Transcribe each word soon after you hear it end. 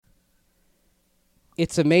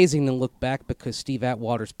It's amazing to look back because Steve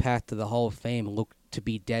Atwater's path to the Hall of Fame looked to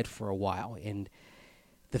be dead for a while. And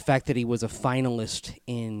the fact that he was a finalist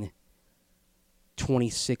in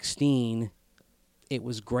 2016, it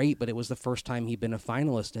was great, but it was the first time he'd been a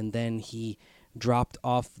finalist. And then he dropped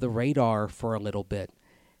off the radar for a little bit.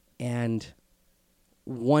 And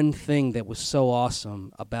one thing that was so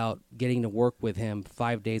awesome about getting to work with him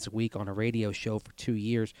 5 days a week on a radio show for 2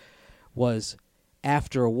 years was,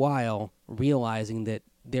 after a while, realizing that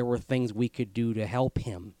there were things we could do to help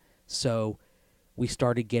him. So we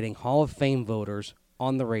started getting Hall of Fame voters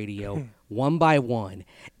on the radio one by one.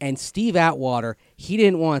 And Steve Atwater, he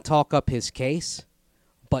didn't want to talk up his case,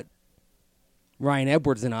 but Ryan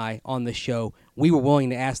Edwards and I on the show, we were willing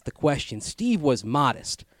to ask the question. Steve was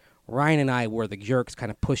modest. Ryan and I were the jerks, kind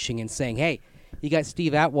of pushing and saying, hey, you got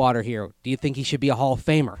Steve Atwater here. Do you think he should be a Hall of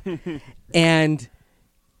Famer? And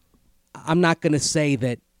I'm not going to say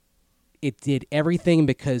that it did everything,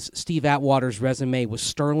 because Steve Atwater's resume was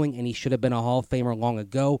sterling and he should have been a Hall of Famer long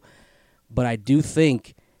ago. But I do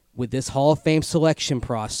think with this Hall of Fame selection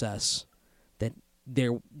process that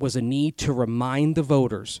there was a need to remind the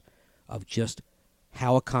voters of just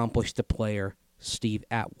how accomplished a player Steve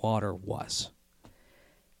Atwater was.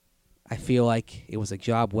 I feel like it was a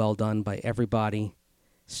job well done by everybody.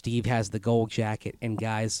 Steve has the gold jacket, and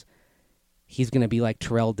guys, he's going to be like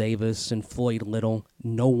Terrell Davis and Floyd Little.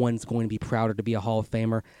 No one's going to be prouder to be a Hall of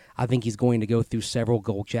Famer. I think he's going to go through several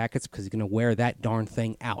gold jackets because he's going to wear that darn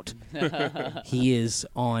thing out. He is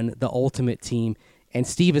on the ultimate team. And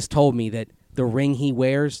Steve has told me that the ring he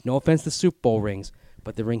wears, no offense to Super Bowl rings,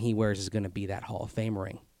 but the ring he wears is going to be that Hall of Fame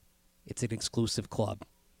ring. It's an exclusive club.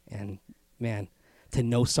 And, man, to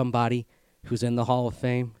know somebody who's in the Hall of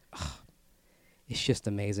Fame, it's just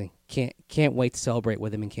amazing. Can't wait to celebrate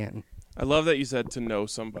with him in Canton. I love that you said to know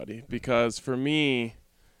somebody, because for me,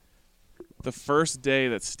 the first day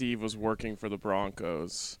that Steve was working for the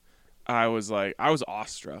Broncos, I was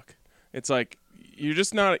awestruck. It's like you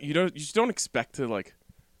just don't expect to like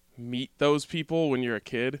meet those people when you're a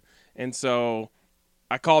kid. And so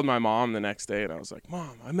I called my mom the next day and I was like,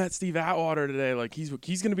 Mom, I met Steve Atwater today. Like he's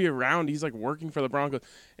going to be around. He's like working for the Broncos.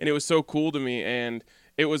 And it was so cool to me. And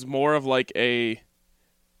it was more of like a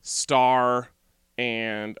star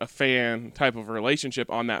and a fan type of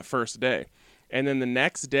relationship on that first day. And then the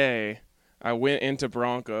next day I went into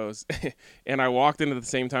Broncos and I walked into the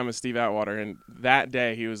same time as Steve Atwater. And that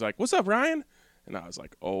day he was like, "What's up, Ryan?" And I was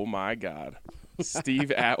like, oh my God,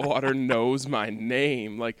 Steve Atwater knows my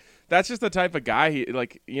name. Like, that's just the type of guy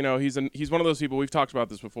he's one of those people, we've talked about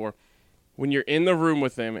this before. When you're in the room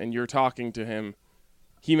with him and you're talking to him,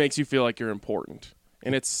 he makes you feel like you're important.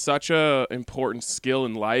 And it's such a important skill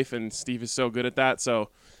in life, and Steve is so good at that. So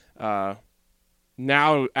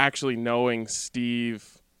now actually knowing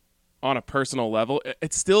Steve on a personal level,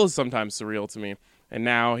 it still is sometimes surreal to me. And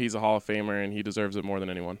now he's a Hall of Famer, and he deserves it more than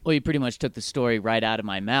anyone. Well, you pretty much took the story right out of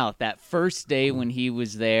my mouth. That first day when he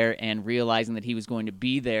was there and realizing that he was going to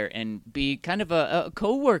be there and be kind of a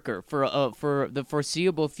co-worker for the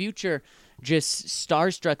foreseeable future, just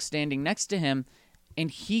starstruck standing next to him, and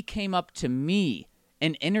he came up to me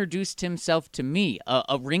and introduced himself to me,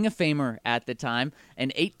 a Ring of Famer at the time,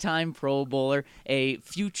 an 8-time Pro Bowler, a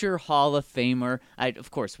future Hall of Famer. Of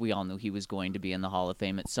course, we all knew he was going to be in the Hall of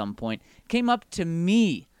Fame at some point. Came up to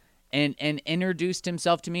me and introduced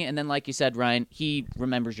himself to me. And then, like you said, Ryan, he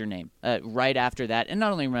remembers your name right after that. And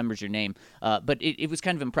not only remembers your name, but it was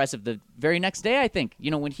kind of impressive the very next day, I think. You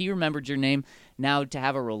know, when he remembered your name, now to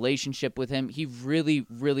have a relationship with him, he really,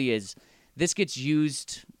 really is. This gets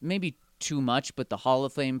used maybe too much, but the Hall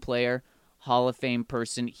of Fame player, Hall of Fame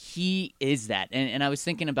person, he is that. And I was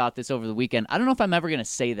thinking about this over the weekend. I don't know if I'm ever going to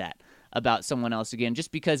say that about someone else again,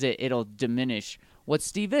 just because it'll diminish what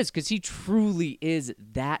Steve is, because he truly is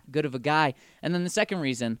that good of a guy. And then the second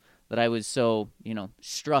reason that I was so,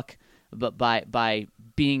 struck by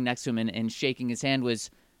being next to him and shaking his hand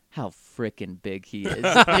was how freaking big he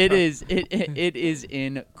is. It is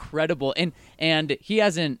incredible. And he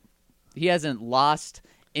hasn't lost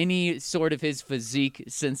any sort of his physique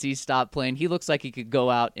since he stopped playing. He looks like he could go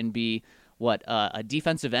out and be, a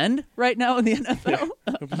defensive end right now in the NFL?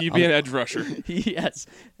 Yeah. He'd be an edge rusher. Yes.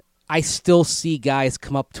 I still see guys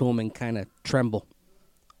come up to him and kind of tremble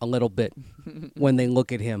a little bit when they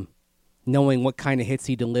look at him, knowing what kind of hits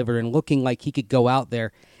he delivered and looking like he could go out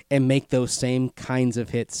there and make those same kinds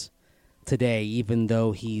of hits today, even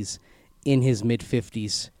though he's in his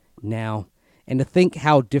mid-50s now. And to think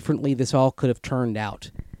how differently this all could have turned out.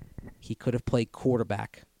 He could have played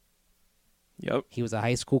quarterback. Yep. He was a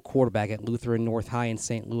high school quarterback at Lutheran North High in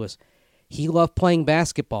St. Louis. He loved playing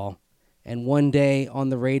basketball, and one day on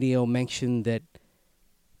the radio mentioned that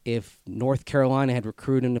if North Carolina had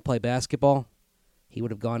recruited him to play basketball, he would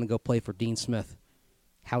have gone to go play for Dean Smith.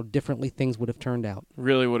 How differently things would have turned out.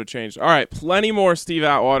 Really would have changed. All right, plenty more Steve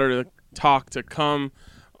Atwater talk to come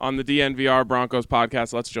on the DNVR Broncos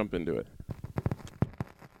podcast. Let's jump into it.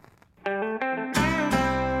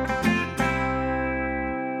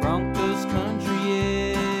 Broncos country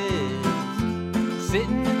is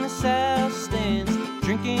sitting in the south stands,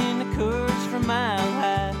 drinking the Coors from Mile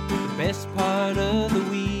High. The best part of the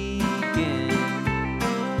weekend,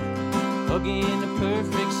 hugging a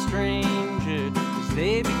perfect stranger as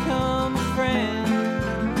they become a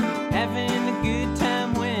friend, having a good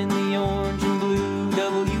time when the orange and blue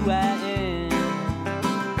WIN,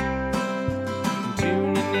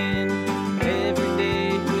 tuning in every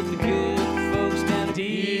day with the good folks down at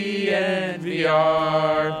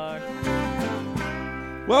DNVR.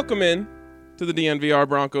 Welcome in to the DNVR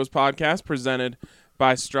Broncos podcast presented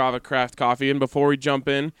by Strava Craft Coffee. And before we jump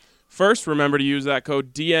in, first remember to use that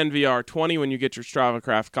code DNVR20 when you get your Strava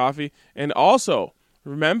Craft Coffee. And also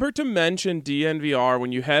remember to mention DNVR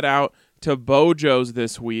when you head out to Bojo's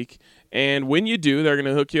this week. And when you do, they're going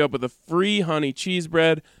to hook you up with a free honey cheese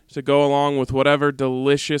bread to go along with whatever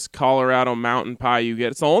delicious Colorado mountain pie you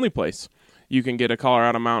get. It's the only place you can get a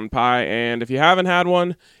Colorado mountain pie. And if you haven't had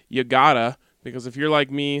one, you gotta, because if you're like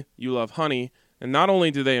me, you love honey. And not only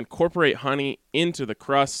do they incorporate honey into the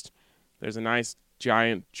crust, there's a nice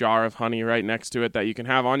giant jar of honey right next to it that you can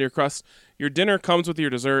have on your crust. Your dinner comes with your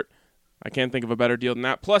dessert. I can't think of a better deal than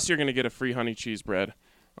that. Plus, you're going to get a free honey cheese bread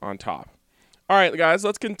on top. All right, guys,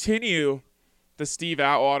 let's continue the Steve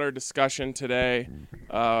Atwater discussion today,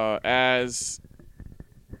 as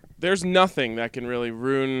there's nothing that can really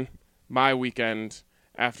ruin my weekend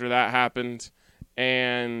after that happened.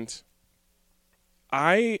 And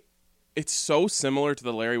it's so similar to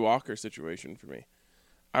the Larry Walker situation for me.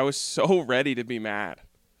 I was so ready to be mad.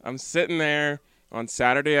 I'm sitting there on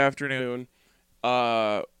Saturday afternoon.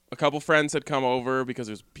 A couple friends had come over because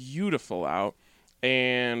it was beautiful out,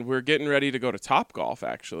 and we're getting ready to go to Topgolf,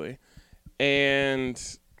 actually. And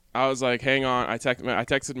I was like, hang on. I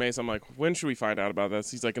texted Mace. I'm like, when should we find out about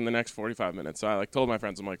this? He's like, in the next 45 minutes. So I told my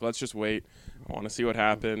friends, I'm like, let's just wait. I want to see what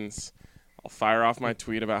happens. I'll fire off my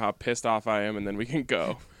tweet about how pissed off I am, and then we can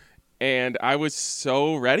go. And I was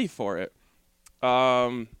so ready for it.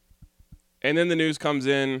 And then the news comes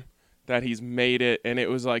in that he's made it, and it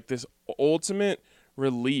was like this ultimate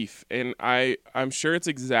relief. And I'm sure it's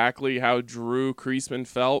exactly how Drew Kreisman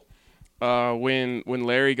felt when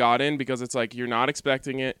Larry got in, because it's like you're not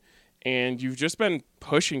expecting it, and you've just been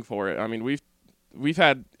pushing for it. I mean, we've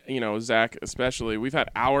had, Zach especially, we've had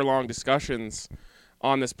hour-long discussions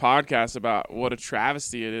on this podcast about what a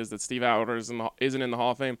travesty it is that Steve Atwater isn't in the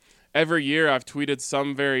Hall of Fame. Every year I've tweeted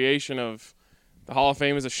some variation of the Hall of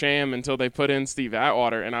Fame is a sham until they put in Steve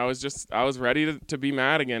Atwater, and I was ready to be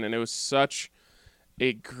mad again, and it was such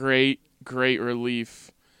a great relief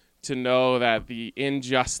to know that the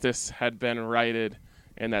injustice had been righted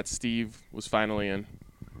and that Steve was finally in.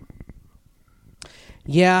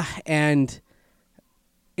 Yeah, and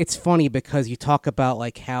it's funny because you talk about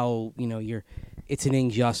like how, it's an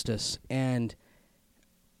injustice, and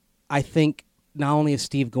I think not only is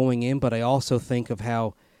Steve going in, but I also think of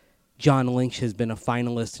how John Lynch has been a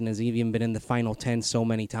finalist and has even been in the final 10 so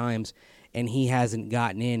many times, and he hasn't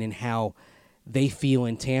gotten in, and how they feel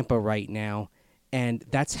in Tampa right now. And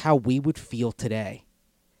that's how we would feel today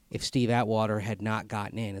if Steve Atwater had not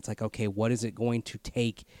gotten in. It's like, okay, what is it going to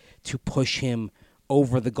take to push him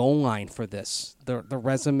over the goal line for this? The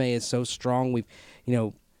resume is so strong.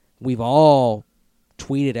 We've all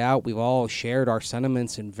tweeted out, we've all shared our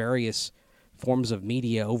sentiments in various forms of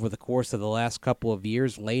media over the course of the last couple of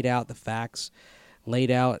years, laid out the facts,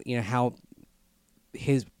 laid out, how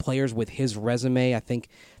his players with his resume. I think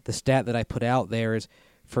the stat that I put out there is,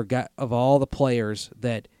 of all the players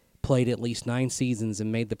that played at least 9 seasons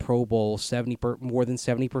and made the Pro Bowl more than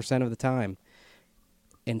 70% of the time,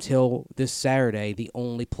 until this Saturday, the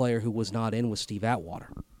only player who was not in was Steve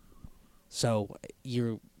Atwater. So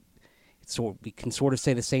we can sort of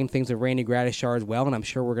say the same things of Randy Gradishar as well, and I'm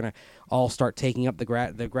sure we're going to all start taking up the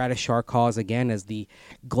Gradishar cause again as the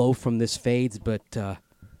glow from this fades. But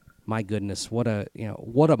my goodness, what a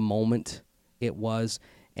moment it was,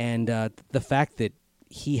 and the fact that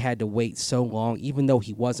he had to wait so long, even though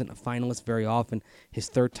he wasn't a finalist very often, his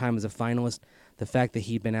third time as a finalist, the fact that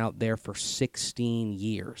he'd been out there for 16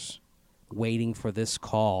 years waiting for this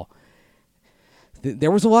call.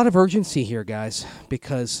 There was a lot of urgency here, guys,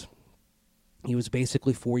 because he was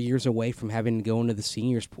basically 4 years away from having to go into the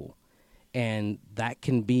seniors pool. And that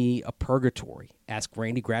can be a purgatory. Ask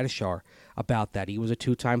Randy Gradishar about that. He was a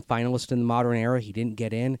 2-time finalist in the modern era. He didn't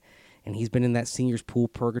get in, and he's been in that seniors pool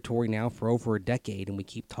purgatory now for over a decade, and we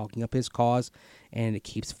keep talking up his cause, and it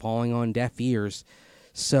keeps falling on deaf ears.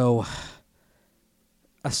 So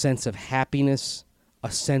a sense of happiness,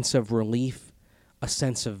 a sense of relief, a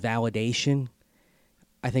sense of validation,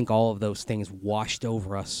 I think all of those things washed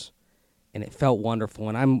over us, and it felt wonderful.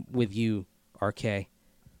 And I'm with you, RK.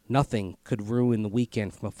 Nothing could ruin the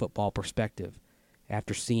weekend from a football perspective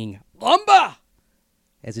after seeing Lumba,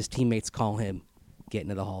 as his teammates call him, get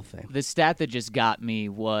into the Hall of Fame. The stat that just got me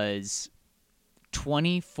was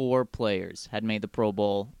 24 players had made the Pro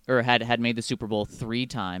Bowl, or had made the Super Bowl 3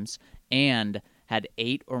 times, and had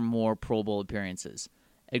 8 or more Pro Bowl appearances.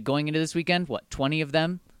 Going into this weekend, 20 of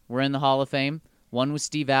them were in the Hall of Fame. One was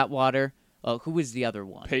Steve Atwater. Who was the other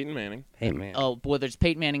one? Peyton Manning. Hey, man. Oh, well, there's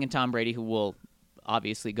Peyton Manning and Tom Brady, who will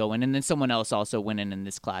obviously go in, and then someone else also went in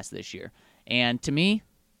this class this year. And to me,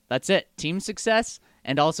 that's it. Team success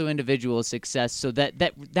and also individual success. So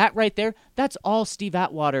that right there, that's all Steve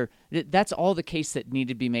Atwater. That's all the case that needed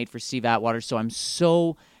to be made for Steve Atwater. So I'm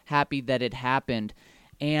so happy that it happened.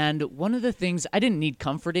 And one of the things, I didn't need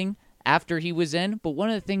comforting after he was in, but one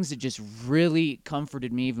of the things that just really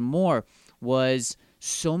comforted me even more was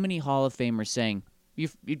so many Hall of Famers saying,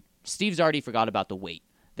 Steve's already forgot about the wait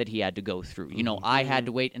that he had to go through. You know, I had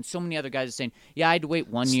to wait, and so many other guys are saying, yeah, I had to wait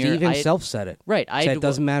 1 year. Steve himself said it. Right. Said it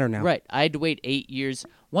doesn't matter now. Right. I had to wait 8 years.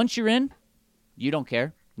 Once you're in, you don't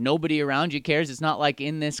care. Nobody around you cares. It's not like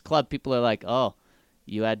in this club, people are like, oh,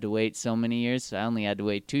 you had to wait so many years? I only had to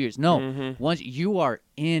wait 2 years. No. Once you are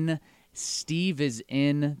in, Steve is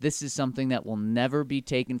in. This is something that will never be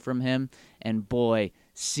taken from him. And boy,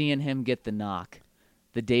 seeing him get the knock,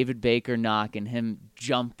 the David Baker knock, and him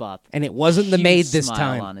jump up. And it wasn't the huge maid this smile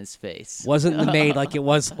time. on his face. Wasn't the maid like it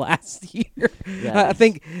was last year. Yeah, I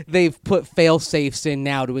think they've put fail-safes in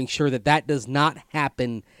now to ensure that does not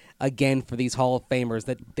happen again for these Hall of Famers,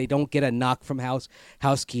 that they don't get a knock from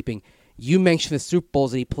housekeeping. You mentioned the Super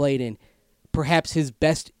Bowls that he played in. Perhaps his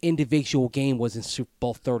best individual game was in Super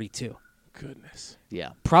Bowl 32. Goodness.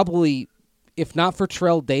 Yeah. Probably, if not for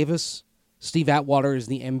Terrell Davis, Steve Atwater is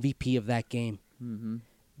the MVP of that game.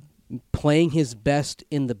 Mm-hmm. Playing his best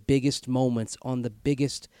in the biggest moments on the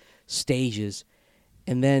biggest stages.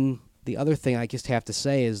 And then the other thing I just have to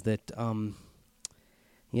say is that,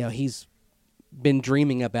 he's been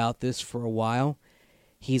dreaming about this for a while.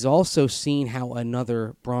 He's also seen how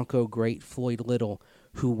another Bronco great, Floyd Little,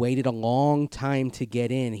 who waited a long time to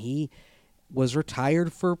get in, he was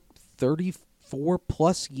retired for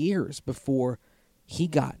 34-plus years before he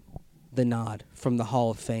got the nod from the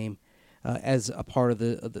Hall of Fame as a part of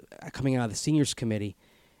the coming out of the seniors committee.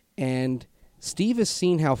 And Steve has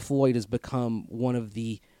seen how Floyd has become one of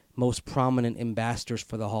the most prominent ambassadors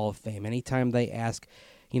for the Hall of Fame. Anytime they ask,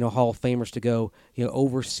 Hall of Famers to go,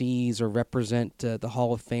 overseas or represent the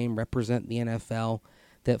Hall of Fame, represent the NFL,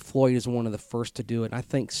 that Floyd is one of the first to do it. And I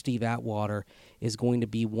think Steve Atwater is going to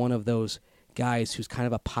be one of those guys who's kind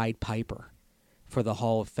of a Pied Piper for the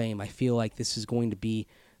Hall of Fame. I feel like this is going to be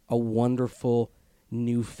a wonderful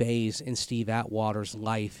new phase in Steve Atwater's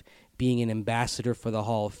life, being an ambassador for the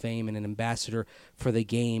Hall of Fame and an ambassador for the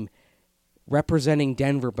game, representing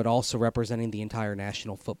Denver, but also representing the entire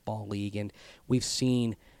National Football League. And we've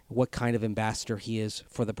seen what kind of ambassador he is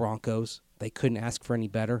for the Broncos. They couldn't ask for any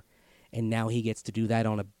better. And now he gets to do that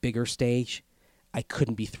on a bigger stage. I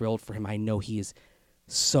couldn't be thrilled for him. I know he is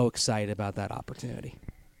so excited about that opportunity.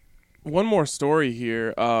 One more story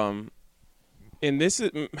here. And this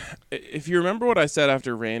is, if you remember what I said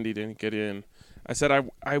after Randy didn't get in, I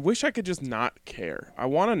said I wish I could just not care. I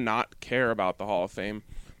want to not care about the Hall of Fame,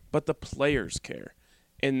 but the players care.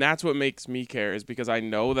 And that's what makes me care, is because I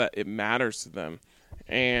know that it matters to them.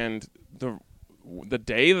 And the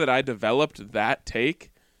day that I developed that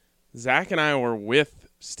take, Zach and I were with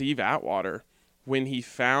Steve Atwater when he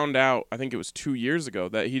found out, I think it was 2 years ago,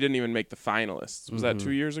 that he didn't even make the finalists. Was that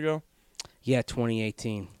 2 years ago? Yeah,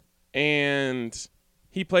 2018. And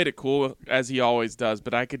he played it cool, as he always does,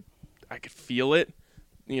 but I could feel it.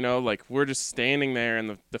 Like we're just standing there,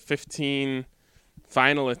 and the 15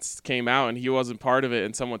 finalists came out, and he wasn't part of it,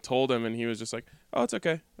 and someone told him, and he was just like, oh, it's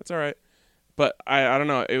okay. That's all right. But I don't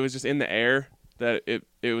know. It was just in the air that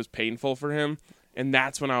it was painful for him. And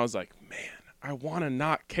that's when I was like, man, I want to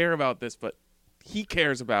not care about this, but he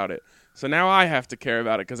cares about it. So now I have to care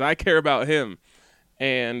about it because I care about him.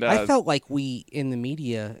 And I felt like we, in the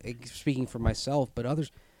media, speaking for myself, but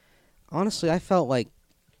others, honestly, I felt like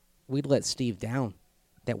we'd let Steve down,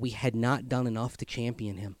 that we had not done enough to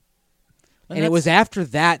champion him. And it was after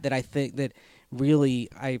that I think that really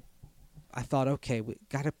I I thought, okay, we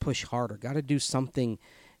got to push harder, got to do something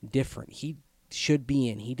different. He should be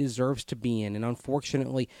in. He deserves to be in. And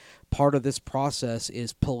unfortunately, part of this process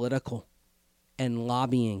is political and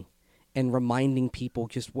lobbying and reminding people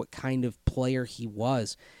just what kind of player he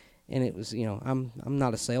was. And it was, I'm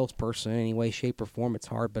not a salesperson in any way, shape, or form. It's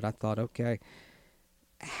hard, but I thought, okay,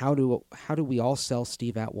 how do we all sell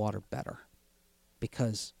Steve Atwater better?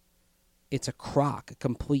 Because it's a crock, a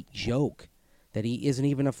complete joke that he isn't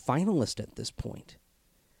even a finalist at this point.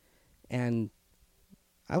 And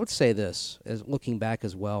I would say this, as looking back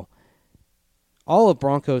as well, all of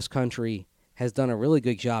Broncos country has done a really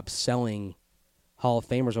good job selling Hall of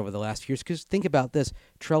Famers over the last few years. Because think about this,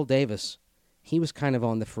 Terrell Davis, he was kind of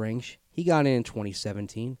on the fringe. He got in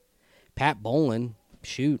 2017. Pat Bowlen,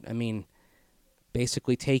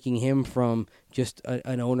 basically taking him from just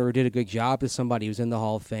an owner who did a good job to somebody who's in the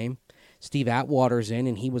Hall of Fame. Steve Atwater's in,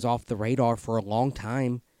 and he was off the radar for a long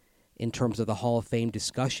time in terms of the Hall of Fame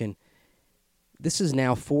discussion. This is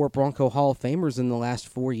now 4 Bronco Hall of Famers in the last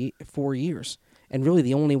 4 years. And really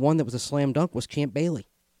the only one that was a slam dunk was Champ Bailey.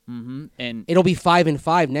 Mm-hmm. And it'll be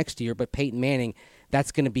 5-5 next year, but Peyton Manning,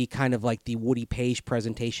 that's going to be kind of like the Woody Page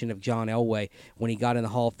presentation of John Elway when he got in the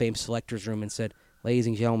Hall of Fame selectors room and said, "Ladies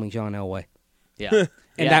and gentlemen, John Elway." Yeah.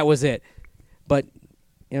 And that was it. But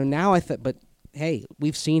now but hey,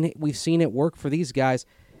 we've seen it work for these guys.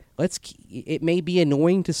 It may be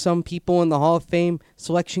annoying to some people in the Hall of Fame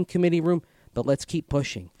selection committee room, but let's keep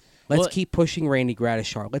pushing. Let's keep pushing Randy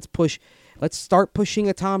Gradishar. Let's start pushing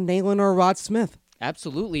a Tom Nalen or a Rod Smith.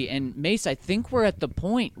 Absolutely. And Mace, I think we're at the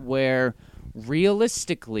point where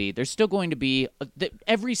realistically there's still going to be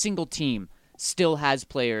every single team still has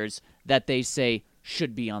players that they say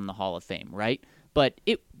should be on the Hall of Fame, right? But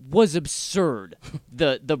it was absurd,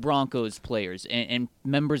 the Broncos players and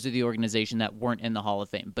members of the organization that weren't in the Hall of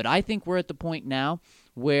Fame. But I think we're at the point now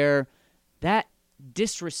where that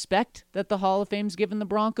disrespect that the Hall of Fame's given the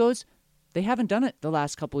Broncos, they haven't done it the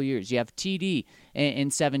last couple of years. You have TD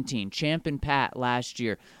in 17, Champ and Pat last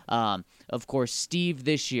year. Of course, Steve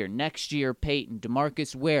this year. Next year, Peyton,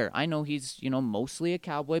 DeMarcus Ware. I know he's mostly a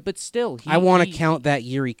Cowboy, but still. I want to count that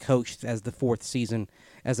year he coached as the 4th season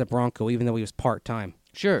as a Bronco, even though he was part-time.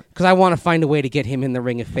 Sure. Because I want to find a way to get him in the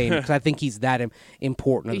Ring of Fame because I think he's that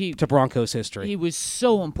important to Broncos history. He was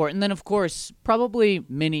so important. Then, of course, probably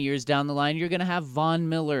many years down the line, you're going to have Von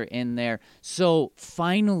Miller in there. So,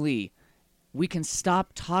 finally, we can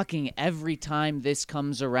stop talking every time this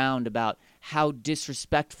comes around about how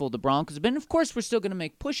disrespectful the Broncos have been. Of course, we're still going to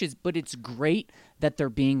make pushes, but it's great that they're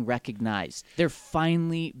being recognized. They're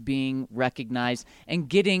finally being recognized and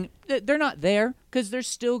they're not there because there's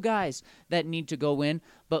still guys that need to go in,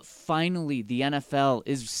 but finally the NFL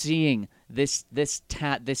is seeing this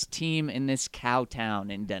team in this cow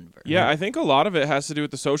town in Denver. Yeah, I think a lot of it has to do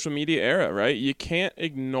with the social media era, right? You can't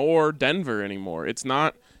ignore Denver anymore. It's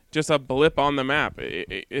not just a blip on the map.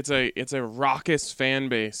 It's a raucous fan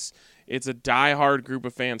base. It's a diehard group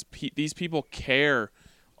of fans. These people care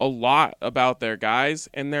a lot about their guys,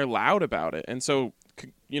 and they're loud about it. And so,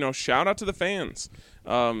 shout out to the fans.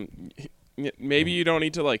 Maybe you don't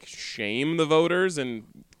need to shame the voters and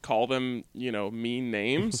call them, mean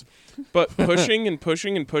names, but pushing and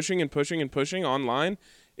pushing and pushing and pushing and pushing online,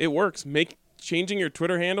 it works. Changing your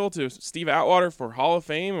Twitter handle to Steve Atwater for Hall of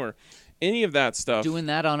Fame or any of that stuff. Doing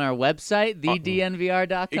that on our website,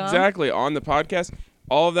 thednvr.com. Exactly, on the podcast.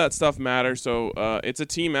 All of that stuff matters, so it's a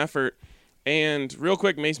team effort. And real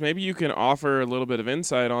quick, Mace, maybe you can offer a little bit of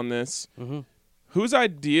insight on this. Mm-hmm. Whose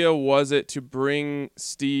idea was it to bring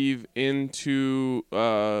Steve into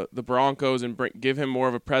the Broncos and give him more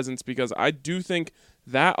of a presence? Because I do think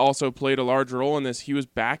that also played a large role in this. He was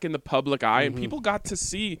back in the public eye, and people got to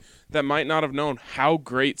see that might not have known how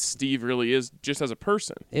great Steve really is just as a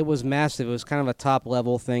person. It was massive. It was kind of a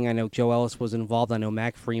top-level thing. I know Joe Ellis was involved. I know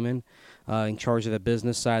Mac Freeman, in charge of the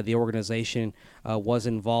business side of the organization, was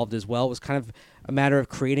involved as well. It was kind of a matter of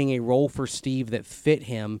creating a role for Steve that fit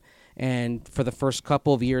him. And for the first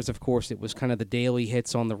couple of years, of course, it was kind of the daily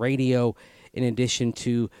hits on the radio in addition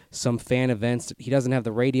to some fan events. He doesn't have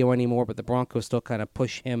the radio anymore, but the Broncos still kind of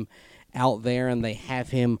push him out there, and they have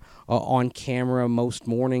him on camera most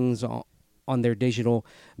mornings on their digital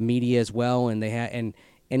media as well. And and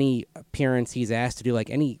any appearance he's asked to do, like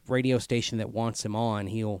any radio station that wants him on,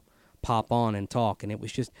 he'll pop on and talk. And it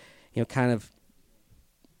was just, kind of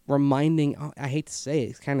reminding, I hate to say it,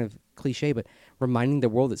 it's kind of cliche, but reminding the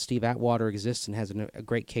world that Steve Atwater exists and has a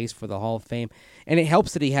great case for the Hall of Fame. And it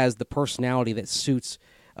helps that he has the personality that suits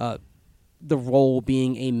the role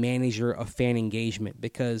being a manager of fan engagement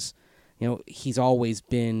because, he's always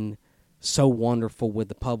been so wonderful with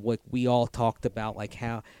the public. We all talked about like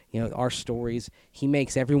how, our stories. He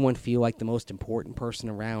makes everyone feel like the most important person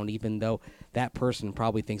around, even though that person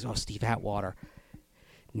probably thinks, oh, Steve Atwater,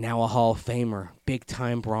 now a Hall of Famer,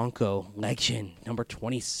 big-time Bronco, legend, number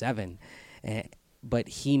 27. But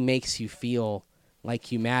he makes you feel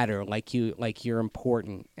like you matter, like you're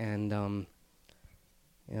important. And,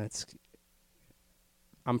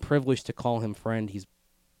 I'm privileged to call him friend. He's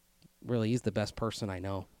the best person I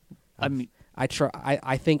know. I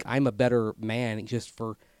think I'm a better man just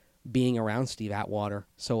for being around Steve Atwater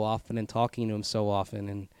so often and talking to him so often,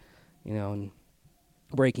 and and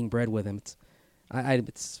breaking bread with him.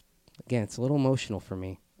 It's a little emotional for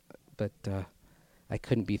me, but I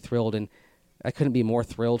couldn't be thrilled, and I couldn't be more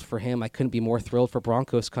thrilled for him. I couldn't be more thrilled for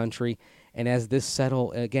Broncos country. And as this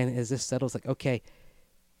settles, like, okay,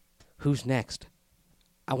 who's next?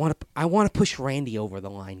 I want to push Randy over the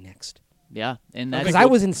line next. Yeah, and that's Because I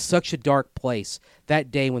was in such a dark place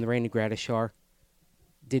that day when Randy Gradishar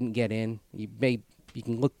didn't get in. You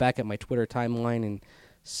can look back at my Twitter timeline and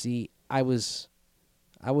see I was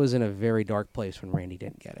in a very dark place when Randy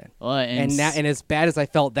didn't get in. Well, and as bad as I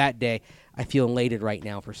felt that day, I feel elated right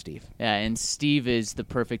now for Steve. Yeah, and Steve is the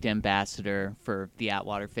perfect ambassador for the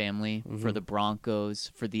Atwater family, Mm-hmm. for the Broncos,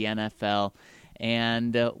 for the NFL.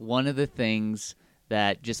 And one of the things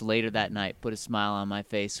that just later that night put a smile on my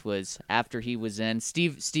face was after he was in.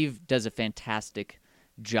 Steve does a fantastic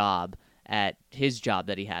job at his job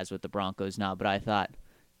that he has with the Broncos now, but I thought,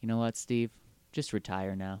 you know what, Steve, just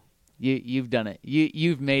retire now. You've done it.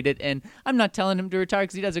 You've made it, and I'm not telling him to retire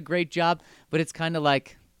because he does a great job, but it's kind of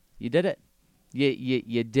like you did it.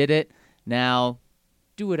 You did it. Now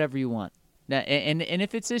do whatever you want. Now, and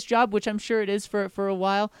if it's his job, which I'm sure it is for a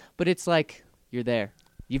while, but it's like you're there.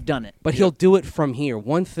 You've done it. But he'll do it from here.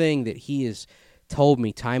 One thing that he has told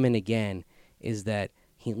me time and again is that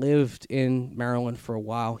he lived in Maryland for a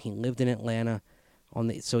while. He lived in Atlanta,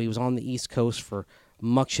 so he was on the East Coast for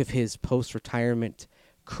much of his post-retirement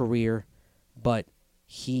career. But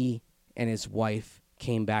he and his wife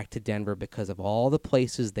came back to Denver because of all the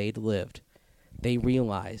places they'd lived. They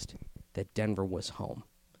realized that Denver was home.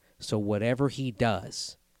 So whatever he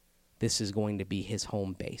does, this is going to be his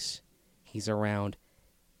home base. He's around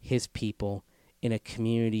his people in a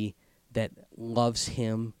community that loves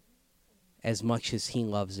him as much as he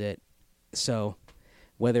loves it. So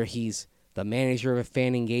whether he's the manager of a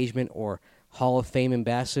fan engagement or Hall of Fame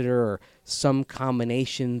ambassador or some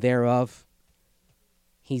combination thereof,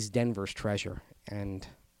 he's Denver's treasure. And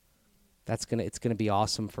it's gonna be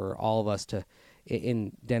awesome for all of us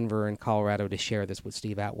in Denver and Colorado to share this with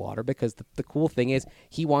Steve Atwater, because the cool thing is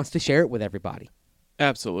he wants to share it with everybody.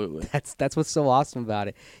 Absolutely. That's what's so awesome about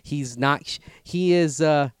it. He's not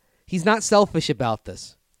selfish about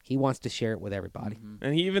this. He wants to share it with everybody. Mm-hmm.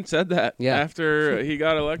 And he even said that after he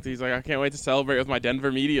got elected. He's like, I can't wait to celebrate with my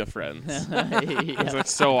Denver media friends. It's like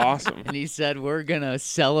so awesome. And he said, we're going to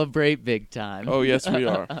celebrate big time. Oh, yes, we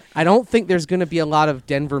are. I don't think there's going to be a lot of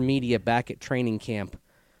Denver media back at training camp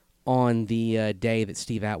on the day that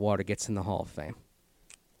Steve Atwater gets in the Hall of Fame.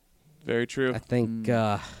 Very true. I think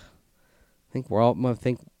I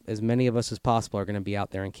think as many of us as possible are going to be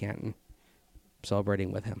out there in Canton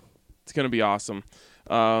celebrating with him. It's going to be awesome.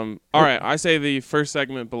 All right, I say the first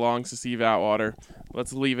segment belongs to Steve Atwater.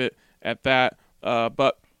 Let's leave it at that.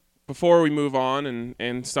 But before we move on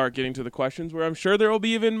and start getting to the questions, where I'm sure there will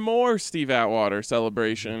be even more Steve Atwater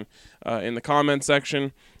celebration in the comment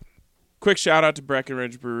section, quick shout out to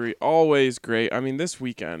Breckenridge Brewery. Always great. I mean, this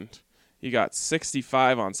weekend, you got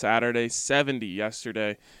 65 on Saturday, 70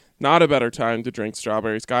 yesterday. Not a better time to drink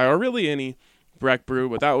Strawberry Sky or really any Breck brew,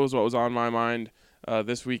 but that was what was on my mind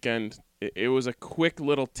this weekend. It was a quick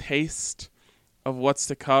little taste of what's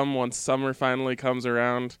to come once summer finally comes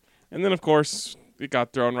around. And then, of course, it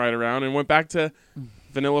got thrown right around and went back to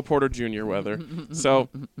Vanilla Porter Jr. weather. So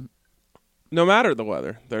no matter the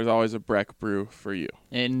weather, there's always a Breck brew for you.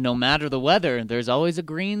 And no matter the weather, there's always a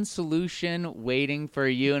green solution waiting for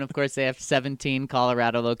you. And, of course, they have 17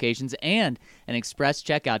 Colorado locations and an express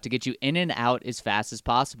checkout to get you in and out as fast as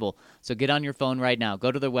possible. So get on your phone right now.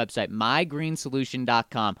 Go to their website,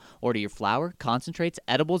 mygreensolution.com. Order your flour, concentrates,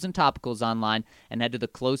 edibles, and topicals online and head to the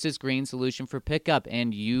closest green solution for pickup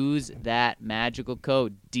and use that magical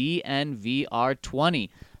code DNVR20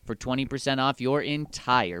 for 20% off your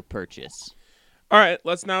entire purchase. All right,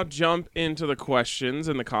 let's now jump into the questions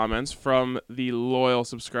in the comments from the loyal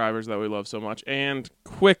subscribers that we love so much. And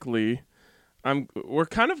quickly, we're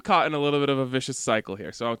kind of caught in a little bit of a vicious cycle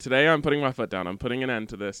here. So today I'm putting my foot down. I'm putting an end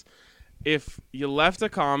to this. If you left a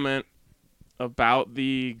comment about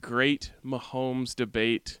the great Mahomes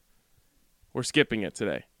debate we're skipping it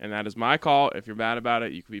today. And that is my call. If you're mad about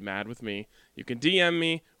it, you can be mad with me. You can DM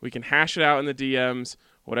me. We can hash it out in the DMs,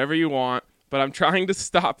 whatever you want. But I'm trying to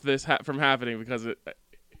stop this from happening because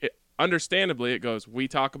understandably, it goes, we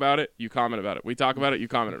talk about it, you comment about it. We talk about it, you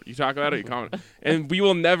comment it. You talk about it, you comment it. And we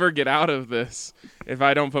will never get out of this if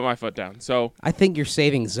I don't put my foot down. So I think you're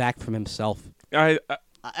saving Zach from himself. Not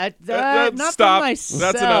stop. for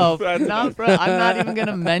myself. That's enough. I'm not even going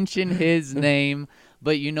to mention his name.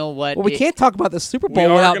 But you know what? Well, we can't talk about the Super We Bowl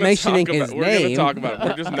are without gonna mentioning talk about- his We're going to name. talk about it.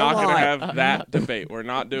 We're just not Come going to on. have that debate. We're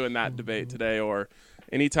not doing that debate today or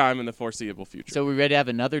anytime in the foreseeable future. So we're ready to have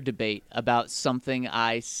another debate about something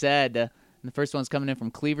I said. And the first one's coming in from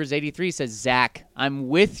Cleavers83. Says, Zach, I'm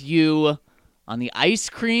with you on the ice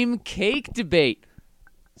cream cake debate.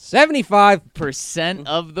 75%.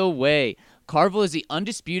 Of the way. Carvel is the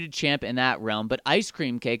undisputed champ in that realm, but ice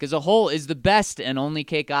cream cake as a whole is the best and only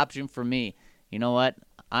cake option for me. You know what?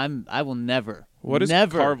 I will never. What is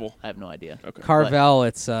never, Carvel? I have no idea. Okay. Carvel,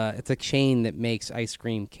 it's a chain that makes ice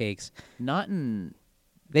cream cakes. Not in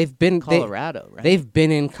They've been Colorado, right? They've been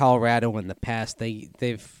in Colorado in the past.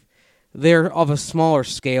 They're of a smaller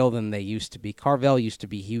scale than they used to be. Carvel used to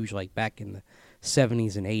be huge, like back in the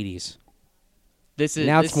 70s and 80s.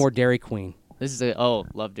 Now it's more Dairy Queen. This is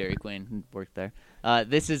love Dairy Queen. Worked there.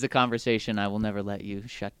 This is a conversation I will never let you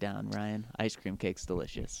shut down, Ryan. Ice cream cake's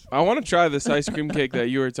delicious. I want to try this ice cream cake that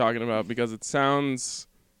you were talking about because it sounds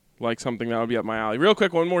like something that would be up my alley. Real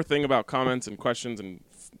quick, one more thing about comments and questions and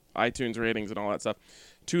iTunes ratings and all that stuff.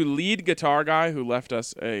 To lead guitar guy who left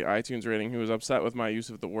us a iTunes rating, who was upset with my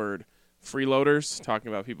use of the word freeloaders, talking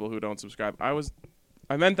about people who don't subscribe.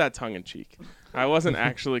 I meant that tongue in cheek. I wasn't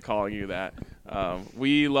actually calling you that.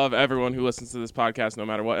 We love everyone who listens to this podcast no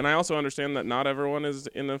matter what. And I also understand that not everyone is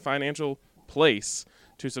in a financial place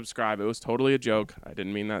to subscribe. It was totally a joke. I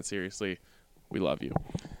didn't mean that seriously. We love you.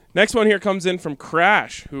 Next one here comes in from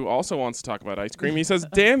Crash, who also wants to talk about ice cream. He says,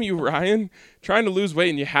 damn you, Ryan, trying to lose weight,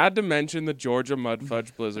 and you had to mention the Georgia Mud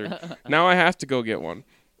Fudge Blizzard. Now I have to go get one.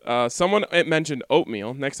 Someone mentioned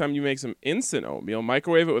oatmeal. Next time you make some instant oatmeal,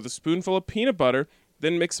 microwave it with a spoonful of peanut butter,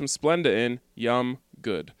 then mix some Splenda in. Yum,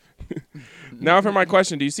 good. Now for my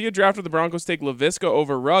question. Do you see a draft of the Broncos take Laviska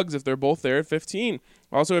over Ruggs if they're both there at 15?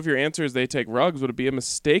 Also, if your answer is they take Ruggs, would it be a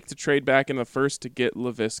mistake to trade back in the first to get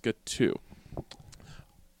Laviska too?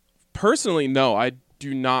 Personally, no. I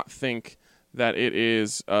do not think that it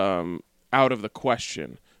is out of the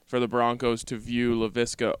question for the Broncos to view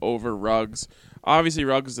Laviska over Ruggs. Obviously,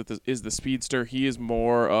 Ruggs is the speedster. He is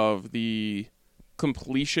more of the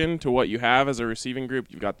completion to what you have as a receiving group.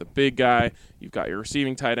 You've got the big guy, you've got your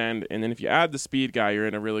receiving tight end, and then if you add the speed guy, you're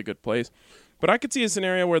in a really good place. But I could see a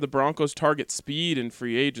scenario where the Broncos target speed in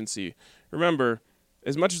free agency. Remember,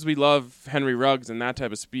 as much as we love Henry Ruggs and that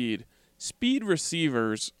type of speed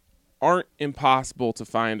receivers aren't impossible to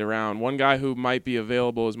find around. One guy who might be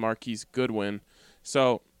available is Marquise Goodwin.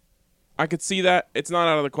 So I could see that. It's not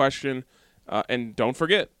out of the question. And don't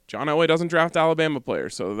forget, John Elway doesn't draft Alabama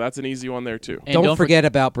players, so that's an easy one there too. And Don't forget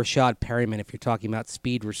about Brashad Perryman if you're talking about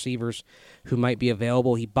speed receivers who might be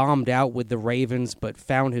available. He bombed out with the Ravens but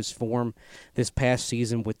found his form this past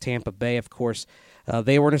season with Tampa Bay, of course.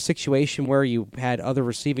 They were in a situation where you had other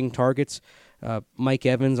receiving targets, Mike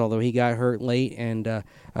Evans, although he got hurt late, and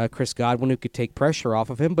Chris Godwin, who could take pressure off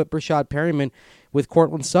of him. But Brashad Perryman, with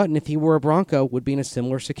Cortland Sutton, if he were a Bronco, would be in a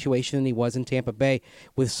similar situation than he was in Tampa Bay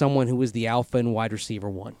with someone who was the alpha and wide receiver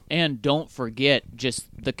one. And don't forget just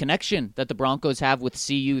the connection that the Broncos have with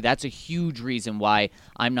CU. That's a huge reason why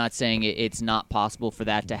I'm not saying it's not possible for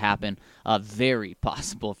that to happen. Very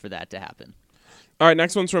possible for that to happen. All right,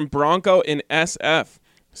 next one's from Bronco in SF.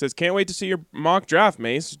 It says, can't wait to see your mock draft,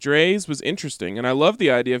 Mace. Dre's was interesting, and I love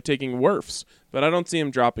the idea of taking Wirfs, but I don't see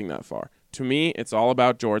him dropping that far. To me, it's all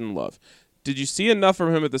about Jordan Love. Did you see enough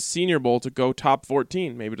from him at the Senior Bowl to go top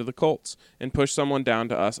 14, maybe to the Colts, and push someone down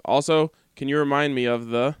to us? Also, can you remind me of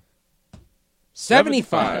the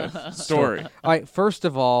 75 story? All right, first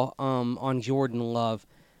of all, on Jordan Love,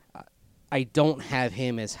 I don't have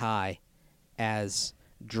him as high as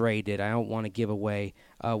Dre did. I don't want to give away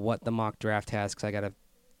what the mock draft has because I got to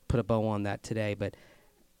put a bow on that today, but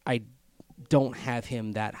I don't have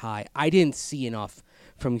him that high. I didn't see enough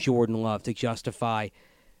from Jordan Love to justify,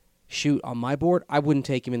 on my board, I wouldn't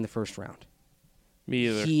take him in the first round. Me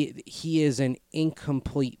either. He is an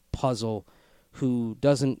incomplete puzzle who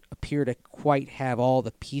doesn't appear to quite have all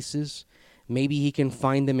the pieces. Maybe he can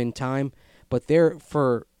find them in time, but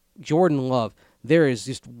for Jordan Love, there is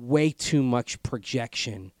just way too much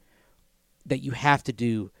projection that you have to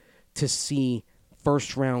do to see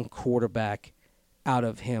first-round quarterback out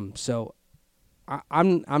of him. So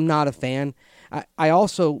I'm not a fan. I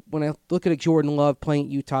also, when I look at Jordan Love playing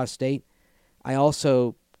at Utah State, I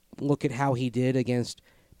also look at how he did against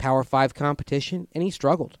Power 5 competition, and he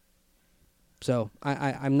struggled. So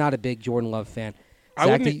I'm not a big Jordan Love fan.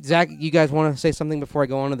 Zach, you guys want to say something before I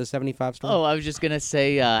go on to the 75 story? Oh, I was just going to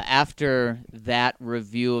say, after that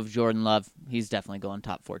review of Jordan Love, he's definitely going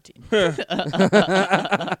top 14. But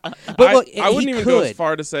look, I wouldn't he even go could. as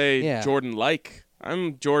far to say Yeah. Jordan-like.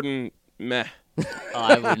 I'm Jordan meh.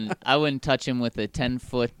 I wouldn't touch him with a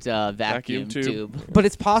 10-foot vacuum tube. But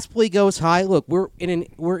it's possibly goes high. Look, we're in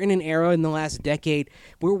an era in the last decade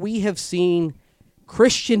where we have seen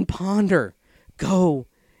Christian Ponder go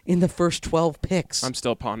in the first 12 picks. I'm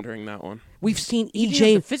still pondering that one. We've seen He has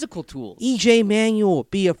the EJ physical tools. Manuel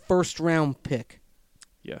be a first-round pick.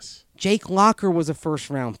 Yes. Jake Locker was a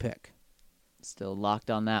first-round pick. Still locked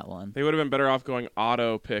on that one. They would have been better off going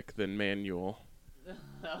auto pick than manual.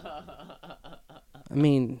 I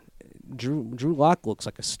mean, Drew Lock looks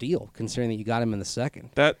like a steal, considering that you got him in the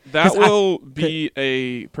second. That will be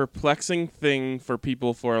a perplexing thing for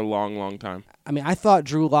people for a long, long time. I mean, I thought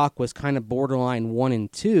Drew Lock was kind of borderline 1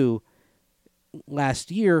 and 2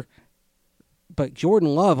 last year, but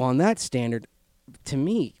Jordan Love on that standard, to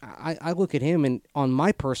me, I look at him, and on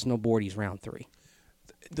my personal board, he's round 3.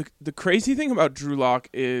 The crazy thing about Drew Lock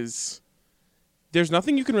is there's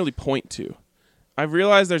nothing you can really point to. I've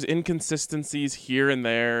realized there's inconsistencies here and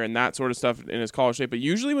there and that sort of stuff in his college shape, but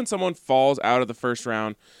usually when someone falls out of the first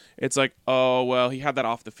round, it's like, oh, well, he had that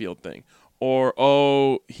off the field thing, or,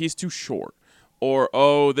 oh, he's too short, or,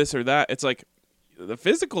 oh, this or that. It's like the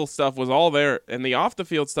physical stuff was all there, and the off the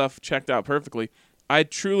field stuff checked out perfectly. I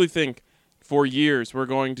truly think for years we're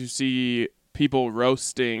going to see people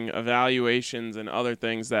roasting evaluations and other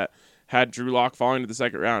things that had Drew Lock falling to the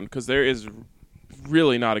second round, because there is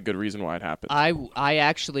really not a good reason why it happened. I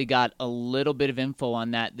actually got a little bit of info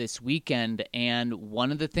on that this weekend, and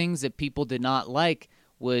one of the things that people did not like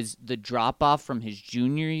was the drop-off from his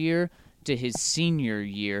junior year to his senior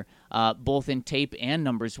year, both in tape and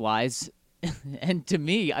numbers-wise. And to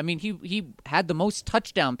me, I mean, he had the most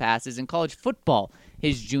touchdown passes in college football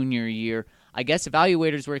his junior year. I guess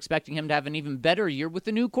evaluators were expecting him to have an even better year with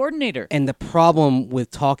the new coordinator. And the problem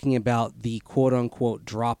with talking about the quote-unquote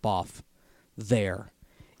drop-off there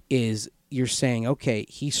is you're saying, okay,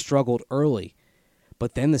 he struggled early,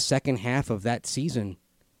 but then the second half of that season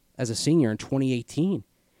as a senior in 2018,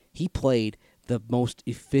 he played the most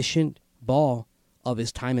efficient ball of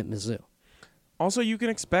his time at Mizzou. Also, you can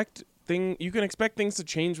expect things to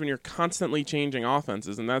change when you're constantly changing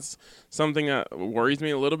offenses, and that's something that worries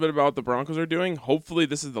me a little bit about what the Broncos are doing. Hopefully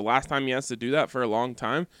this is the last time he has to do that for a long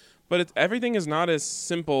time. But everything is not as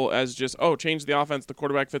simple as just, change the offense. The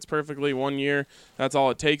quarterback fits perfectly 1 year. That's all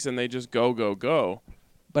it takes, and they just go.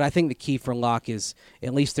 But I think the key for Locke is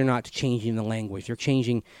at least they're not changing the language. They're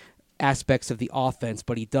changing aspects of the offense,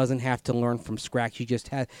 but he doesn't have to learn from scratch.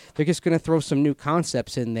 They're just going to throw some new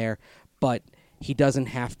concepts in there, but he doesn't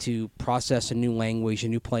have to process a new language, a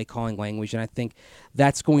new play-calling language, and I think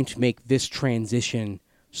that's going to make this transition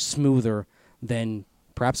smoother than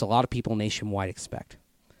perhaps a lot of people nationwide expect.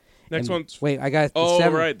 Next one's... Wait, I got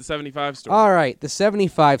the 75 story. All right, the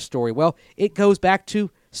 75 story. Well, it goes back to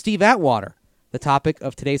Steve Atwater, the topic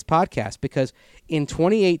of today's podcast, because in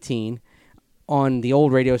 2018, on the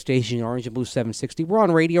old radio station, Orange and Blue 760, we're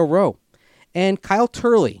on Radio Row. And Kyle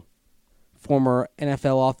Turley, former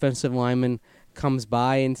NFL offensive lineman, comes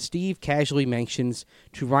by, and Steve casually mentions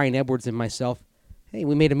to Ryan Edwards and myself, hey,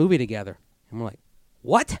 we made a movie together. And we're like,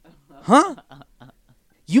 what? Huh?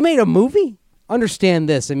 You made a movie? Understand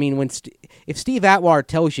this. I mean, if Steve Atwater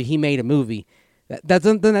tells you he made a movie,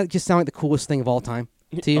 doesn't that just sound like the coolest thing of all time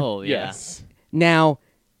to you? Oh, yeah. Yes. Now,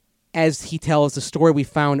 as he tells the story, we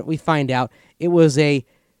find out it was a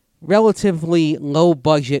relatively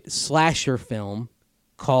low-budget slasher film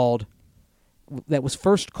that was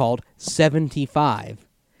first called 75,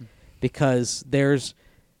 because there's,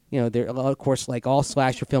 of course, like all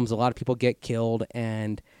slasher films, a lot of people get killed,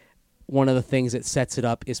 and one of the things that sets it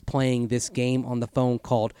up is playing this game on the phone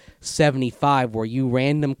called 75, where you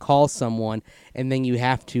random call someone, and then you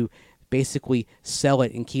have to basically sell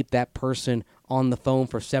it and keep that person on the phone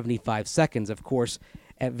for 75 seconds. Of course,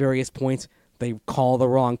 at various points, they call the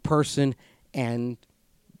wrong person, and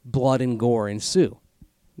blood and gore ensue,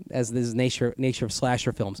 as this nature of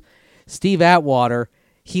slasher films. Steve Atwater,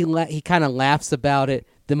 he kind of laughs about it.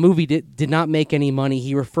 The movie did not make any money.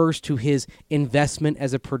 He refers to his investment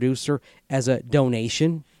as a producer as a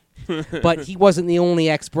donation. But he wasn't the only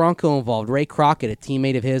ex-Bronco involved. Ray Crockett, a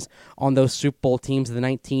teammate of his on those Super Bowl teams of the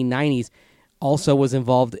 1990s, also was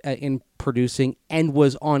involved in producing and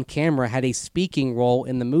was on camera, had a speaking role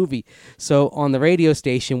in the movie. So on the radio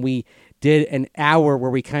station, we did an hour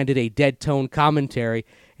where we kind of did a dead tone commentary,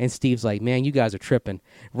 and Steve's like, man, you guys are tripping.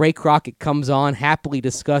 Ray Crockett comes on, happily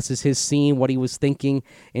discusses his scene, what he was thinking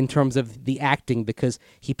in terms of the acting, because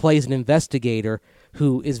he plays an investigator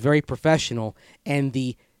who is very professional, and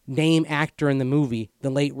the name actor in the movie, the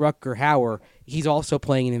late Rutger Hauer, he's also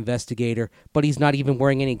playing an investigator, but he's not even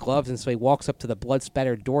wearing any gloves, and so he walks up to the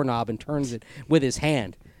blood-spattered doorknob and turns it with his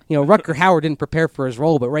hand. You know, Rutger Hauer didn't prepare for his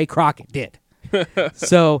role, but Ray Crockett did.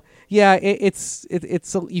 So yeah, it's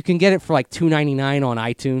you can get it for like $2.99 on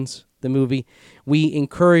iTunes. The movie. We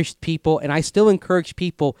encouraged people, and I still encourage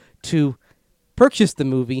people to purchase the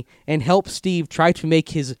movie and help Steve try to make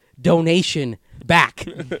his donation back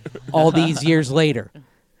all these years later.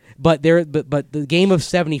 But the game of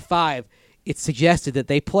 75, it's suggested that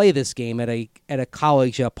they play this game at a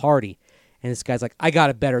college party, and this guy's like, I got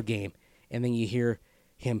a better game, and then you hear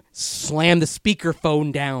him slam the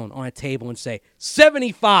speakerphone down on a table and say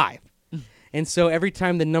 75. And so every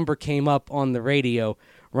time the number came up on the radio,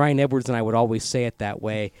 Ryan Edwards and I would always say it that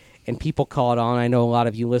way, and people call it on. I know a lot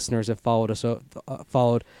of you listeners have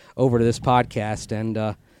followed over to this podcast,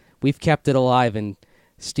 and we've kept it alive. And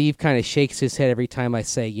Steve kind of shakes his head every time I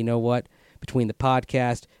say, you know what, between the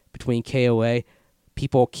podcast, between KOA,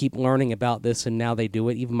 people keep learning about this, and now they do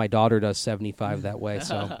it. Even my daughter does 75 that way.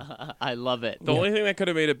 So I love it. The only thing that could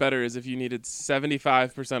have made it better is if you needed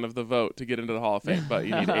 75% of the vote to get into the Hall of Fame, but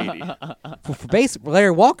you need 80. for base,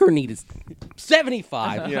 Larry Walker needed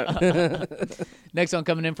 75. Yeah. Next one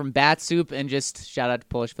coming in from Bat Soup, and just shout out to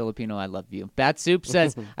Polish Filipino, I love you. Bat Soup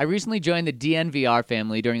says, I recently joined the DNVR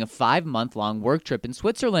family during a 5-month-long work trip in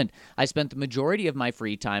Switzerland. I spent the majority of my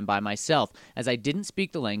free time by myself, as I didn't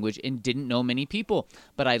speak the language and didn't know many people.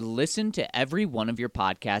 But I listened to every one of your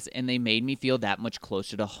podcasts, and they made me feel that much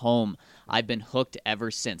closer to home. I've been hooked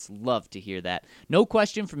ever since. Love to hear that. No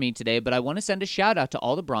question for me today, but I want to send a shout out to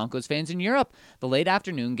all the Broncos fans in Europe. The late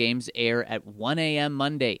afternoon games air at 1 a.m.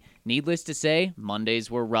 Monday. Needless to say,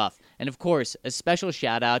 Mondays were rough. And of course, a special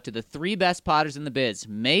shout out to the 3 best potters in the biz: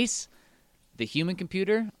 Mace, the human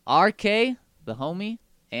computer, RK, the homie,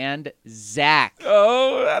 and Zach.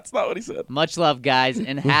 Oh, that's not what he said. Much love, guys,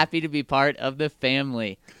 and happy to be part of the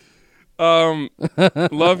family.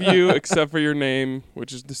 Love you, except for your name,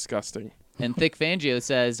 which is disgusting. And Thick Fangio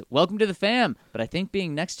says, welcome to the fam, but I think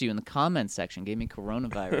being next to you in the comments section gave me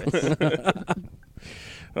coronavirus.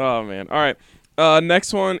 Oh, man. All right.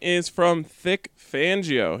 Next one is from Thick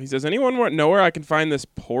Fangio. He says, anyone know where I can find this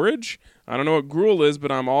porridge? I don't know what gruel is,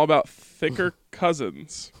 but I'm all about thicker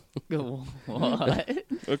cousins. What?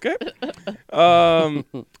 Okay.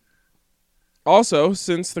 Also,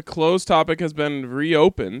 since the closed topic has been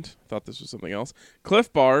reopened, I thought this was something else,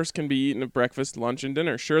 Cliff Bars can be eaten at breakfast, lunch, and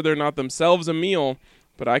dinner. Sure, they're not themselves a meal,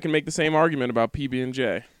 but I can make the same argument about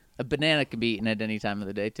PB&J. A banana can be eaten at any time of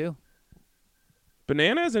the day, too.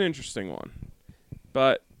 Banana is an interesting one,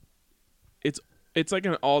 but it's like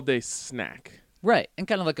an all-day snack. Right, and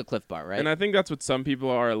kind of like a Cliff Bar, right? And I think that's what some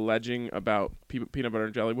people are alleging about peanut butter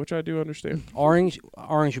and jelly, which I do understand. Orange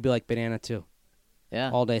would be like banana too. Yeah.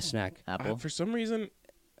 All day snack. Apple. For some reason,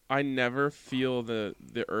 I never feel the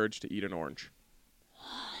urge to eat an orange.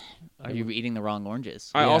 Are you eating the wrong oranges?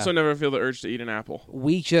 I Yeah. also never feel the urge to eat an apple.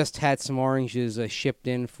 We just had some oranges shipped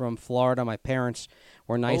in from Florida. My parents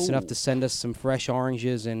were nice enough to send us some fresh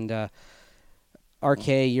oranges, and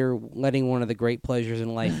RK, you're letting one of the great pleasures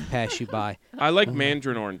in life pass you by. I like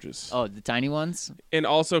mandarin oranges. Oh, the tiny ones? And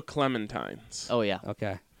also clementines. Oh, yeah.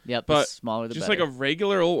 Okay. Yep, But the smaller the just better. like a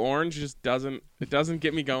regular old orange just doesn't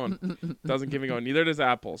get me going. Doesn't get me going. Neither does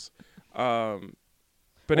apples.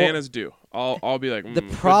 Bananas do. I'll be like, The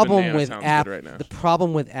this problem banana with sounds good right now. the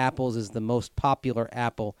problem with apples is the most popular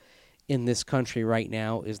apple in this country right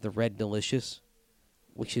now is the Red Delicious,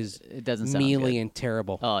 which is It doesn't sound mealy good. and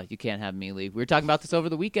terrible. Oh, you can't have mealy. We were talking about this over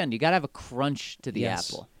the weekend. You got to have a crunch to the Yes.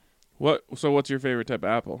 apple. What's your favorite type of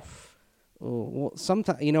apple? Oh, well,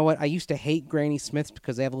 sometimes you know what? I used to hate Granny Smiths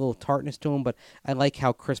because they have a little tartness to them, but I like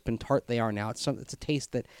how crisp and tart they are now. It's a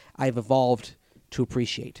taste that I've evolved to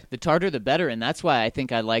appreciate. The tartar, the better, and that's why I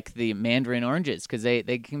think I like the mandarin oranges, because they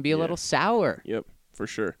can be a little sour. Yep, for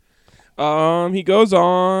sure. He goes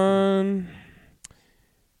on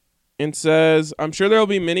and says, I'm sure there will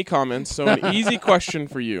be many comments, so an easy question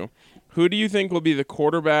for you. Who do you think will be the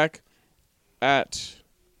quarterback in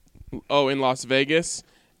Las Vegas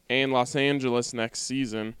and Los Angeles next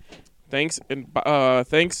season? Thanks,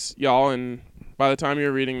 y'all, and by the time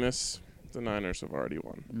you're reading this, the Niners have already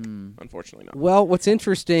won. Unfortunately not. Well, what's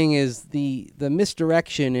interesting is the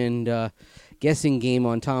misdirection and guessing game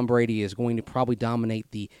on Tom Brady is going to probably dominate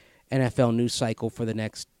the NFL news cycle for the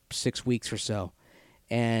next 6 weeks or so.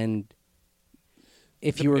 And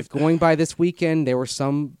if you were going by this weekend, there was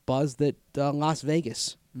some buzz that Las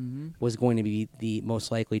Vegas was going to be the most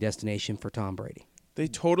likely destination for Tom Brady. They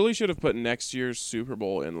totally should have put next year's Super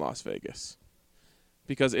Bowl in Las Vegas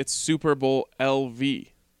because it's Super Bowl LV.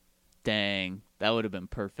 Dang, that would have been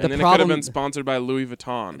perfect. And then it could have been sponsored by Louis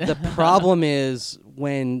Vuitton. The problem is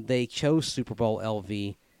when they chose Super Bowl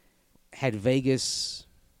LV, had Vegas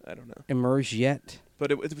I don't know. emerged yet?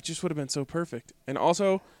 But it just would have been so perfect. And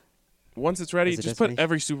also, once it's ready, As a just put destination?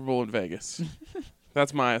 every Super Bowl in Vegas.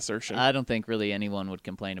 That's my assertion. I don't think really anyone would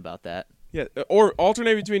complain about that. Yeah, or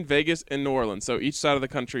alternate between Vegas and New Orleans. So each side of the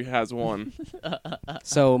country has one.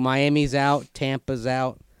 So Miami's out, Tampa's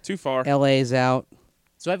out, Too far. LA's out.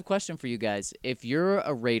 So I have a question for you guys. If you're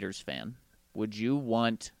a Raiders fan, would you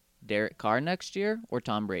want Derek Carr next year or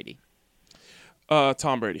Tom Brady?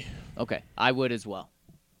 Tom Brady. Okay, I would as well.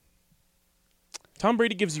 Tom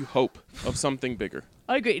Brady gives you hope of something bigger.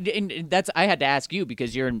 I agree, and that's I had to ask you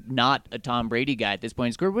because you're not a Tom Brady guy at this point in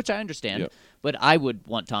his career, which I understand. Yep. But I would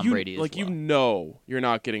want Tom Brady as well. you know you're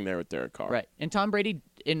not getting there with Derek Carr. Right, and Tom Brady,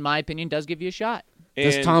 in my opinion, does give you a shot.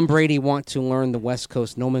 Does And Tom Brady want to learn the West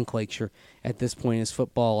Coast nomenclature at this point in his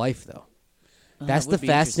football life, though? That's would the be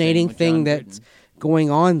fascinating interesting with thing John that's Gruden. going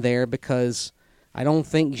on there because I don't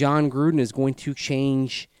think John Gruden is going to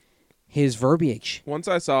change his verbiage. Once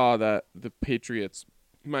I saw that the Patriots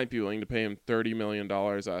might be willing to pay him $30 million,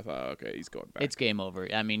 I thought, okay, he's going back. It's game over.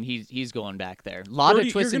 I mean, he's going back there. A lot of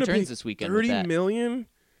twists and turns this weekend with that. $30 million?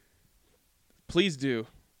 Please do,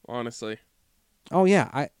 honestly. Oh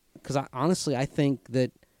yeah, because honestly, I think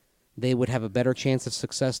that they would have a better chance of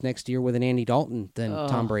success next year with an Andy Dalton than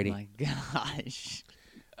Tom Brady. Oh my gosh!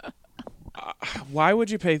 Why would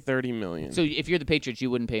you pay $30 million? So if you're the Patriots, you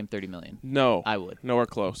wouldn't pay him $30 million. No. I would. Nowhere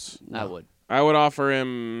close. I would. I would offer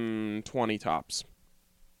him 20 tops.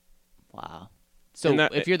 Wow. So And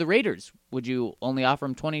that- if you're the Raiders, would you only offer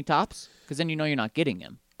him 20 tops? Because then you know you're not getting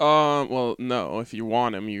him. Well, no. If you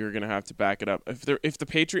want him, you're gonna have to back it up. If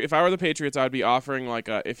I were the Patriots, I'd be offering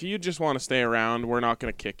if you just want to stay around, we're not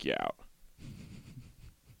gonna kick you out.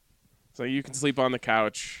 So you can sleep on the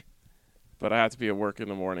couch, but I have to be at work in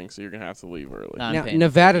the morning, so you're gonna have to leave early. I'm Now, paying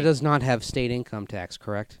Nevada 30. does not have state income tax,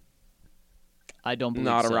 correct? I don't believe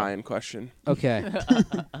Not so. a Ryan question. Okay.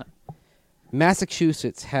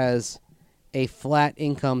 Massachusetts has a flat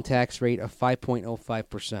income tax rate of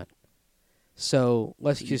 5.05%. So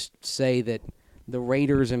let's just say that the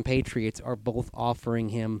Raiders and Patriots are both offering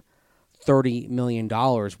him $30 million.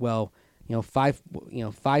 Well,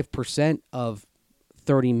 5% of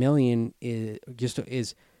 $30 million is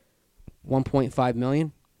 1.5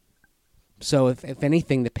 million. So if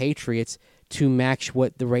anything, the Patriots, to match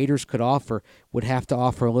what the Raiders could offer, would have to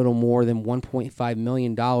offer a little more than $1.5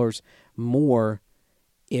 million more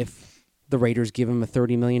if the Raiders give him a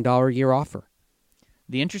 $30 million a year offer.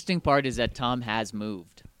 The interesting part is that Tom has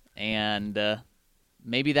moved, and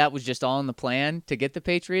maybe that was just all in the plan to get the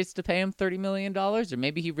Patriots to pay him $30 million, or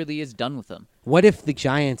maybe he really is done with them. What if the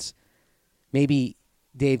Giants, maybe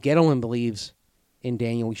Dave Gettleman believes in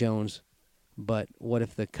Daniel Jones, but what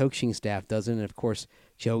if the coaching staff doesn't? And, of course,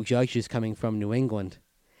 Joe Judge is coming from New England.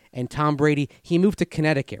 And Tom Brady, he moved to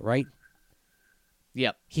Connecticut, right?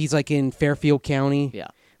 Yep. He's like in Fairfield County, Yeah.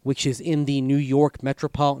 which is in the New York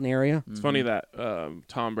metropolitan area. It's funny that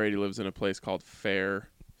Tom Brady lives in a place called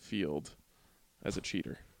Fairfield as a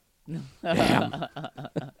cheater. Damn.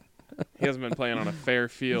 He hasn't been playing on a fair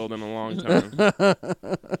field in a long time.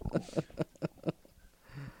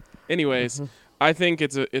 Anyways, I think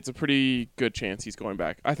it's a pretty good chance he's going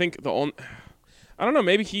back. I think I don't know,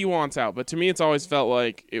 maybe he wants out, but to me it's always felt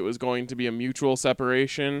like it was going to be a mutual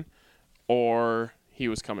separation or he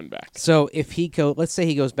was coming back. So if let's say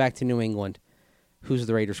he goes back to New England, who's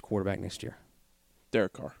the Raiders quarterback next year?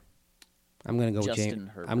 Derek Carr. I'm going to go Justin with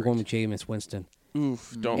Herbert. I'm going with Jameis Winston.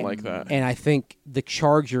 Oof, don't like that. And I think the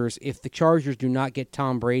Chargers, if the Chargers do not get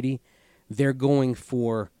Tom Brady, they're going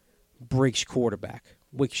for bridge quarterback,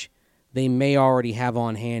 which they may already have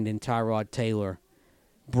on hand in Tyrod Taylor,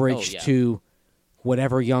 bridged Oh, yeah. to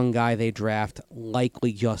whatever young guy they draft,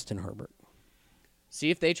 likely Justin Herbert. See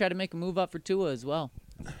if they try to make a move up for Tua as well.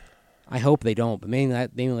 I hope they don't, but mainly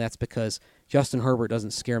that's because Justin Herbert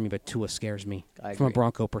doesn't scare me, but Tua scares me I from a agree.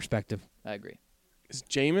 Bronco perspective. I agree. Is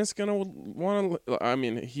Jameis going to want to I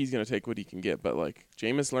mean, he's going to take what he can get, but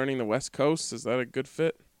Jameis learning the West Coast, is that a good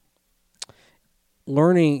fit?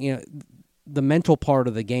 Learning, the mental part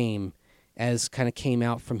of the game, as kind of came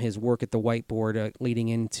out from his work at the whiteboard leading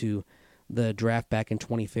into the draft back in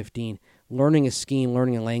 2015. Learning a scheme,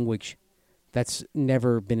 learning a language That's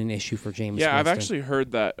never been an issue for Jameis Yeah, I've Winston. actually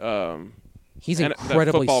heard that. He's that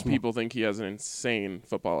incredibly football smart. people think he has an insane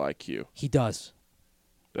football IQ. He does.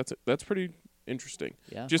 That's pretty interesting.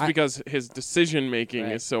 Yeah. Just because his decision making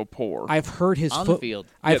Right. is so poor. I've heard his On the field.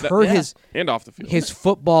 I've heard yeah. his and off the field. his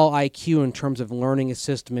football IQ in terms of learning a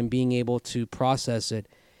system and being able to process it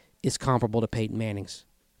is comparable to Peyton Manning's.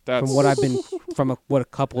 That's From what I've been, what a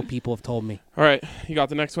couple of people have told me. All right, you got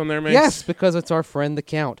the next one there, Mace? Yes, because it's our friend the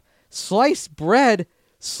Count. Sliced bread.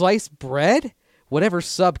 Whatever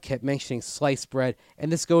sub kept mentioning sliced bread,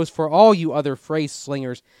 and this goes for all you other phrase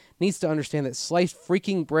slingers, needs to understand that sliced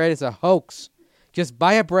freaking bread is a hoax. Just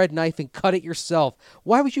buy a bread knife and cut it yourself.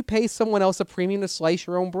 Why would you pay someone else a premium to slice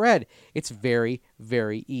your own bread? It's very,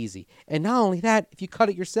 very easy. And not only that, if you cut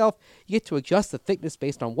it yourself, you get to adjust the thickness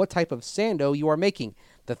based on what type of sando you are making.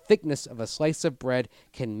 The thickness of a slice of bread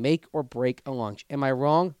can make or break a lunch. Am I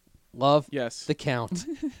wrong? Love Yes. the Count.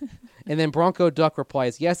 And then Bronco Duck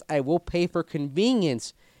replies, yes, I will pay for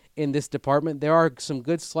convenience in this department. There are some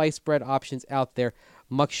good sliced bread options out there.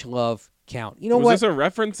 Much love, Count. You know Was what? this a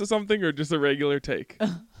reference to something or just a regular take?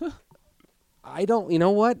 I don't, you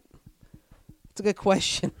know what? It's a good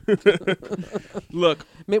question. Look,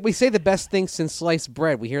 I mean, we say the best thing since sliced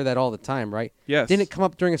bread. We hear that all the time, right? yes. Didn't it come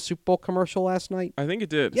up during a Super Bowl commercial last night? I think it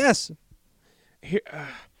did. Yes. Here,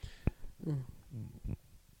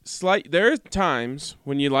 there are times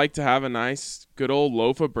when you like to have a nice, good old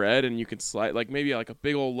loaf of bread, and you can slice, like maybe like a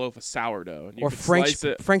big old loaf of sourdough, and you Or can French slice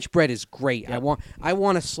it. French bread is great. Yeah. I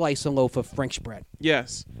want to slice a loaf of French bread.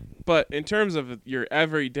 Yes, but in terms of your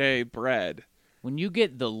everyday bread, When you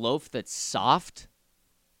get the loaf that's soft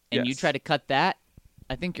and you Yes. try to cut that,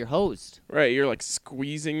 I think you're hosed. right? You're like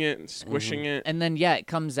squeezing it and squishing it. And then, yeah, it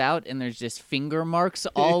comes out and there's just finger marks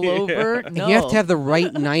all over. And No. you have to have the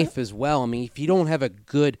right knife as well. I mean, if you don't have a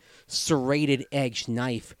good serrated edged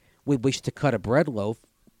knife with which to cut a bread loaf,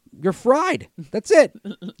 you're fried. That's it.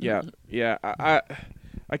 Yeah, yeah.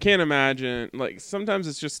 I can't imagine. Like sometimes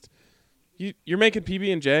it's just you're making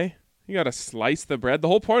PB&J. You gotta slice the bread. The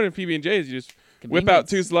whole point of PB&J is you just whip out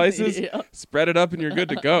 2 slices, Yeah. spread it up, and you're good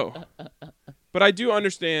to go. But I do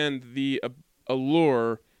understand the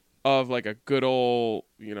allure of like a good old,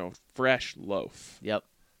 fresh loaf.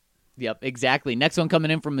 Yep, exactly. Next one coming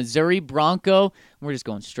in from Missouri Bronco. We're just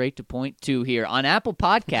going straight to point 2 here. On Apple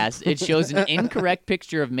Podcasts, it shows an incorrect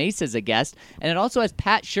picture of Mace as a guest, and it also has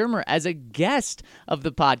Pat Shermer as a guest of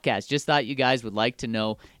the podcast. Just thought you guys would like to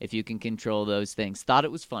know if you can control those things. Thought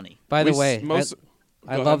it was funny. By the We way, s- most-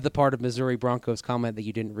 I Go love ahead. the part of Missouri Broncos comment that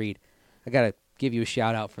you didn't read. I got to give you a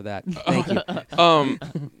shout out for that. Thank you.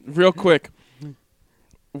 Real quick,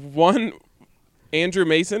 one Andrew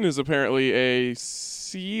Mason is apparently a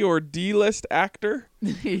C or D list actor.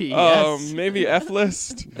 Yes. Maybe F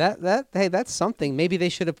list. Hey, that's something. Maybe they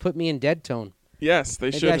should have put me in dead tone. Yes, they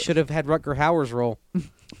Maybe I should have had Rutger Hauer's role.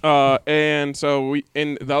 And so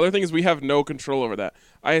and the other thing is we have no control over that.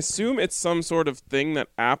 I assume it's some sort of thing that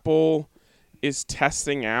Apple is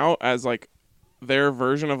testing out as like their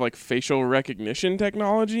version of like facial recognition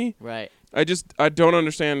technology. Right. I don't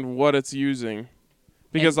understand what it's using.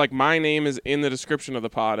 Because like my name is in the description of the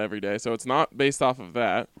pod every day, so it's not based off of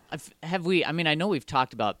that. Have we? I mean, I know we've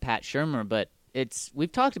talked about Pat Shermer, but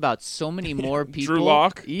we've talked about so many more people. Drew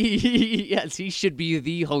Lock? Yes, he should be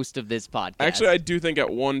the host of this podcast. Actually, I do think at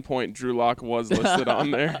one point Drew Lock was listed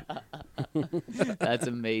on there. That's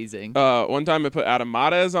amazing. One time I put Adam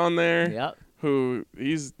Mares on there. Yep. Who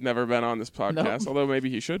he's never been on this podcast, although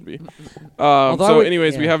maybe he should be. Although I So, would-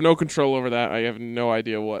 anyways, we yeah. have no control over that. I have no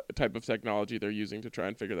idea what type of technology they're using to try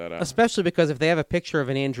and figure that out. Especially because if they have a picture of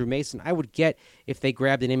an Andrew Mason, I would get if they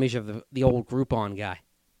grabbed an image of the old Groupon guy.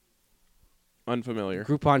 Unfamiliar.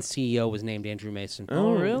 Groupon CEO was named Andrew Mason.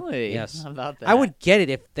 Oh, really? Yes. How about that? I would get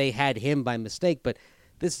it if they had him by mistake, but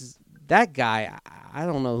that guy. I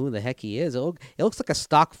don't know who the heck he is. It looks like a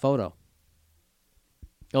stock photo.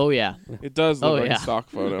 Oh yeah. It does look Oh, like yeah. a stock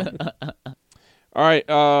photo. All right.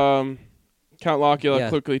 Count Locula Yeah.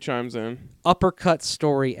 quickly chimes in. Uppercut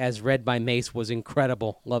story as read by Mace was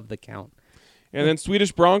incredible. Love the Count. And then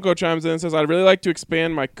Swedish Bronco chimes in and says, I'd really like to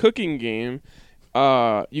expand my cooking game.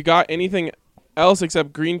 You got anything else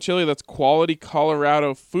except green chili that's quality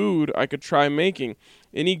Colorado food I could try making?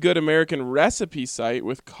 Any good American recipe site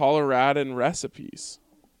with Coloradan recipes?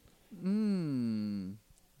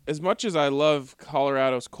 As much as I love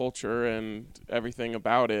Colorado's culture and everything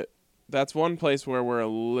about it, that's one place where we're a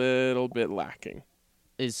little bit lacking.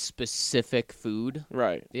 Is specific food.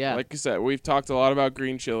 Right. Yeah. Like you said, we've talked a lot about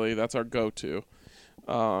green chili. That's our go-to.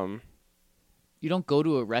 You don't go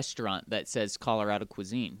to a restaurant that says Colorado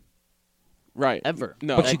cuisine. Right. ever.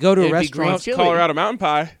 No. But you go to a It'd be restaurant- green chili. Colorado Mountain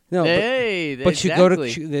Pie. No, Hey, but you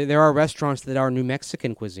exactly. go to there are restaurants that are New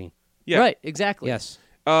Mexican cuisine. Yeah. Right, exactly. Yes,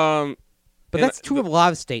 Um, but And that's true of a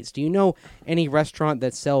lot of states. Do you know any restaurant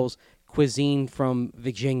that sells cuisine from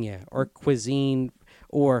Virginia or cuisine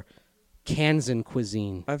or Kansan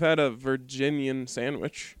cuisine, I've had a Virginian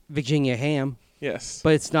sandwich. Virginia ham? Yes.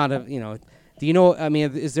 But it's not a, you know. Do you know? I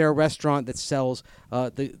mean, is there a restaurant that sells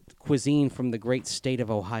the cuisine from the great state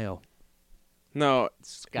of Ohio? No.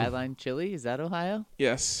 Skyline Chili, is that Ohio?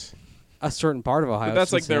 Yes. A certain part of Ohio. But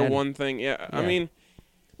that's like their Cincinnati. one thing. Yeah. I Yeah. mean,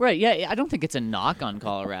 Right, yeah, I don't think it's a knock on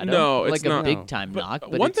Colorado. No, it's like not. a big time but knock.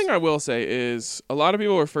 But one it's- thing I will say is a lot of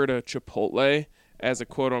people refer to Chipotle as a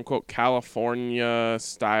quote unquote California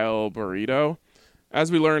style burrito.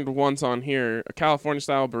 As we learned once on here, a California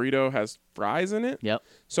style burrito has fries in it. Yep.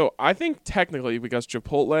 So I think technically, because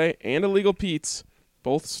Chipotle and Illegal Pete's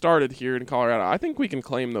both started here in Colorado, I think we can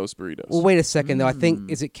claim those burritos. Well, wait a second though. I think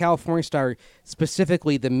is it California style,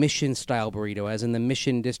 specifically the Mission style burrito, as in the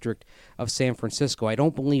Mission district of San Francisco. I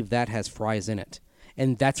don't believe that has fries in it,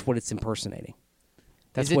 and that's what it's impersonating.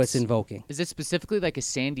 That's Is what it it's invoking. Is it specifically like a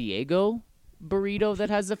San Diego burrito that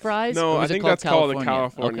has the fries? No, Or I is it think called that's called the California?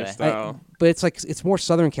 California Okay. style. But it's more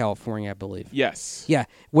Southern California, I believe. Yes. Yeah.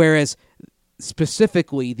 Whereas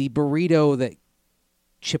specifically the burrito that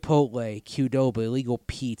Chipotle, Qdoba, Illegal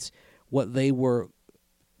Pete's, what they were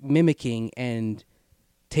mimicking and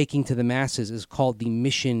taking to the masses is called the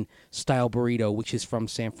Mission style burrito, which is from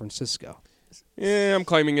San Francisco. Yeah, I'm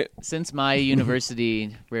claiming it. Since my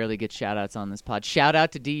university rarely gets shout-outs on this pod, shout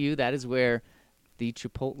out to DU. That is where the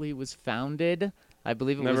Chipotle was founded. I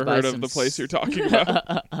believe it Never was by heard some of the place you're talking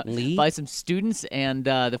about. Lee? by some students, and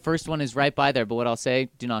the first one is right by there. But what I'll say,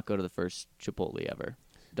 do not go to the first Chipotle ever.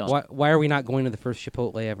 Don't. Why are we not going to the first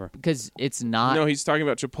Chipotle ever? Because it's not No, he's talking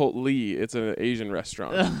about Chipotle. It's an Asian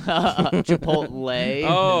restaurant. Chipotle.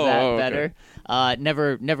 Oh, is that okay.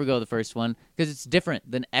 better? Never go to the first one because it's different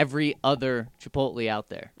than every other Chipotle out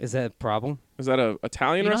there. Is that a problem? Is that a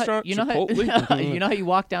Italian restaurant? You know Chipotle? how, you know how you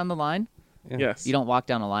walk down the line? Yes. You don't walk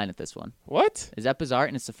down a line at this one. What? Is that bizarre?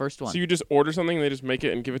 And it's the first one. So you just order something and they just make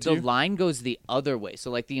it and give it to The you? line goes the other way. So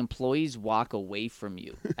like the employees walk away from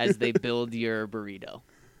you as they build your burrito.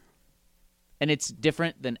 And it's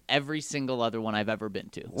different than every single other one I've ever been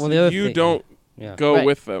to. Well, the other You thing- don't Yeah. go Right.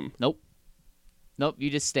 with them. Nope. You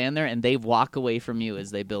just stand there and they walk away from you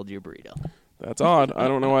as they build your burrito. That's odd. I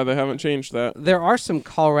don't know why they haven't changed that. There are some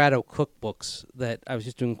Colorado cookbooks that I was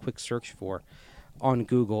just doing a quick search for on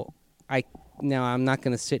Google. Now I'm not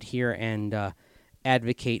going to sit here and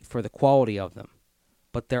advocate for the quality of them,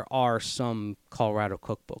 but there are some Colorado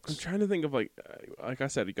I'm cookbooks. trying to think of like I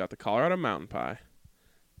said, you got the Colorado Mountain Pie.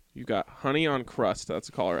 You got honey on crust. That's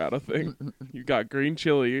a Colorado thing. You got green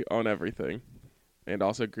chili on everything, and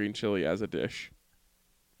also green chili as a dish.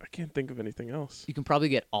 I can't think of anything else. You can probably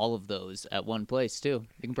get all of those at one place too.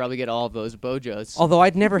 You can probably get all of those at Bojo's. Although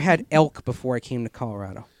I'd never had elk before I came to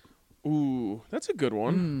Colorado. Ooh, that's a good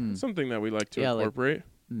one. Something that we like to Yeah, like- incorporate.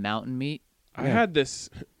 Mountain meat. I had this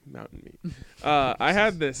mountain meat. I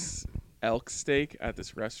had this elk steak at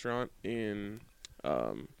this restaurant in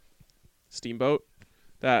Steamboat.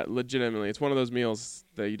 That legitimately, it's one of those meals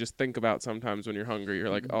that you just think about sometimes when you're hungry. You're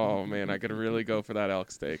like, oh man, I could really go for that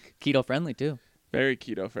elk steak. Keto friendly too. Very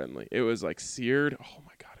keto friendly. It was like seared. Oh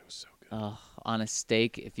my god, it was so good. On a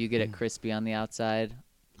steak, if you get it crispy on the outside.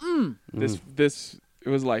 This it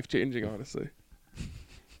was life changing, honestly.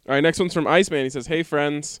 All right, next one's from Iceman. He says, "Hey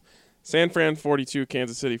friends, San Fran 42,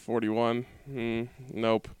 Kansas City 41.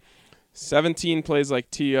 Nope. 17 plays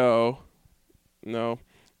like T.O. No.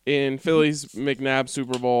 In Philly's McNabb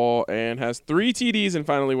Super Bowl and has 3 TDs and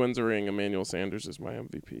finally wins a ring. Emmanuel Sanders is my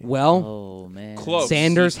MVP. Well, Oh man. Close.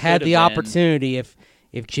 Sanders He had could've the been. opportunity if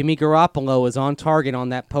Jimmy Garoppolo is on target on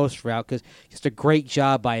that post route, because just a great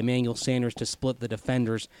job by Emmanuel Sanders to split the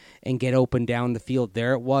defenders and get open down the field.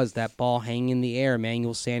 There it was, that ball hanging in the air.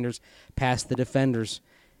 Emmanuel Sanders passed the defenders.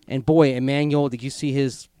 And boy, Emmanuel, did you see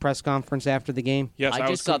his press conference after the game? Yes, I I, just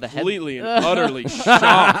was saw the head- completely and utterly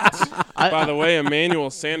shocked by the way Emmanuel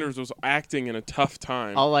Sanders was acting in a tough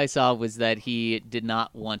time. All I saw was that he did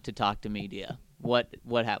not want to talk to media. What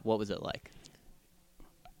was it like?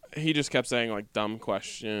 He just kept saying like dumb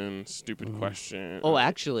question, stupid question. Oh,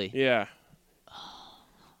 actually. Yeah.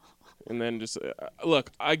 And then just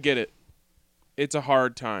look, I get it. It's a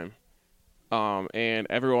hard time. And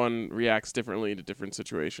everyone reacts differently to different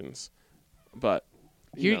situations. But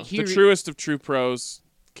you know, the truest of true pros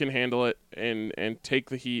can handle it and take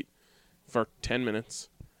the heat for 10 minutes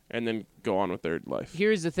and then go on with their life.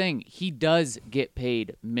 Here's the thing. He does get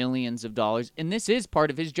paid millions of dollars, and this is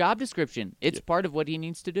part of his job description. It's part of what he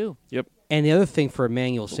needs to do. Yep. And the other thing for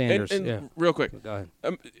Emmanuel Sanders, And real quick, Go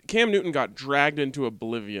ahead. Cam Newton got dragged into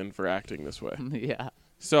oblivion for acting this way. Yeah.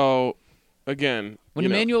 So, again, When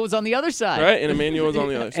Emmanuel was on the other side. right, and Emmanuel was on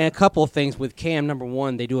the other And side. a couple of things with Cam. Number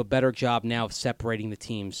one, they do a better job now of separating the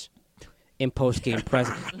teams in post-game press.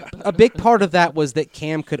 A big part of that was that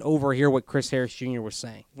Cam could overhear what Chris Harris Jr. was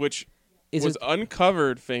saying. Which Is was it-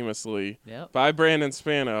 uncovered famously Yep. by Brandon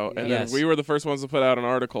Spano, and Yes. then we were the first ones to put out an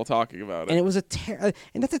article talking about And it. it was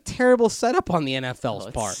and that's a terrible setup on the NFL's Oh,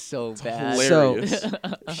 it's part. so bad. Hilarious.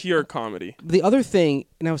 Pure comedy. The other thing,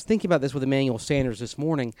 and I was thinking about this with Emmanuel Sanders this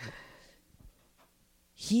morning.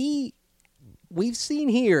 We've seen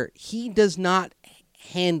here, he does not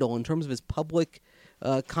handle, in terms of his public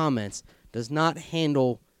comments, does not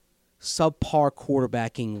handle subpar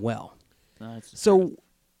quarterbacking well. That's So,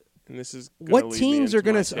 And this is gonna what lead me teams are into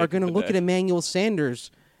my going take to of the look at day. Emmanuel Sanders?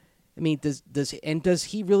 I mean, does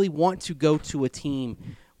he really want to go to a team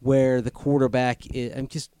where the quarterback is? I'm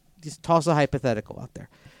just toss a hypothetical out there.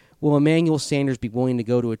 Will Emmanuel Sanders be willing to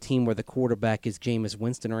go to a team where the quarterback is Jameis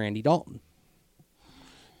Winston or Andy Dalton?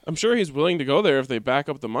 I'm sure he's willing to go there if they back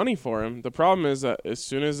up the money for him. The problem is that as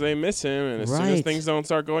soon as they miss him and as soon as Right. things don't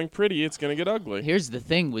start going pretty, it's going to get ugly. Here's the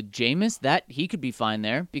thing with Jameis, that he could be fine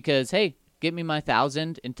there because, hey, get me my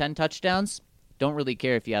 1,010 touchdowns. Don't really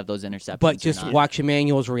care if you have those interceptions. But or just not. watch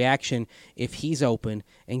Emmanuel's reaction if he's open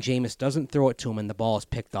and Jameis doesn't throw it to him and the ball is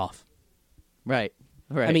picked off. Right.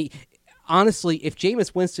 I mean, honestly, if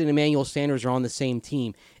Jameis Winston and Emmanuel Sanders are on the same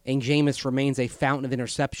team and Jameis remains a fountain of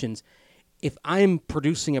interceptions, if I'm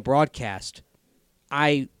producing a broadcast,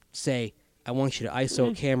 I say, I want you to ISO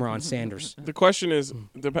a camera on Sanders. The question is,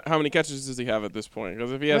 how many catches does he have at this point?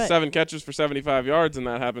 Because if he has Right. 7 catches for 75 yards and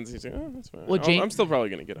that happens, he's like, oh, that's fine. Well, I'm still probably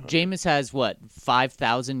going to get 100. Jameis has,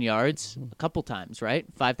 5,000 yards a couple times, right?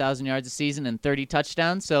 5,000 yards a season and 30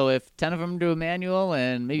 touchdowns. So if 10 of them to Emmanuel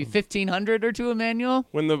and maybe 1,500 or to Emmanuel.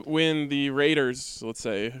 When the Raiders, let's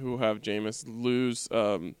say, who have Jameis, lose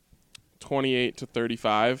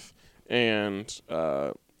 28-35, and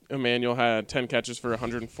Emmanuel had 10 catches for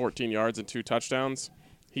 114 yards and 2 touchdowns,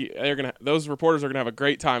 those reporters are gonna have a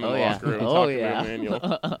great time in Oh, the yeah. locker room Oh, talking yeah. to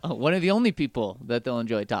Emmanuel. One of the only people that they'll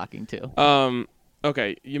enjoy talking to.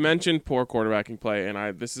 Okay, you mentioned poor quarterbacking play,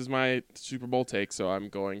 and this is my Super Bowl take, so I'm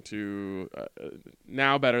going to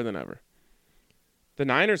now better than ever. The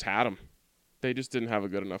Niners had him. They just didn't have a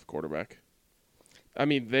good enough quarterback. I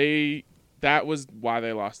mean, that was why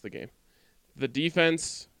they lost the game. The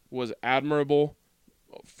defense was admirable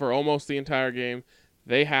for almost the entire game.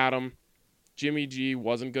 They had him. Jimmy G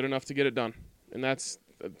wasn't good enough to get it done. And that's,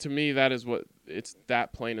 to me, that is what, it's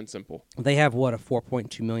that plain and simple. They have, a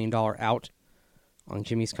 $4.2 million out on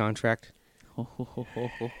Jimmy's contract?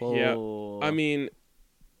 Yeah. I mean,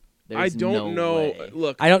 I There's don't no know. way.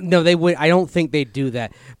 Look, I don't know. I don't think they'd do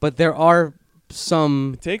that. But there are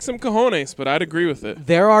some take some cojones, but I'd agree with it.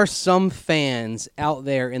 There are some fans out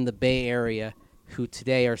there in the Bay Area who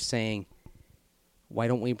today are saying, "Why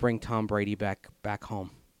don't we bring Tom Brady back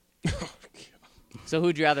home?" So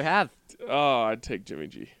who'd you rather have? Oh, I'd take Jimmy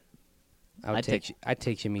G. I'd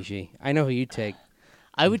take Jimmy G. I know who you'd take.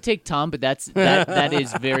 I would take Tom, but that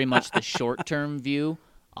is very much the short-term view,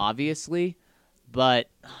 obviously. But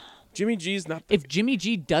Jimmy G's not. if Jimmy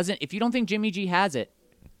G doesn't, if you don't think Jimmy G has it,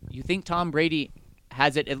 you think Tom Brady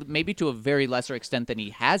has it, maybe to a very lesser extent than he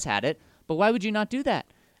has had it. But why would you not do that?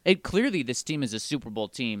 Clearly, this team is a Super Bowl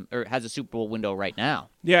team, or has a Super Bowl window right now.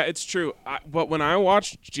 Yeah, it's true. But when I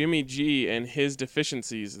watched Jimmy G and his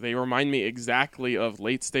deficiencies, they remind me exactly of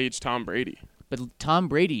late-stage Tom Brady. But Tom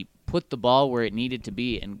Brady put the ball where it needed to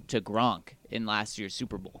be and to Gronk in last year's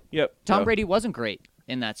Super Bowl. Yep. Tom Brady wasn't great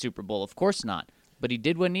in that Super Bowl, of course not. But he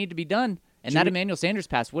did what needed to be done. And that Emmanuel Sanders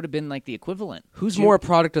pass would have been like the equivalent. Who's more a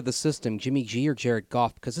product of the system, Jimmy G or Jared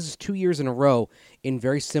Goff? Because this is 2 years in a row in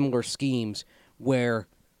very similar schemes where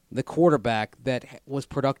the quarterback that was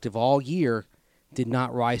productive all year did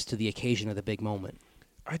not rise to the occasion of the big moment.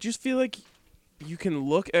 I just feel like you can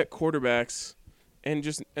look at quarterbacks and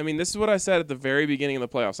just, I mean, this is what I said at the very beginning of the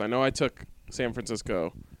playoffs. I know I took San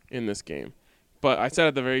Francisco in this game, but I said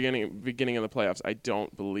at the very beginning of the playoffs, I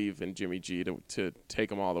don't believe in Jimmy G to take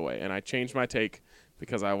them all the way. And I changed my take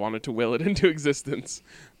because I wanted to will it into existence.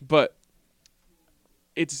 But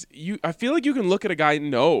I feel like you can look at a guy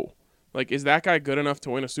and know, like, is that guy good enough to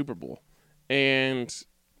win a Super Bowl? And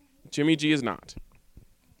Jimmy G is not.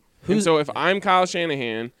 And so if I'm Kyle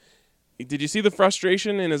Shanahan, did you see the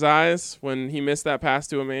frustration in his eyes when he missed that pass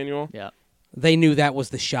to Emmanuel? Yeah. they knew that was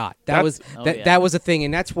the shot. That was That's- that was the thing,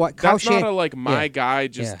 and that's what Kyle That's not Shanahan. a my Yeah. guy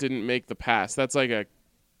just Yeah. didn't make the pass. That's like a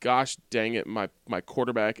gosh dang it, my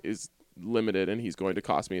quarterback is limited and he's going to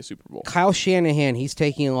cost me a Super Bowl. Kyle Shanahan, he's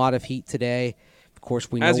taking a lot of heat today. Of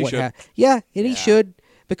course, we know As he what should. Yeah, and he should,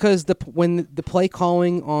 because when the play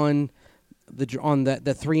calling on the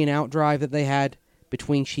 3-and-out drive that they had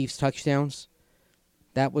between Chiefs touchdowns,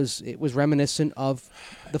 it was reminiscent of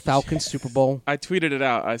the Falcons Super Bowl. I tweeted it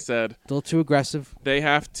out. I said A little too aggressive. they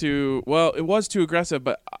have to. Well, it was too aggressive,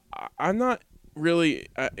 but I'm not really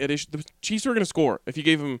at issue. The Chiefs were going to score if you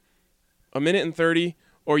gave them a minute and 30,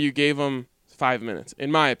 or you gave them 5 minutes,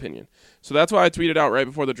 in my opinion. So that's why I tweeted out right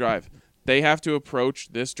before the drive. They have to approach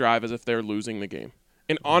this drive as if they're losing the game.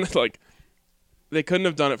 And honestly, they couldn't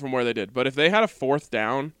have done it from where they did. But if they had a 4th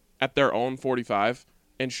down at their own 45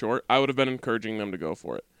 and short, I would have been encouraging them to go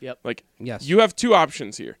for it. Yep. Like, Yes. you have 2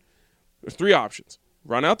 options here. There's 3 options.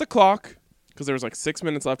 Run out the clock, because there was 6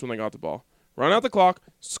 minutes left when they got the ball. Run out the clock,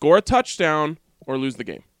 score a touchdown, or lose the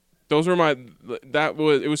game. Those were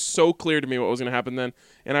it was so clear to me what was going to happen then.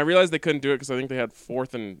 And I realized they couldn't do it because I think they had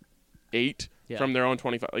 4th and 8 from their own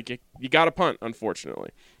 25. You got to punt,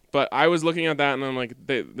 unfortunately. But I was looking at that, and I'm like,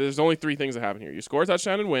 there's only 3 things that happen here. You score a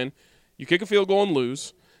touchdown and win. You kick a field goal and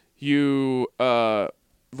lose. You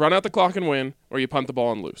run out the clock and win, or you punt the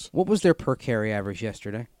ball and lose. What was their per carry average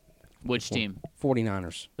yesterday? Which team?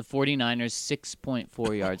 49ers. The 49ers,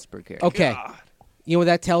 6.4 yards per carry. Okay. God. You know what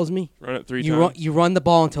that tells me? Run it 3 You times. you run the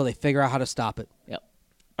ball until they figure out how to stop it. Yep.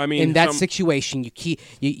 I mean, In that situation, you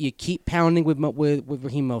keep pounding with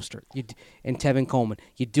Raheem Mostert and Tevin Coleman.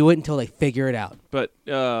 You do it until they figure it out. But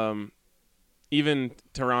even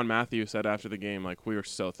Tyrann Mathieu said after the game, we were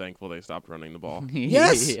so thankful they stopped running the ball.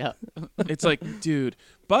 Yes. Yeah. It's dude.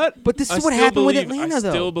 But this is I what still happened with believe- Atlanta, I though.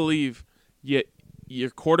 still believe your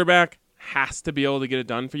quarterback has to be able to get it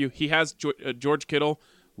done for you. He has George Kittle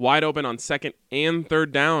wide open on 2nd and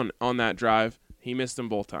 3rd down on that drive. He missed them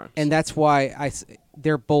both times. And that's why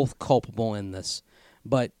they're both culpable in this.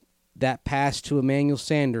 But that pass to Emmanuel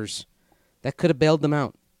Sanders, that could have bailed them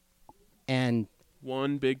out. And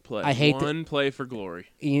one big play. I hate one play for glory.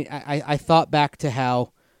 I thought back to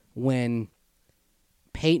how when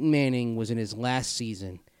Peyton Manning was in his last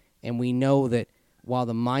season, and we know that while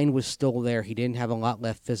the mind was still there, he didn't have a lot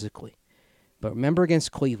left physically. But remember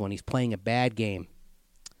against Cleveland, he's playing a bad game.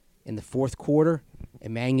 In the 4th quarter,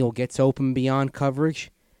 Emmanuel gets open beyond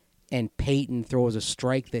coverage, and Peyton throws a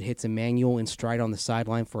strike that hits Emmanuel in stride on the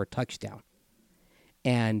sideline for a touchdown.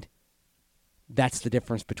 And that's the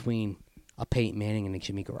difference between a Peyton Manning and a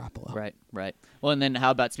Jimmy Garoppolo. Right. Well, and then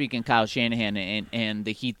how about speaking of Kyle Shanahan and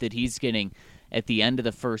the heat that he's getting at the end of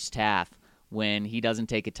the first half when he doesn't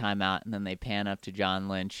take a timeout, and then they pan up to John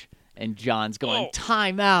Lynch, and John's going,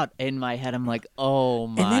 timeout. In my head, I'm like, oh,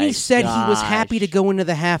 my And then he said he was happy to gosh. go into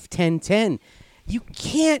the half 10-10. You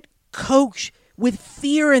can't coach with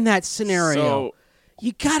fear in that scenario. So-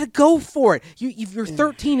 You got to go for it. You're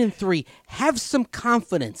 13-3. Have some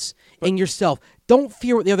confidence in yourself. Don't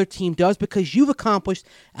fear what the other team does, because you've accomplished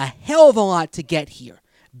a hell of a lot to get here.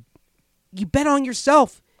 You bet on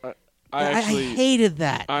yourself. I hated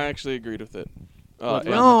that. I actually agreed with it. What,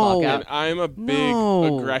 And- run the clock No. out? and I'm a big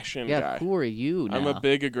No. aggression Yeah, guy. who are you now? I'm a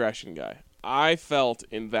big aggression guy. I felt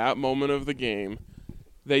in that moment of the game,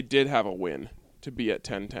 they did have a win to be at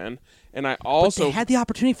 10-10. And I But also they had the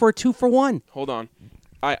opportunity for a 2-for-1. hold on.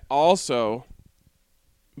 I also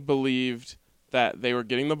believed that they were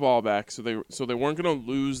getting the ball back, so they weren't going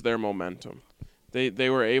to lose their momentum. They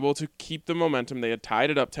were able to keep the momentum. They had tied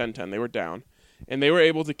it up 10-10. They were down, and they were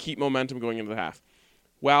able to keep momentum going into the half.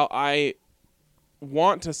 While I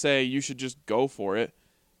want to say you should just go for it,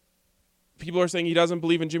 people are saying he doesn't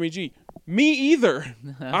believe in Jimmy G. Me either.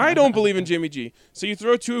 I don't believe in Jimmy G. So you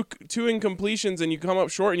throw two incompletions and you come up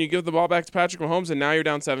short and you give the ball back to Patrick Mahomes, and now you're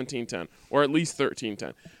down 17-10 or at least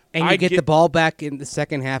 13-10. And you get the ball back in the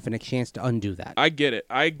second half and a chance to undo that. I get it.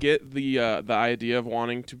 I get the idea of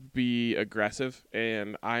wanting to be aggressive,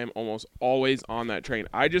 and I am almost always on that train.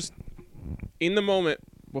 I just, in the moment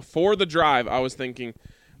before the drive, I was thinking,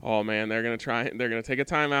 oh man, they're gonna take a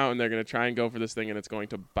timeout and they're gonna try and go for this thing, and it's going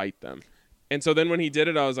to bite them. And so then when he did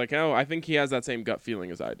it, I was like, oh, I think he has that same gut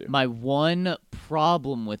feeling as I do. My one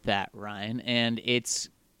problem with that, Ryan, and it's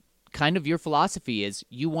kind of your philosophy, is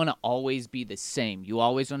you want to always be the same. You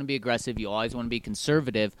always want to be aggressive. You always want to be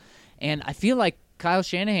conservative. And I feel like Kyle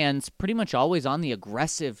Shanahan's pretty much always on the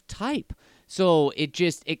aggressive type. So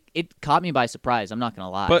it caught me by surprise. I'm not going to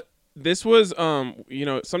lie. But this was,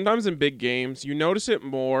 sometimes in big games, you notice it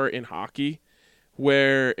more in hockey,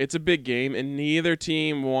 where it's a big game and neither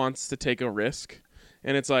team wants to take a risk.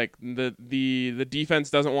 And it's like the defense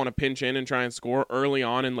doesn't want to pinch in and try and score early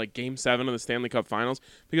on in like Game 7 of the Stanley Cup Finals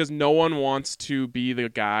because no one wants to be the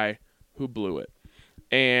guy who blew it.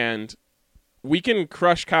 And we can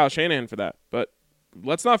crush Kyle Shanahan for that, but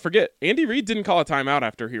let's not forget, Andy Reid didn't call a timeout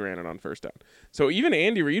after he ran it on first down. So even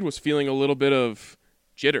Andy Reid was feeling a little bit of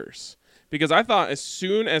jitters because I thought as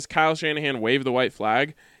soon as Kyle Shanahan waved the white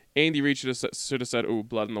flag, Andy Reid should have said, "Ooh,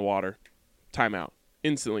 blood in the water, timeout."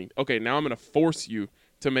 Instantly. Okay, now I'm going to force you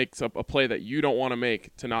to make a play that you don't want to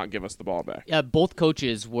make to not give us the ball back. Yeah, both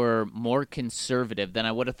coaches were more conservative than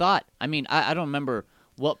I would have thought. I mean, I don't remember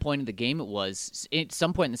what point of the game it was. At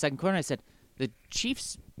some point in the second quarter, I said, the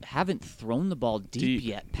Chiefs haven't thrown the ball deep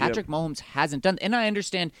yet. Patrick Mahomes hasn't done. And I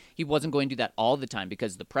understand he wasn't going to do that all the time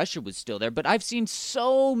because the pressure was still there. But I've seen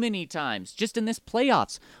so many times, just in this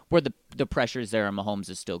playoffs, where the pressure's there and Mahomes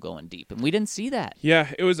is still going deep. And we didn't see that.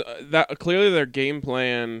 Yeah, it was that clearly their game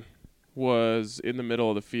plan was in the middle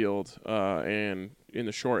of the field and in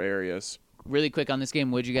the short areas. Really quick on this game,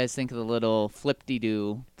 what did you guys think of the little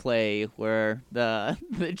flip-de-doo play where the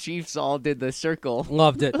Chiefs all did the circle?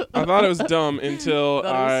 Loved it. I thought it was dumb until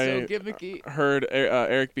Thought it was so gimmicky. heard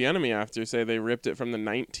Eric Bieniemy after say they ripped it from the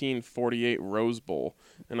 1948 Rose Bowl.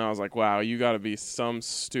 And I was like, wow, you got to be some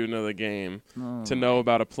student of the game to know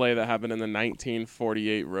about a play that happened in the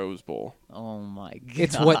 1948 Rose Bowl. Oh, my God.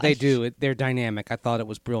 It's what they do. They're dynamic. I thought it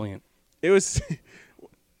was brilliant. It was...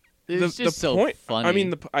 It's just so point, funny. I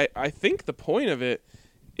mean, I think the point of it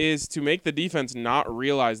is to make the defense not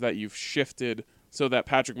realize that you've shifted so that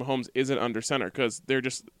Patrick Mahomes isn't under center because they're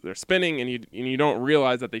spinning and you don't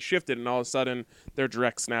realize that they shifted and all of a sudden they're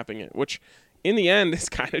direct snapping it, which in the end is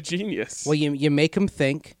kind of genius. Well, you make them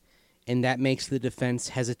think, and that makes the defense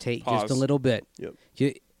hesitate Pause. just a little bit.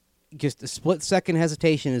 Yep. Just a split-second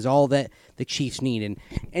hesitation is all that the Chiefs need, and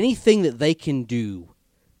anything that they can do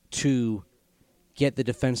to get the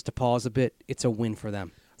defense to pause a bit, it's a win for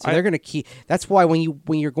them. So they're going to keep. That's why when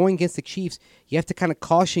you're going against the Chiefs, you have to kind of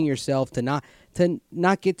caution yourself to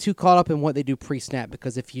not get too caught up in what they do pre-snap,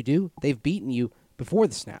 because if you do, they've beaten you before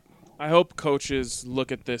the snap. I hope coaches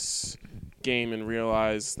look at this game and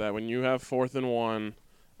realize that when you have 4th and 1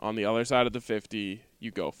 on the other side of the 50,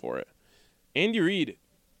 you go for it. Andy Reid,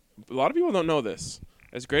 a lot of people don't know this.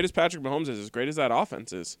 As great as Patrick Mahomes is, as great as that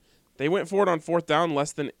offense is, they went for it on 4th down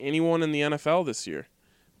less than anyone in the NFL this year.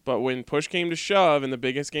 But when push came to shove in the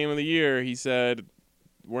biggest game of the year, he said,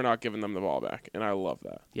 we're not giving them the ball back. And I love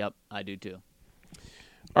that. Yep, I do too.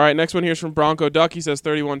 All right, next one here is from Bronco Duck. He says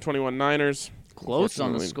 31-21 Niners. Close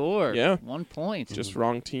on the Unfortunately, score. Yeah. 1 point. Just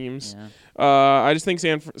wrong teams. Yeah. I just think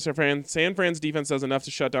San Fran's defense does enough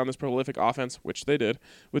to shut down this prolific offense, which they did,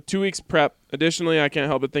 with 2 weeks prep. Additionally, I can't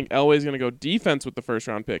help but think Elway's going to go defense with the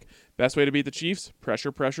first-round pick. Best way to beat the Chiefs?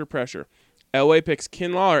 Pressure, pressure, pressure. Elway picks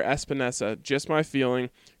Kinlaw or Espinosa. Just my feeling.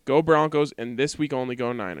 Go Broncos, and this week only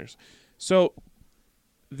go Niners. So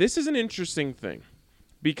this is an interesting thing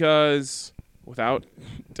because without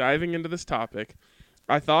diving into this topic,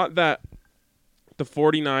 I thought that the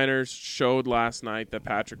 49ers showed last night that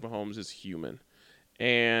Patrick Mahomes is human.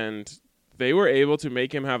 And they were able to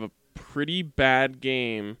make him have a pretty bad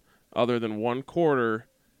game other than 1 quarter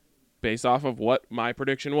based off of what my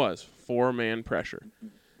prediction was, 4-man pressure.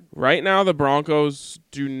 Right now, the Broncos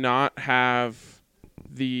do not have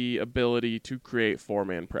the ability to create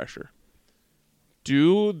 4-man pressure.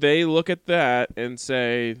 Do they look at that and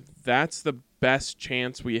say, that's the best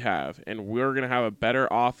chance we have, and we're going to have a better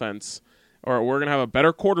offense, or we're going to have a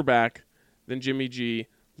better quarterback than Jimmy G.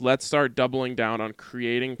 Let's start doubling down on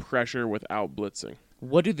creating pressure without blitzing.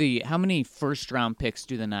 How many first-round picks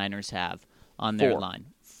do the Niners have on their 4. line?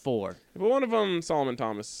 4. But one of them, Solomon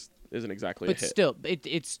Thomas, isn't exactly a hit. But still,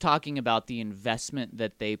 it's talking about the investment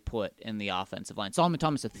that they put in the offensive line. Solomon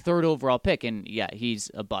Thomas, a 3rd overall pick, and yeah, he's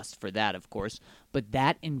a bust for that, of course. But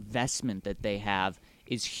that investment that they have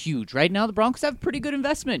is huge. Right now, the Broncos have a pretty good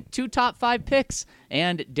investment. 2 top 5 picks.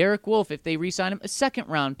 And Derek Wolfe, if they re-sign him, a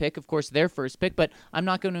 2nd-round pick, of course, their first pick, but I'm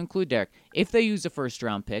not going to include Derek. If they use a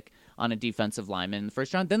first-round pick on a defensive lineman in the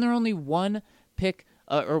first round, then they're only 1 pick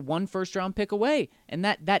or 1 first-round pick away. And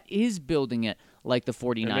that is building it like the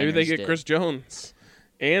 49ers and maybe they get did. Chris Jones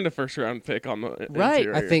and a first-round pick on the Right.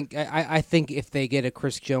 interior. I think if they get a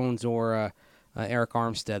Chris Jones or Eric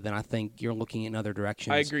Armstead, then I think you're looking in other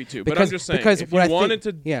directions. I agree too, but I'm just saying, if you what I wanted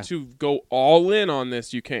think- to go all in on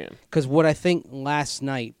this, you can. Because what I think last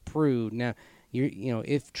night proved, now,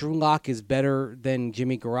 if Drew Lock is better than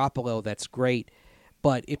Jimmy Garoppolo, that's great,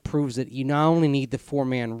 but it proves that you not only need the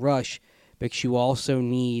 4-man rush, but you also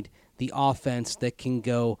need the offense that can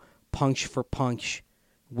go punch for punch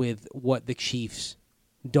with what the Chiefs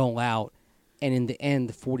dole out. And in the end,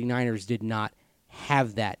 the 49ers did not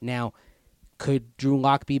have that. Now, could Drew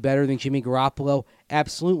Lock be better than Jimmy Garoppolo?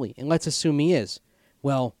 Absolutely. And let's assume he is.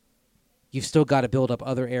 Well, you've still got to build up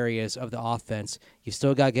other areas of the offense. You've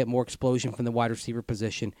still got to get more explosion from the wide receiver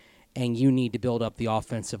position, and you need to build up the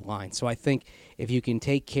offensive line. So I think if you can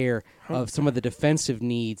take care of some of the defensive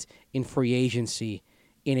needs in free agency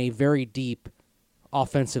in a very deep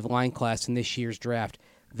offensive line class in this year's draft,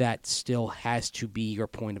 that still has to be your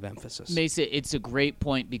point of emphasis. Mesa, it's a great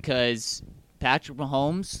point because Patrick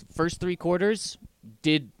Mahomes, first 3 quarters,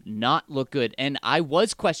 did not look good. And I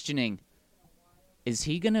was questioning, is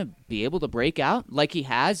he going to be able to break out like he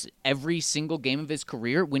has every single game of his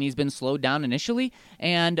career when he's been slowed down initially?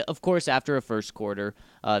 And, of course, after a first quarter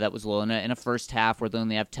that was low, in a first half where they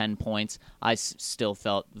only have 10 points, I still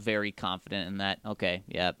felt very confident in that, okay,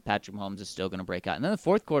 yeah, Patrick Mahomes is still going to break out. And then the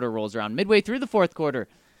fourth quarter rolls around. Midway through the fourth quarter,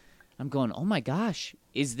 I'm going, oh, my gosh,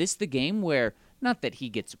 is this the game where, not that he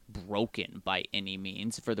gets broken by any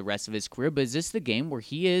means for the rest of his career, but is this the game where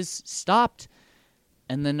he is stopped?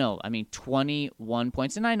 And then, no, I mean, 21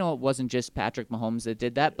 points. And I know it wasn't just Patrick Mahomes that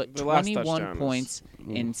did that, but The last 21 touchdown points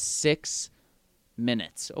in 6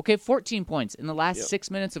 minutes. Okay, 14 points in the last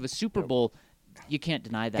 6 minutes of a Super Bowl. You can't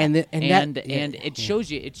deny that. And It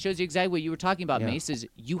shows you exactly what you were talking about, Mace, is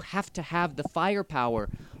you have to have the firepower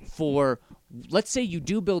for, let's say you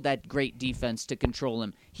do build that great defense to control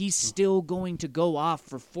him. He's still going to go off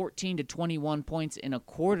for 14 to 21 points in a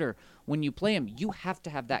quarter. When you play him, you have to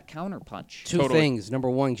have that counterpunch. Two things. Number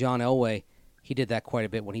one, John Elway, he did that quite a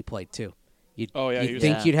bit when he played too. You'd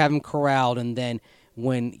think you'd have him corralled, and then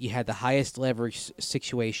when you had the highest leverage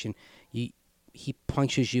situation, he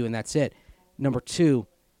punches you, and that's it. Number two,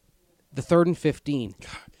 the 3rd and 15.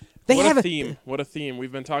 What a theme.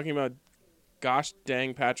 We've been talking about gosh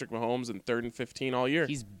dang Patrick Mahomes in 3rd and 15 all year.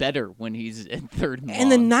 He's better when he's in 3rd and long.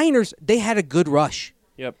 And the Niners, they had a good rush.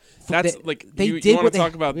 Yep. That's you want to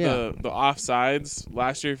talk about the offsides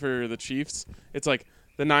last year for the Chiefs? It's like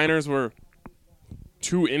the Niners were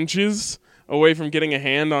 2 inches away from getting a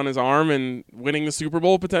hand on his arm and winning the Super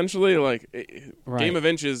Bowl potentially. Game of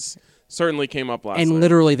inches certainly came up last night. And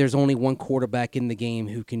literally there's only one quarterback in the game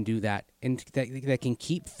who can do that, and that can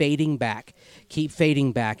keep fading back,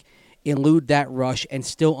 elude that rush, and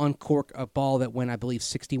still uncork a ball that went, I believe,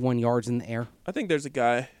 61 yards in the air. I think there's a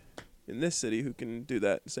guy in this city who can do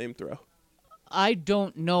that same throw. I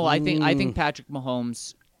don't know. I think Patrick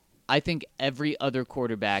Mahomes, I think every other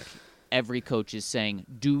quarterback, every coach is saying,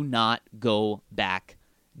 do not go back.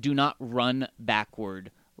 Do not run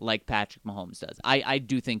backward like Patrick Mahomes does. I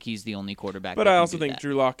do think he's the only quarterback. But that I can also do think that.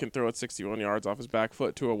 Drew Lock can throw it 61 yards off his back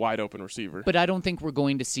foot to a wide open receiver. But I don't think we're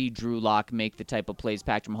going to see Drew Lock make the type of plays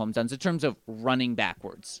Patrick Mahomes does in terms of running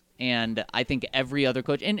backwards. And I think every other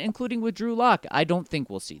coach, and including with Drew Lock, I don't think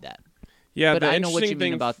we'll see that. Yeah, but the I know what you interesting mean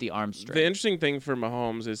thing about the arm strength. The interesting thing for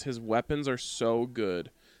Mahomes is his weapons are so good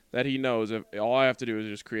that he knows if all I have to do is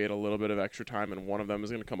just create a little bit of extra time and one of them is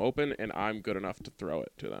going to come open and I'm good enough to throw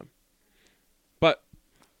it to them. But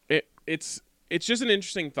it's just an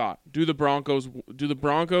interesting thought. Do the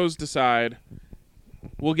Broncos decide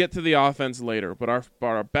we'll get to the offense later, but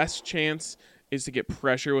our best chance is to get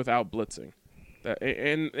pressure without blitzing.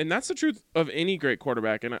 And that's the truth of any great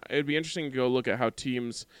quarterback. And it'd be interesting to go look at how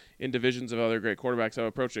teams in divisions of other great quarterbacks have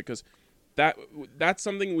approached it, because that's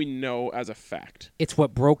something we know as a fact. It's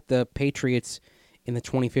what broke the Patriots in the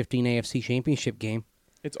 2015 AFC Championship game.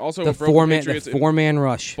 It's also the what broke the Patriots four-man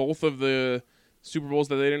rush. Both of the Super Bowls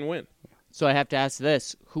that they didn't win. So I have to ask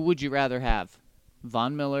this. Who would you rather have?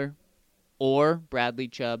 Von Miller or Bradley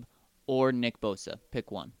Chubb or Nick Bosa? Pick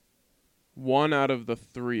one. One out of the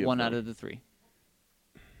three. Out of the three.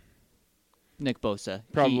 Nick Bosa.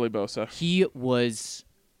 Probably Bosa. He was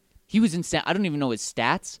insane. I don't even know his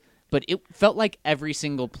stats, but it felt like every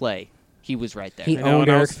single play he was right there. He owned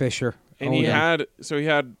Eric Fisher. And he had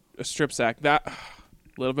a strip sack. That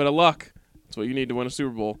little bit of luck. That's what you need to win a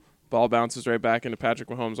Super Bowl. Ball bounces right back into Patrick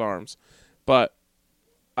Mahomes' arms. But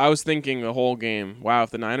I was thinking the whole game, wow,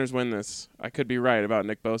 if the Niners win this, I could be right about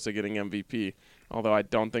Nick Bosa getting MVP. Although I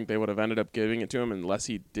don't think they would have ended up giving it to him unless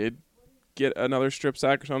he did get another strip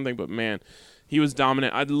sack or something. But, man, he was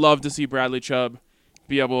dominant. I'd love to see Bradley Chubb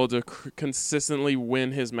be able to consistently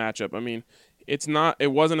win his matchup. I mean,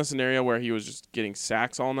 it wasn't a scenario where he was just getting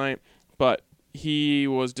sacks all night, but he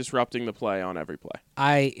was disrupting the play on every play.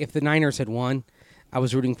 If the Niners had won, I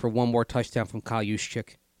was rooting for one more touchdown from Kyle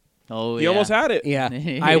Juszczyk. Oh, he almost had it. Yeah.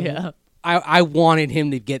 Yeah. I wanted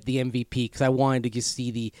him to get the MVP because I wanted to just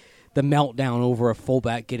see the meltdown over a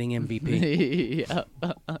fullback getting MVP. Yeah.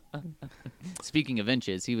 Speaking of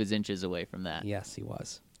inches, he was inches away from that. Yes, he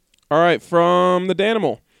was. All right, from the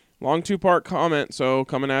Danimal, Long 2-part comment, so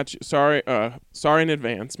coming at you. Sorry in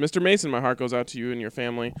advance. Mr. Mason, my heart goes out to you and your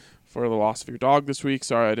family for the loss of your dog this week.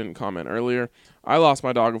 Sorry I didn't comment earlier. I lost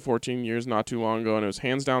my dog of 14 years not too long ago, and it was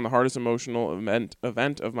hands down the hardest emotional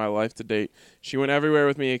event of my life to date. She went everywhere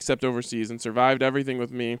with me except overseas and survived everything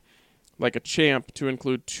with me like a champ, to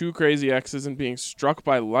include 2 crazy exes and being struck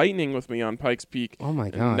by lightning with me on Pikes Peak. Oh, my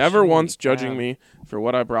and gosh. never once judging me for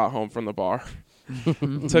what I brought home from the bar.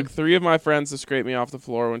 Took 3 of my friends to scrape me off the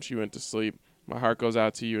floor when she went to sleep. My heart goes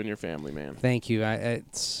out to you and your family, man. Thank you.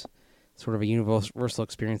 It's sort of a universal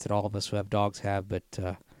experience that all of us who have dogs have, but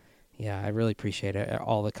yeah, I really appreciate it,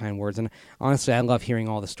 all the kind words. And honestly, I love hearing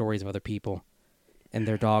all the stories of other people and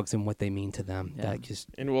their dogs and what they mean to them. Yeah.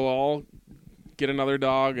 And we'll all get another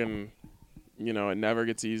dog, and it never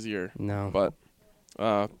gets easier. No, But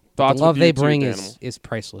the thoughts love with you they too, bring Danimal. is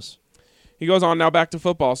priceless. He goes on, now back to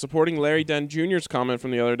football, supporting Larry Dent Jr.'s comment from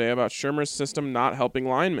the other day about Shermer's system not helping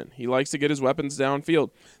linemen. He likes to get his weapons downfield.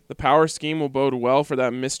 The power scheme will bode well for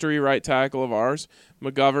that mystery right tackle of ours.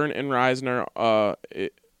 McGovern and Reisner are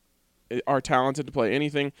talented to play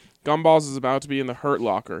anything. Gumballs is about to be in the hurt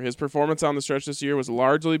locker. His performance on the stretch this year was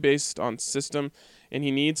largely based on system, and he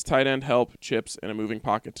needs tight end help, chips, and a moving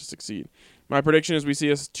pocket to succeed. My prediction is we see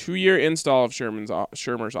a 2-year install of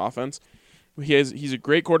Shermer's offense. He's a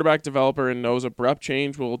great quarterback developer and knows abrupt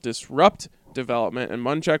change will disrupt development, and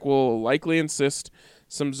Munchak will likely insist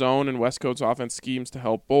some zone and West Coast offense schemes to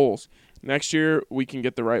help Bowles. Next year, we can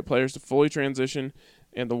get the right players to fully transition,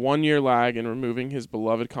 and the 1-year lag in removing his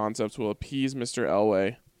beloved concepts will appease Mr.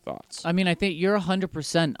 Elway. Thoughts? I mean, I think you're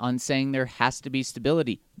 100% on saying there has to be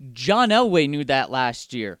stability. John Elway knew that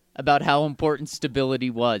last year about how important stability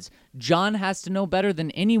was. John has to know better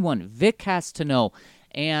than anyone. Vic has to know.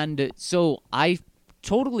 And so I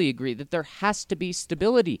totally agree that there has to be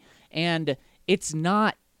stability. And it's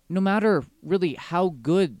not, no matter really how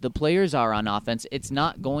good the players are on offense, it's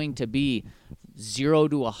not going to be 0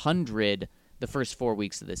 to 100 the first 4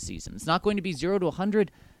 weeks of this season. It's not going to be 0 to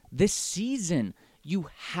 100 this season. You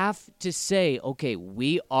have to say, okay,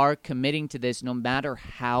 we are committing to this no matter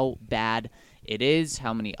how bad it is,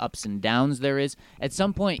 how many ups and downs there is. At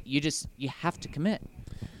some point, you have to commit.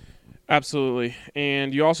 Absolutely.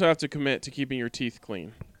 And you also have to commit to keeping your teeth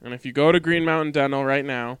clean. And if you go to Green Mountain Dental right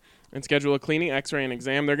now and schedule a cleaning, x-ray, and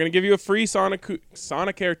exam, they're going to give you a free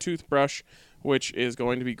Sonicare toothbrush, which is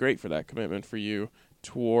going to be great for that commitment for you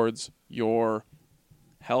towards your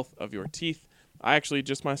health of your teeth. I actually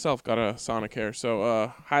just myself got a Sonicare,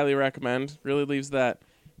 so highly recommend. Really leaves that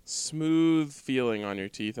smooth feeling on your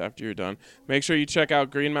teeth after you're done. Make sure you check out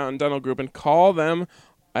Green Mountain Dental Group and call them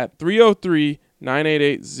at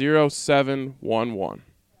 303-988-0711.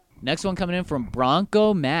 Next one coming in from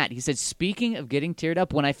Bronco Matt. He said, speaking of getting teared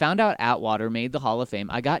up, when I found out Atwater made the Hall of Fame,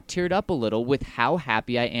 I got teared up a little with how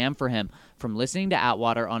happy I am for him. From listening to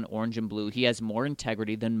Atwater on Orange and Blue, he has more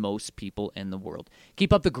integrity than most people in the world.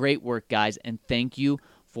 Keep up the great work, guys, and thank you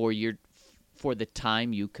for the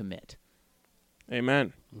time you commit.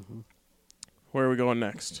 Amen. Mm-hmm. Where are we going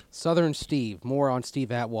next? Southern Steve, more on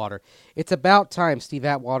Steve Atwater. It's about time Steve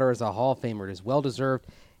Atwater is a Hall of Famer. It is well-deserved,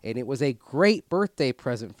 and it was a great birthday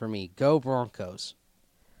present for me. Go Broncos.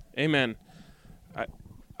 Amen.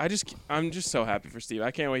 I'm just so happy for Steve. I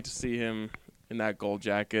can't wait to see him in that gold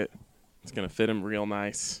jacket. It's going to fit him real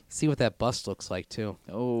nice. See what that bust looks like, too.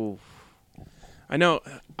 Oh, I know.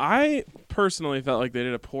 I personally felt like they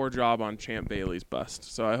did a poor job on Champ Bailey's bust,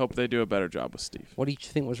 so I hope they do a better job with Steve. What do you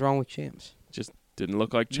think was wrong with Champs? Just didn't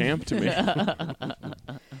look like Champ to me.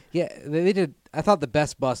 Yeah, they did. I thought the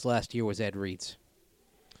best bust last year was Ed Reed's.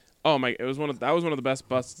 Oh my! That was one of the best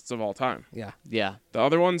busts of all time. Yeah. yeah. The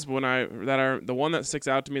other ones the one that sticks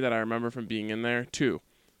out to me that I remember from being in there, 2.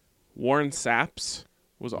 Warren Sapp's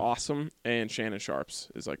was awesome, and Shannon Sharp's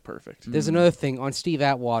is like perfect. There's another thing on Steve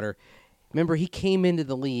Atwater. Remember, he came into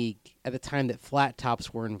the league at the time that flat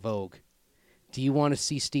tops were in vogue. Do you want to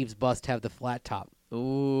see Steve's bust have the flat top?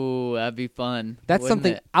 Ooh, that'd be fun. That's wouldn't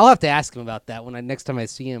something it? I'll have to ask him about that next time I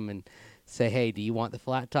see him and say, hey, do you want the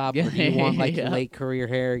flat top or do you want like your Yeah. late career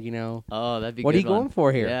hair? You know, Oh, that'd be what good are you one. going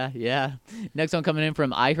for here? Yeah, yeah. Next one coming in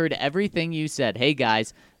from I heard everything you said. Hey,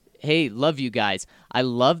 guys. Hey, love you guys. I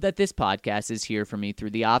love that this podcast is here for me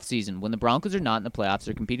through the offseason. When the Broncos are not in the playoffs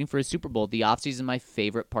or competing for a Super Bowl, the offseason is my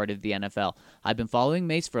favorite part of the NFL. I've been following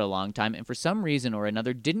Mace for a long time, and for some reason or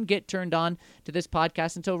another, didn't get turned on to this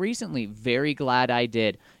podcast until recently. Very glad I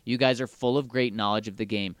did. You guys are full of great knowledge of the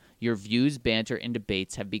game. Your views, banter, and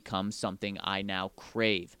debates have become something I now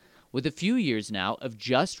crave. with a few years now of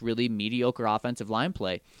just really mediocre offensive line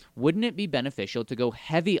play. Wouldn't it be beneficial to go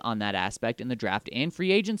heavy on that aspect in the draft and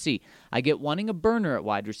free agency? I get wanting a burner at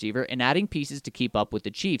wide receiver and adding pieces to keep up with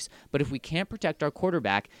the Chiefs, but if we can't protect our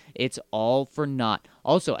quarterback, it's all for naught.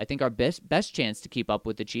 Also, I think our best chance to keep up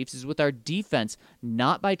with the Chiefs is with our defense,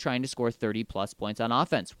 not by trying to score 30-plus points on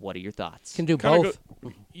offense. What are your thoughts? Can do Kinda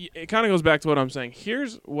both. It kind of goes back to what I'm saying.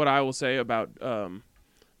 Here's what I will say about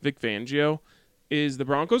Vic Fangio is the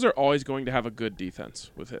Broncos are always going to have a good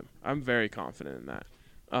defense with him. I'm very confident in that.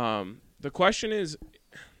 The question is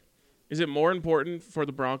it more important for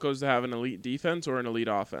the Broncos to have an elite defense or an elite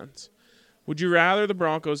offense? Would you rather the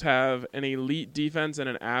Broncos have an elite defense and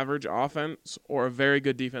an average offense, or a very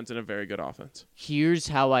good defense and a very good offense? Here's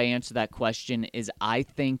how I answer that question is I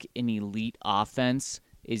think an elite offense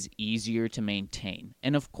is easier to maintain.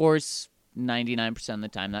 And of course, 99% of the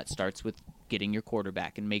time that starts with getting your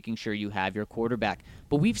quarterback and making sure you have your quarterback.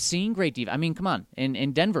 But we've seen great defense. I mean, come on.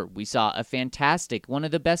 In Denver, we saw a fantastic, one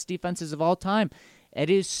of the best defenses of all time. It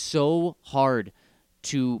is so hard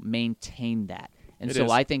to maintain that. And It so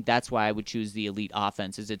is. I think that's why I would choose the elite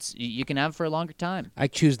offense. Is you can have it for a longer time. I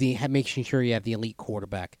choose making sure you have the elite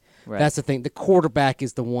quarterback. Right. That's the thing. The quarterback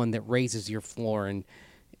is the one that raises your floor, and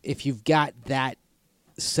if you've got that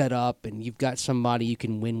set up and you've got somebody you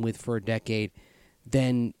can win with for a decade,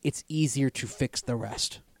 then it's easier to fix the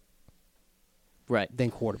rest Right.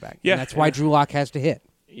 than quarterback. Yeah. And that's why Drew Lock has to hit.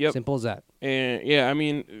 Yep. Simple as that. And yeah, I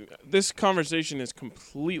mean, this conversation is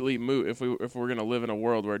completely moot if we're going to live in a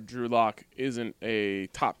world where Drew Lock isn't a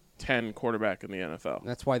top 10 quarterback in the NFL.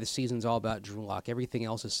 That's why the season's all about Drew Lock. Everything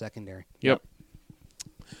else is secondary. Yep.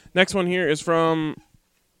 Next one here is from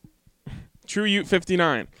True Ute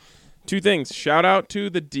 59. Two things. Shout out to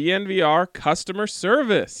the DNVR customer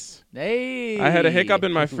service. Hey. I had a hiccup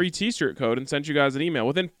in my free t-shirt code and sent you guys an email.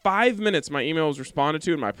 Within 5 minutes, my email was responded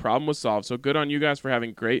to and my problem was solved. So good on you guys for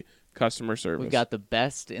having great customer service. We've got the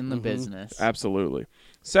best in the business. Absolutely.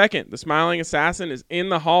 Second, the Smiling Assassin is in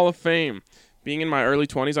the Hall of Fame. Being in my early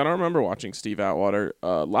 20s, I don't remember watching Steve Atwater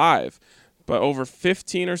live, but over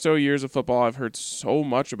 15 or so years of football, I've heard so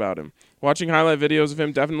much about him. Watching highlight videos of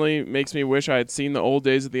him definitely makes me wish I had seen the old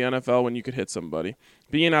days of the NFL when you could hit somebody.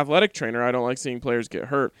 Being an athletic trainer, I don't like seeing players get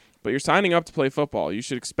hurt, but you're signing up to play football. You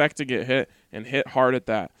should expect to get hit and hit hard at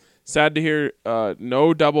that. Sad to hear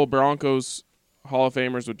no double Broncos Hall of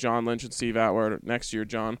Famers with John Lynch and Steve Atwater next year,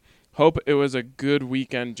 John. Hope it was a good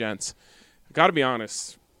weekend, gents. Got to be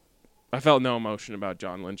honest, I felt no emotion about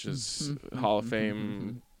John Lynch's Hall of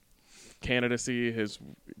Fame candidacy,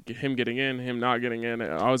 him getting in, him not getting in.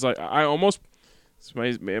 I was like,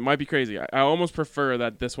 it might be crazy. I almost prefer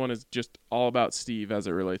that this one is just all about Steve as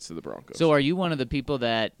it relates to the Broncos. So are you one of the people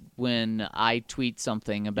that when I tweet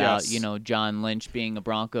something about, Yes. John Lynch being a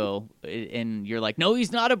Bronco, and you're like, no,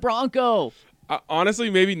 he's not a Bronco? Honestly,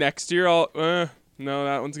 maybe next year no,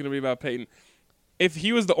 that one's going to be about Peyton. If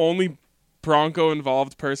he was the only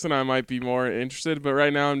Bronco-involved person, I might be more interested. But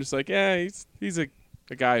right now, I'm just like, yeah, he's a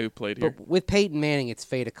guy who played here. But with Peyton Manning, it's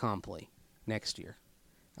fait accompli next year.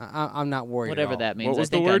 I'm not worried Whatever at all. that means. What was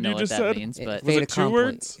I think the word I know you what just that said? means. But Was it two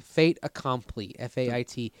words? Fait accompli.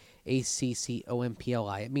 Faitaccompli.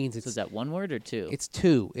 It means so is that one word or two? it's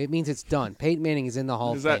two. It means it's done. Peyton Manning is in the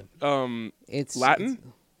Hall Is of that Fame. It's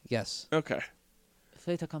Latin? Yes. Okay.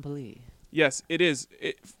 Fait accompli. Yes, it is.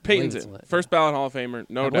 Peyton's it's in. Latin. First ballot Hall of Famer,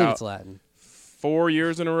 no I believe doubt. it's Latin. 4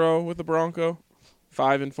 years in a row with the Bronco.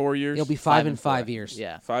 5 in 4 years. It'll be 5 5 in and 5 4. years.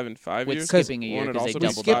 Yeah. 5 in 5 With years. skipping a year Won't it because they also be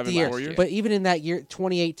doubled 5 up in the year. 4 years? But even in that year,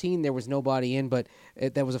 2018, there was nobody in, but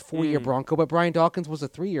that was a 4-year Mm. Bronco. But Brian Dawkins was a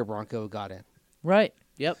 3-year Bronco who got in. Right.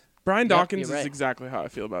 Yep. Brian Yep, Dawkins you're is right. exactly how I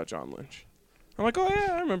feel about John Lynch. I'm like, oh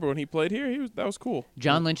yeah, I remember when he played here. That was cool.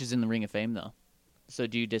 John Lynch is in the Ring of Fame, though. So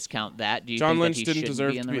do you discount that? Do you John think Lynch that he didn't shouldn't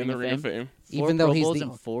deserve be in to the be Ring in the Ring of Fame. 4 Even though Pro he's Bowls the-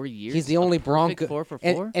 in 4 years. He's the A only perfect Bronco. 4 for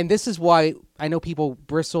and, 4. and this is why I know people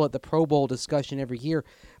bristle at the Pro Bowl discussion every year,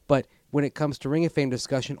 but when it comes to Ring of Fame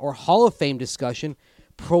discussion or Hall of Fame discussion,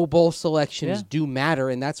 Pro Bowl selections Yeah. do matter,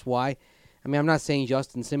 and that's why. I mean, I'm not saying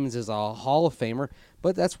Justin Simmons is a Hall of Famer,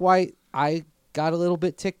 but that's why I got a little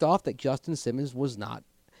bit ticked off that Justin Simmons was not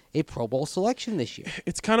a Pro Bowl selection this year.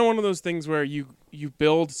 It's kind of one of those things where you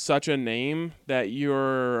build such a name that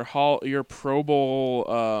your Pro Bowl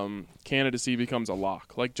candidacy becomes a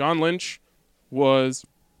lock. Like John Lynch was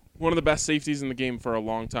one of the best safeties in the game for a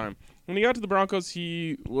long time. When he got to the Broncos,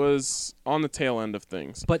 he was on the tail end of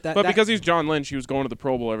things. But that- because he's John Lynch, he was going to the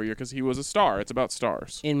Pro Bowl every year because he was a star. It's about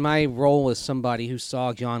stars. In my role as somebody who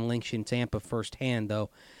saw John Lynch in Tampa firsthand, though,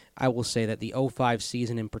 I will say that the 05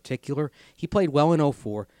 season in particular, he played well in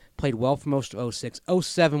 04, played well for most of 06.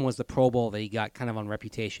 07 was the Pro Bowl that he got kind of on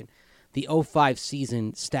reputation. the 05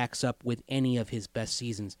 season stacks up with any of his best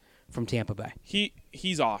seasons from Tampa Bay.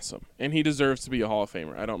 He's awesome, and he deserves to be a Hall of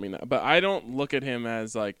Famer. I don't mean that. But I don't look at him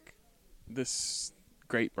as, like, this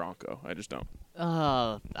great Bronco. I just don't.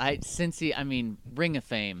 Ring of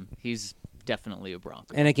Fame, he's definitely a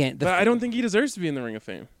Bronco. And again, But I don't think he deserves to be in the Ring of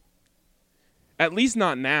Fame. At least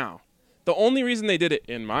not now. The only reason they did it,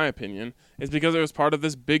 in my opinion, is because it was part of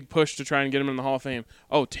this big push to try and get him in the Hall of Fame.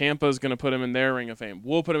 Oh, Tampa's going to put him in their Ring of Fame.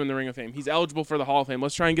 We'll put him in the Ring of Fame. He's eligible for the Hall of Fame.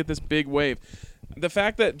 Let's try and get this big wave. The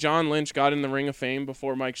fact that John Lynch got in the Ring of Fame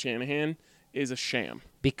before Mike Shanahan is a sham.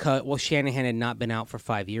 because Shanahan had not been out for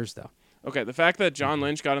 5 years though. Okay, the fact that John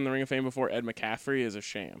Lynch got in the Ring of Fame before Ed McCaffrey is a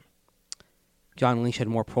sham. John Lynch had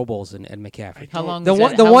more Pro Bowls than Ed McCaffrey. How long? The was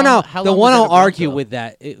one, it- the how one, long- I'll, how the long one was it I'll a argue Bronco? with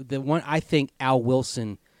that. The one I think Al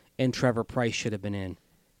Wilson and Trevor Price should have been in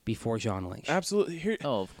before John Lynch. Absolutely. Here,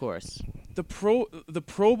 Oh, of course. the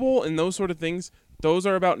Pro Bowl and those sort of things, those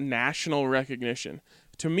are about national recognition.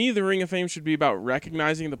 To me, the Ring of Fame should be about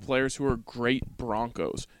recognizing the players who are great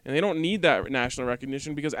Broncos. And they don't need that national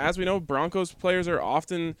recognition because, as we know, Broncos players are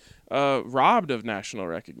often robbed of national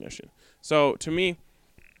recognition. So, to me,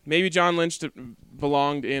 maybe John Lynch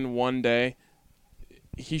belonged in one day.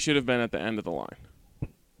 He should have been at the end of the line.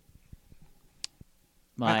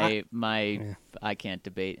 I can't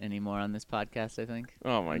debate anymore on this podcast, I think.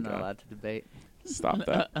 Oh, my I'm not God. allowed to debate. Stop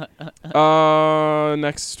that.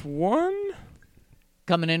 Next one.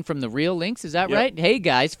 Coming in from the Real Links, is that Yep. right? Hey,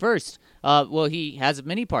 guys, first, he has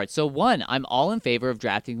many parts. So, one, I'm all in favor of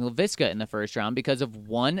drafting LaVisca in the first round because of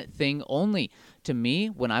one thing only. To me,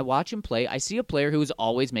 when I watch him play, I see a player who is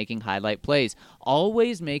always making highlight plays,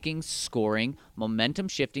 always making scoring,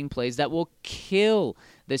 momentum-shifting plays that will kill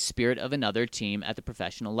the spirit of another team at the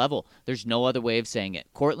professional level. There's no other way of saying it.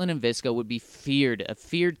 Cortland and Visca would be a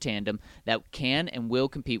feared tandem that can and will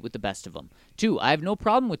compete with the best of them. Two, I have no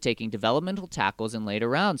problem with taking developmental tackles in later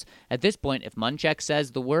rounds. At this point, if Munchak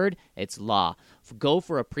says the word, it's law. Go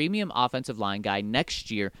for a premium offensive line guy next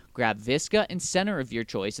year, grab Visca and center of your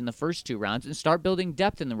choice in the first 2 rounds, and start building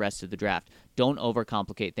depth in the rest of the draft. Don't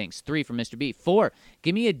overcomplicate things. 3 from Mr. B. 4,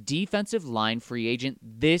 give me a defensive line free agent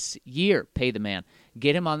this year. Pay the man.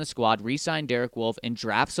 Get him on the squad, re-sign Derek Wolfe, and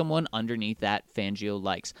draft someone underneath that Fangio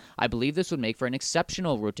likes. I believe this would make for an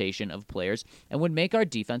exceptional rotation of players and would make our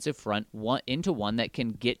defensive front into one that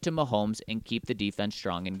can get to Mahomes and keep the defense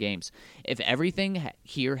strong in games. If everything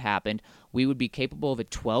here happened, we would be capable of a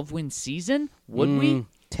 12-win season, would we?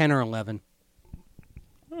 10 or 11.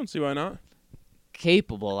 I don't see why not.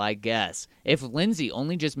 Capable, I guess. If Lindsey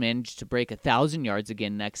only just managed to break 1,000 yards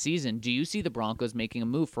again next season, do you see the Broncos making a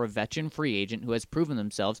move for a veteran free agent who has proven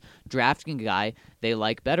themselves, drafting a guy they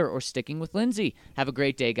like better, or sticking with Lindsey? Have a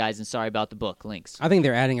great day, guys, and sorry about the book. Links. I think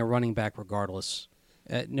they're adding a running back regardless.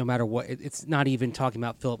 No matter what. It's not even talking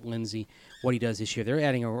about Philip Lindsay, what he does this year. They're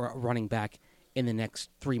adding a running back in the next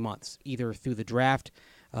 3 months, either through the draft,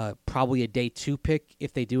 probably a day 2 pick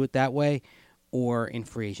if they do it that way, or in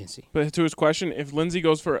free agency. But to his question, if Lindsey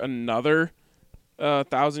goes for another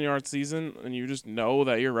 1,000-yard season and you just know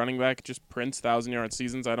that your running back just prints 1,000-yard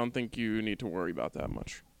seasons, I don't think you need to worry about that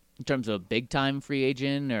much. In terms of a big-time free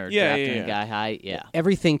agent or Yeah, drafting yeah. a guy high, yeah.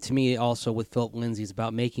 Everything to me also with Philip Lindsay is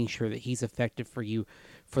about making sure that he's effective for you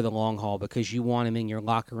for the long haul because you want him in your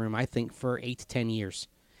locker room, I think, for 8 to 10 years.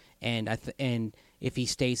 And and if he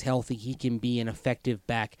stays healthy, he can be an effective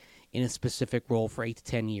back in a specific role for 8 to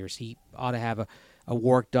 10 years. He ought to have a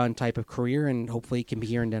work-done type of career, and hopefully he can be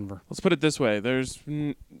here in Denver. Let's put it this way. There's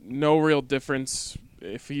no real difference,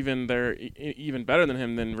 if even they're even better than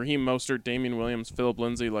him, than Raheem Mostert, Damian Williams, Philip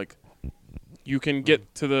Lindsay. Like, you can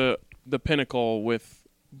get to the pinnacle with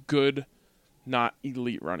good, not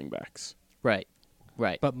elite running backs. Right.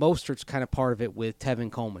 But Mostert's kind of part of it with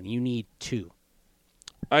Tevin Coleman. You need 2.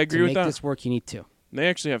 I agree to with make that. this work, you need 2. They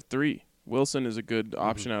actually have 3. Wilson is a good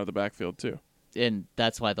option out of the backfield, too. And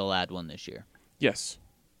that's why they'll add one this year. Yes.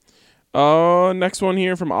 Next one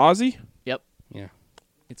here from Ozzy. Yep. Yeah.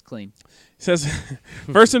 It's clean. He says,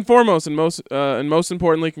 first and foremost, and most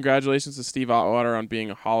importantly, congratulations to Steve Atwater on being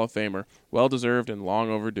a Hall of Famer. Well-deserved and long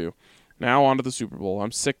overdue. Now on to the Super Bowl.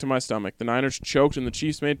 I'm sick to my stomach. The Niners choked and the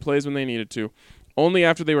Chiefs made plays when they needed to. Only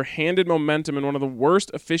after they were handed momentum in one of the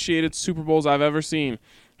worst officiated Super Bowls I've ever seen.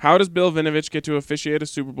 How does Bill Vinovich get to officiate a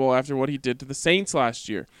Super Bowl after what he did to the Saints last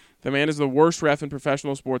year? The man is the worst ref in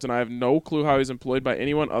professional sports, and I have no clue how he's employed by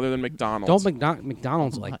anyone other than McDonald's. Don't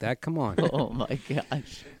McDonald's like that. Come on. Oh, my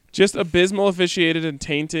gosh. Just abysmal officiating and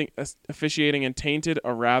tainted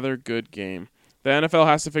a rather good game. The NFL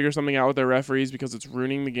has to figure something out with their referees because it's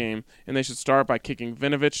ruining the game, and they should start by kicking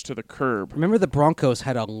Vinovich to the curb. Remember the Broncos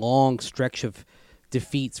had a long stretch of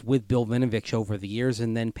defeats with Bill Vinovich over the years,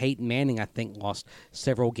 and then Peyton Manning, I think, lost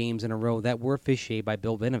several games in a row that were officiated by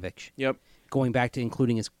Bill Vinovich. Yep. Going back to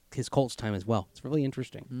including his Colts time as well. It's really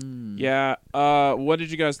interesting. Yeah. What did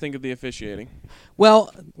you guys think of the officiating?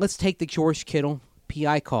 Well, let's take the George Kittle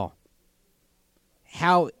PI call.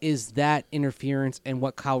 How is that interference and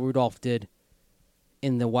what Kyle Rudolph did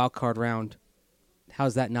in the wild card round? How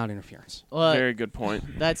is that not interference? Well, Very good point.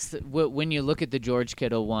 when you look at the George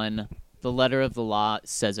Kittle one, the letter of the law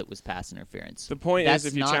says it was pass interference. The point That's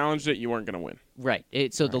is, if you not- challenged it, you weren't going to win. Right.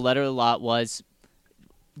 So the letter of the law was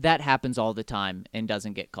that happens all the time and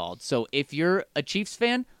doesn't get called. So if you're a Chiefs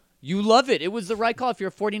fan, you love it. It was the right call. If you're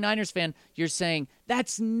a 49ers fan, you're saying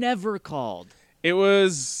that's never called. It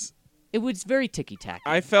was very ticky-tacky.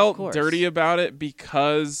 I of felt course. dirty about it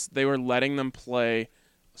because they were letting them play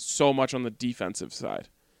so much on the defensive side.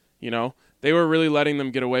 You know, they were really letting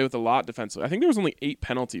them get away with a lot defensively. I think there was only 8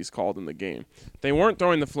 penalties called in the game. They weren't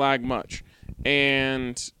throwing the flag much.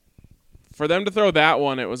 And for them to throw that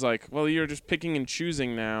one, it was like, well, you're just picking and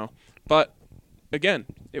choosing now. But again,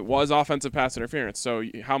 it was offensive pass interference. So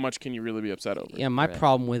how much can you really be upset over? Yeah, my Right.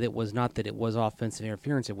 problem with it was not that it was offensive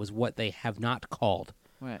interference. It was what they have not called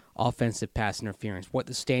Right. offensive pass interference, what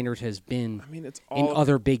the standard has been I mean, it's in all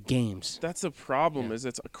other big games. That's the problem. Yeah. Is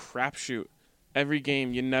it's a crapshoot. Every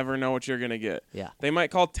game, you never know what you're gonna get. Yeah. They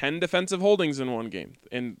might call 10 defensive holdings in one game,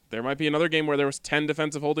 and there might be another game where there was 10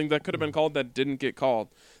 defensive holdings that could have been called that didn't get called.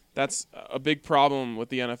 That's a big problem with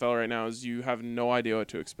the NFL right now. Is you have no idea what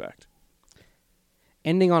to expect.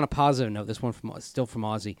 Ending on a positive note, this one still from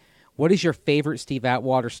Ozzy. What is your favorite Steve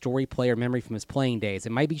Atwater story, play, or memory from his playing days?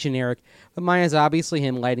 It might be generic, but mine is obviously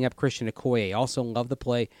him lighting up Christian Okoye. Also love the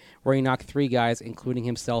play where he knocked 3 guys, including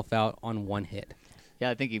himself, out on 1 hit. Yeah,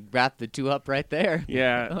 I think he wrapped the 2 up right there.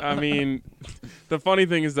 Yeah, I mean, the funny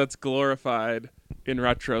thing is that's glorified in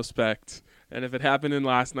retrospect. And if it happened in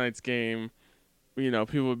last night's game, you know,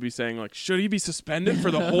 people would be saying, like, should he be suspended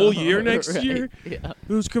for the whole year next Right, year? yeah.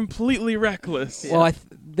 It was completely reckless. Well,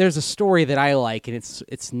 there's a story that I like, and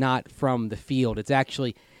it's not from the field. It's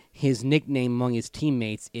actually his nickname among his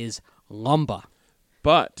teammates is Lumba.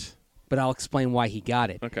 But, I'll explain why he got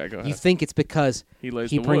it. okay, go You ahead. think it's because He lays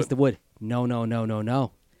he the brings wood. the wood.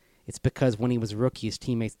 No. It's because when he was a rookie, his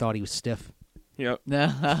teammates thought he was stiff. Yep.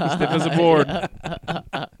 Yeah. Stiff as a board.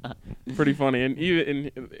 Pretty funny. And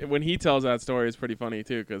even when he tells that story, it's pretty funny,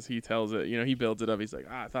 too, because he tells it, you know, he builds it up. He's like,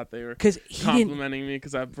 I thought they were Because he complimenting me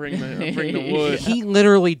because I bring the wood. he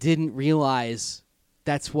literally didn't realize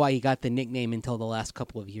that's why he got the nickname until the last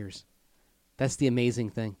couple of years. That's the amazing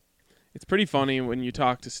thing. It's pretty funny when you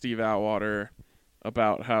talk to Steve Atwater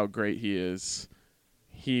about how great he is.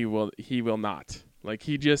 He will not. Like,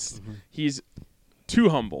 he's too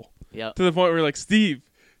humble. Yep. To the point where you're like, Steve,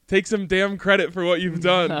 take some damn credit for what you've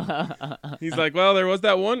done. He's like, well, there was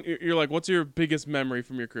that one. You're like, what's your biggest memory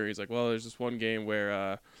from your career? He's like, well, there's this one game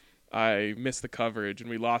where I missed the coverage and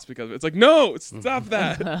we lost because of it. It's like, no, stop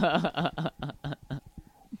that.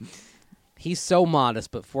 He's so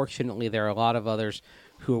modest, but fortunately, there are a lot of others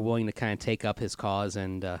who are willing to kind of take up his cause.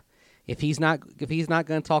 And if he's not going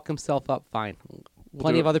to talk himself up, fine.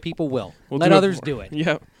 Plenty do of it. other people will. We'll Let do others for- do it.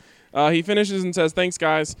 Yep. He finishes and says, thanks,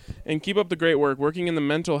 guys, and keep up the great work. Working in the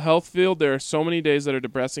mental health field, there are so many days that are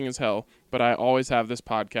depressing as hell, but I always have this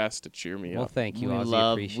podcast to cheer me Well, up. thank you,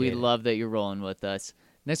 Ozzy. Appreciate we it. love that you're rolling with us.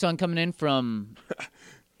 Next one coming in from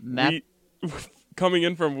Matt. Coming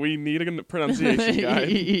in from we need a pronunciation guide.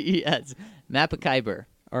 Yes, Matt Kyber.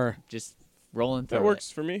 Or Just rolling through That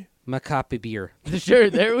works for me. Maccabi beer. Sure,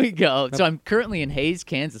 there we go. So I'm currently in Hayes,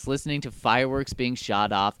 Kansas, listening to fireworks being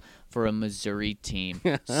shot off for a Missouri team.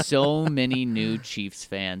 So many new Chiefs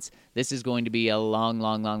fans. This is going to be a long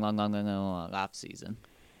off season.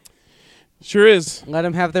 Sure is. Let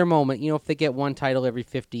them have their moment. You know, if they get one title every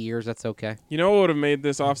 50 years, that's okay. You know what would have made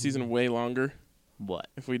this offseason way longer? What?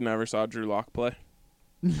 If we'd never saw Drew Lock play.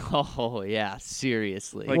 Oh yeah,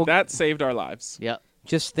 seriously. Like, that saved our lives. Yep.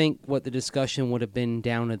 Just think what the discussion would have been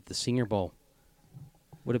down at the Senior Bowl.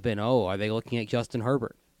 Would have been, are they looking at Justin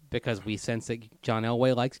Herbert? Because we sense that John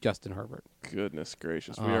Elway likes Justin Herbert. Goodness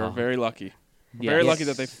gracious. We are very lucky. Yes. Very lucky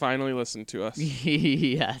that they finally listened to us.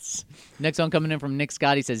 Yes. Next one coming in from Nick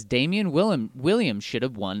Scott. He says, Damian Williams should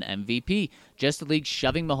have won MVP. Just the league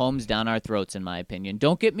shoving Mahomes down our throats, in my opinion.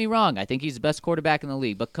 Don't get me wrong. I think he's the best quarterback in the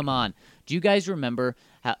league. But come on. Do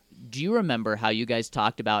you remember how you guys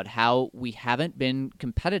talked about how we haven't been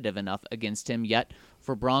competitive enough against him yet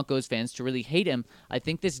for Broncos fans to really hate him? I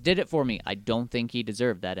think this did it for me. I don't think he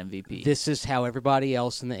deserved that MVP. This is how everybody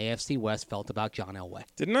else in the AFC West felt about John Elway.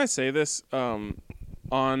 Didn't I say this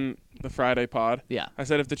on the Friday pod. Yeah. I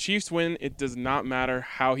said if the Chiefs win, it does not matter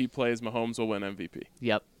how he plays. Mahomes will win MVP.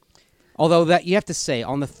 Yep. Although that you have to say,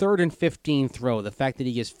 on the 3rd and 15 throw, the fact that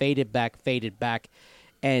he gets faded back,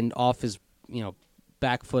 and off his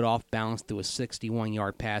back foot off balance through a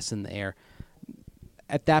 61-yard pass in the air.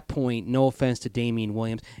 At that point, no offense to Damian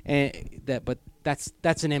Williams, but that's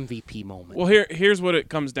an MVP moment. Well, here's what it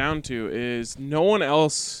comes down to: is no one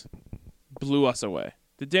else blew us away.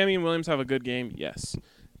 Did Damian Williams have a good game? Yes.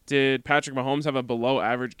 Did Patrick Mahomes have a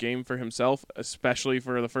below-average game for himself, especially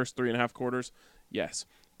for the first 3.5 quarters? Yes.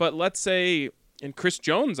 But let's say, and Chris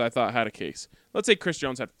Jones, I thought, had a case. Let's say Chris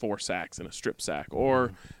Jones had 4 sacks and a strip sack,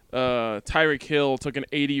 or Tyreek Hill took an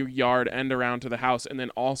 80-yard end around to the house and then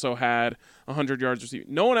also had 100 yards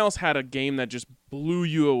receiving. No one else had a game that just blew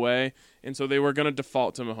you away, and so they were going to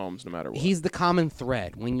default to Mahomes no matter what. He's the common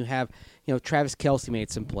thread. When you have, Travis Kelce made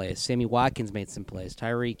some plays, Sammy Watkins made some plays,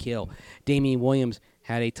 Tyreek Hill, Damian Williams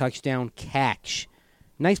had a touchdown catch.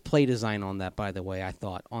 Nice play design on that, by the way, I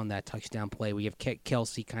thought, on that touchdown play. We have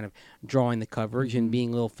Kelce kind of drawing the coverage and being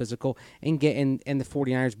a little physical and the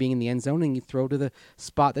 49ers being in the end zone, and you throw to the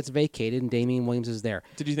spot that's vacated, and Damian Williams is there.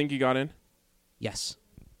 Did you think he got in? Yes.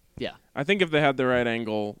 Yeah. I think if they had the right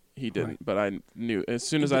angle, he didn't. Right. But I knew as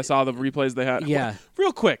soon as I saw the replays they had. Yeah.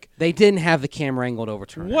 Real quick. They didn't have the camera angled over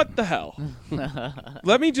to him. What the hell?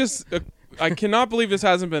 Let me just. I cannot believe this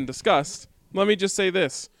hasn't been discussed. Let me just say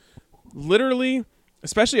this. Literally,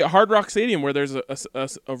 especially at Hard Rock Stadium where there's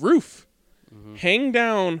a roof, hang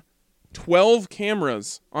down 12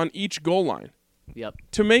 cameras on each goal line Yep.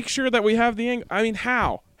 to make sure that we have the angle. I mean,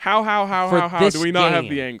 how? How this do we not have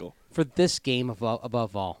game. the angle? For this game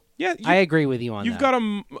above all. Yeah, I agree with you on You've that.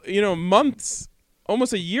 got months,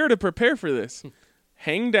 almost a year to prepare for this.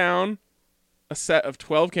 Hang down a set of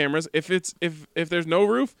 12 cameras. If there's no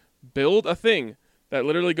roof, build a thing that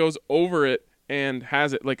literally goes over it and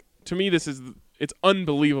has it. Like, to me, it's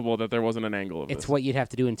unbelievable that there wasn't an angle of this. It's what you'd have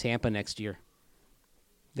to do in Tampa next year.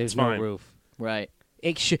 There's It's no fine. roof. Right.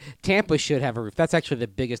 Tampa should have a roof. That's actually the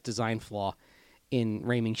biggest design flaw in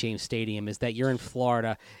Raymond James Stadium, is that you're in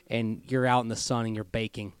Florida and you're out in the sun and you're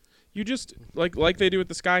baking. You just like they do with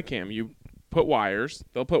the Skycam. You put wires.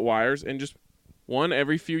 They'll put wires and just one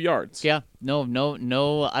every few yards. Yeah. No.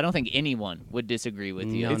 I don't think anyone would disagree with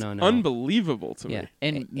you. No. It's unbelievable to Yeah. me.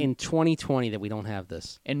 And in 2020 that we don't have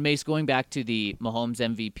this. And Mace, going back to the Mahomes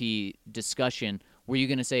MVP discussion, were you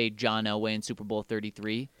going to say John Elway in Super Bowl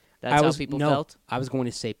 33? That's how people felt? I was going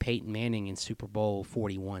to say Peyton Manning in Super Bowl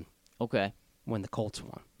 41 Okay. when the Colts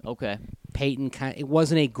won. Okay. It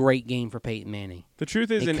wasn't a great game for Peyton Manning. The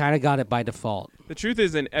truth is, They kind of got it by default.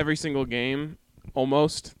 in every single game,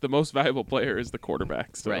 almost the most valuable player is the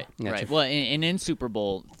quarterback. Still. Right, That's right. a- Well, and in Super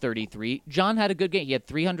Bowl 33, John had a good game. He had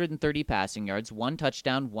 330 passing yards, 1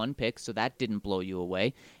 touchdown, 1 pick, so that didn't blow you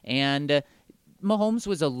away. And Mahomes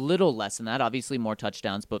was a little less than that, obviously more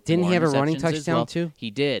touchdowns, but Didn't more he have a running interceptions as touchdown, well. too? He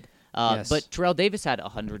did. Yes. But Terrell Davis had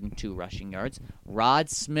 102 rushing yards. Rod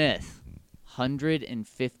Smith,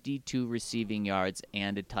 152 receiving yards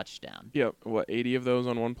and a touchdown. Yeah, 80 of those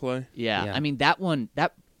on one play? Yeah. Yeah. I mean, that one,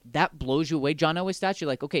 that blows you away. John Elway stats, you're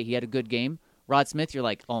like, okay, he had a good game. Rod Smith, you're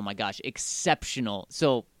like, oh my gosh, exceptional.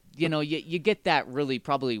 So, you get that really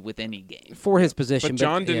probably with any game. For his position. But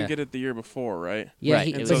John didn't yeah. get it the year before, right? Yeah, Right.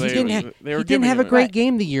 he, And but so he they didn't, were- have, they were he didn't giving have a him it. great Right.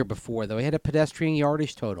 game the year before, though. He had a pedestrian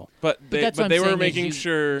yardage total. But they that's what I'm were saying is making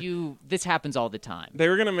sure this happens all the time. they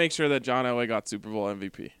were going to make sure that John Elway got Super Bowl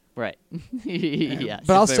MVP. Right. Yes.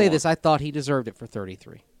 But I'll they say won. this. I thought he deserved it for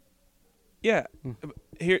 33. Yeah.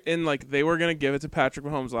 Here they were going to give it to Patrick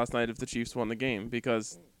Mahomes last night if the Chiefs won the game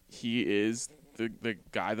because he is the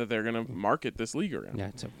guy that they're going to market this league around. Yeah.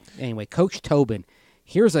 So anyway, Coach Tobin,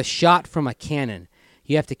 here's a shot from a cannon.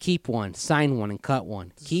 You have to keep one, sign one, and cut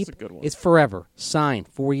one. Keep a good one. is forever. Sign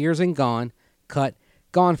 4 years and gone. Cut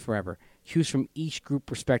gone forever. Choose from each group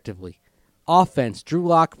respectively. Offense: Drew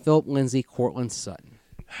Lock, Philip Lindsay, Cortland Sutton.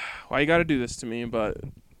 Why you got to do this to me, but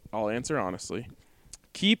I'll answer honestly.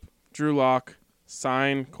 Keep Drew Lock,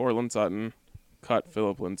 sign Cortland Sutton, cut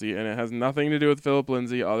Philip Lindsay, and it has nothing to do with Philip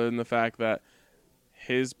Lindsay other than the fact that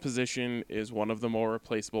his position is one of the more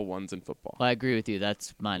replaceable ones in football. Well, I agree with you.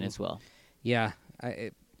 That's mine as well. Yeah,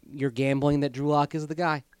 you're gambling that Drew Lock is the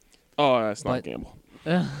guy. Oh, that's not a But- gamble.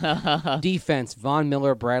 Defense: Von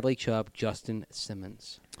Miller, Bradley Chubb, Justin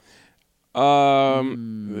Simmons.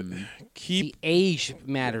 Keep The age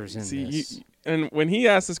matters in see, this. and when he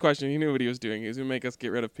asked this question, he knew what he was doing. He was going to make us get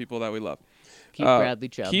rid of people that we love. Keep Bradley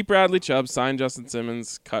Chubb. Keep Bradley Chubb, sign Justin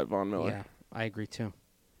Simmons, cut Von Miller. Yeah, I agree too.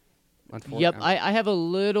 Yep, I have a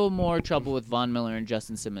little more trouble with Von Miller and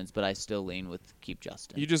Justin Simmons, but I still lean with keep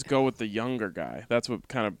Justin. You just go with the younger guy. That's what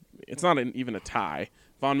kind of – it's not even a tie.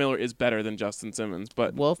 Von Miller is better than Justin Simmons,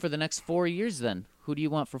 but Well, for the next 4 years, then who do you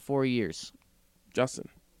want for 4 years? Justin.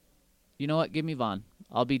 You know what? Give me Vaughn.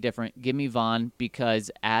 I'll be different. Give me Vaughn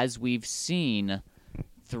because as we've seen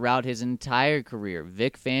throughout his entire career,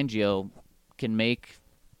 Vic Fangio can make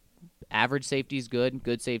average safeties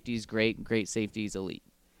good safeties great safeties elite.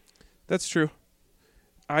 That's true.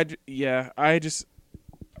 I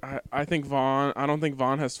think Vaughn. I don't think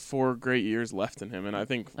Vaughn has 4 great years left in him, and I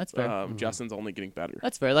think That's fair. Justin's only getting better.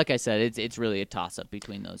 That's fair. Like I said, it's really a toss-up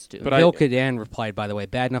between those two. But Bill Cadan replied, by the way,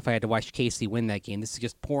 bad enough I had to watch Casey win that game. This is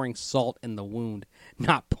just pouring salt in the wound,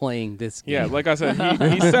 not playing this game. Yeah, like I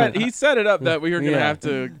said, he set it up that we were going to have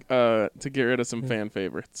to get rid of some fan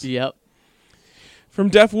favorites. Yep. From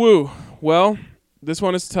Def Woo, well, this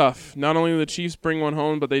one is tough. Not only do the Chiefs bring one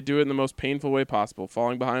home, but they do it in the most painful way possible,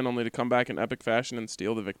 falling behind only to come back in epic fashion and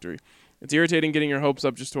steal the victory. It's irritating getting your hopes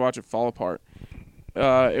up just to watch it fall apart.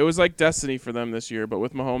 It was like destiny for them this year, but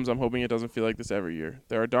with Mahomes, I'm hoping it doesn't feel like this every year.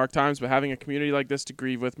 There are dark times, but having a community like this to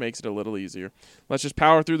grieve with makes it a little easier. Let's just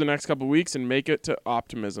power through the next couple weeks and make it to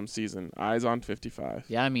optimism season. Eyes on 55.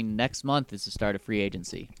 Yeah, I mean, next month is the start of free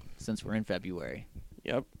agency since we're in February.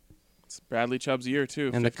 Yep. It's Bradley Chubb's year,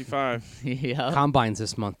 too, And 55. Yep. Combines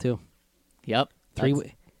this month, too. Yep.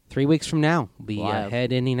 3 weeks from now, we'll be Wild.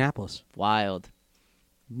 ahead Indianapolis. Wild.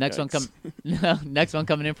 Next Yikes. Next one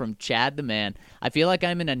coming in from Chad the Man. I feel like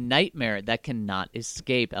I'm in a nightmare that cannot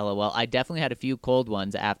escape. LOL. I definitely had a few cold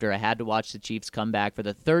ones after I had to watch the Chiefs come back for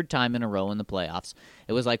the 3rd time in a row in the playoffs.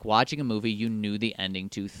 It was like watching a movie you knew the ending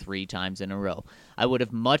to 3 times in a row. I would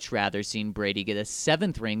have much rather seen Brady get a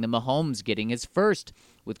 7th ring than Mahomes getting his 1st.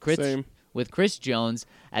 Same. With Chris Jones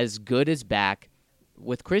as good as back.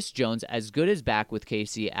 With Chris Jones as good as back with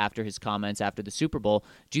Casey after his comments after the Super Bowl,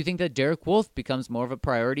 do you think that Derek Wolfe becomes more of a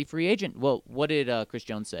priority free agent? Well, what did Chris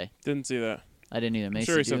Jones say? Didn't see that. I didn't either. I'm Macy,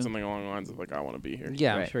 sure he do said you? something along the lines of, like, I want to be here.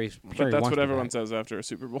 Yeah, I'm Right. sure he's. But that's what everyone says after a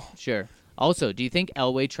Super Bowl. Sure. Also, do you think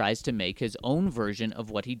Elway tries to make his own version of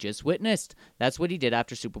what he just witnessed? That's what he did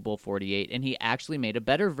after Super Bowl 48, and he actually made a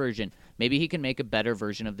better version. Maybe he can make a better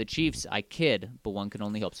version of the Chiefs. I kid, but one can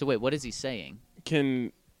only hope. So wait, what is he saying?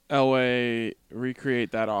 Can Elway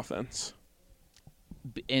recreate that offense?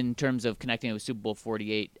 In terms of connecting it with Super Bowl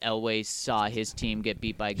 48, Elway saw his team get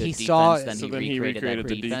beat by a good He defense, saw- then So he then he recreated recreated that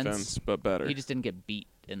the defense, but better. He just didn't get beat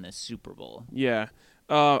in the Super Bowl. Yeah.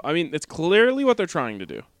 I mean, it's clearly what they're trying to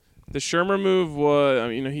do. The Shermer move was, I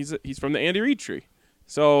mean, he's from the Andy Reid tree.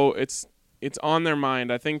 So it's on their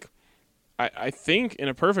mind. I think in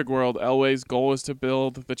a perfect world, Elway's goal is to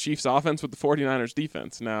build the Chiefs offense with the 49ers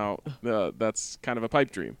defense. Now, that's kind of a pipe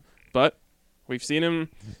dream. But we've seen him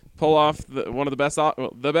pull off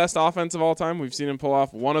the best offense of all time. We've seen him pull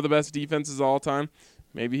off one of the best defenses of all time.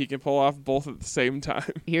 Maybe he can pull off both at the same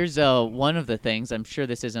time. Here's one of the things. I'm sure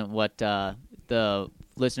this isn't what the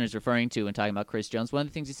listener's referring to when talking about Chris Jones. One of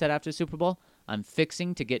the things he said after the Super Bowl, I'm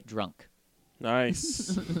fixing to get drunk.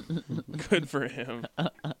 Nice. Good for him.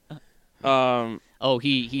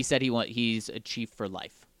 He said he's a Chief for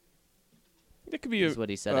life. It could be Is what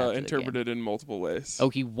he said after the interpreted in multiple ways. Oh,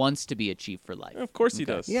 he wants to be a Chief for life. Of course he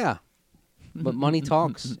Okay. does. Yeah, but money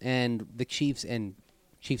talks, and the Chiefs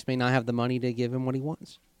may not have the money to give him what he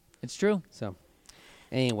wants. It's true. So,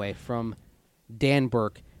 anyway, from Dan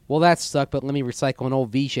Burke. Well, that sucked, but let me recycle an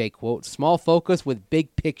old VJ quote. Small focus with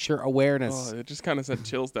big picture awareness. Oh, it just kind of sent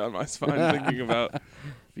chills down my spine thinking about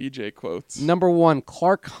VJ quotes. Number 1,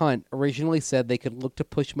 Clark Hunt originally said they could look to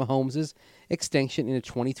push Mahomes' extension into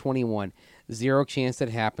 2021. Zero chance that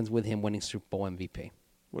happens with him winning Super Bowl MVP.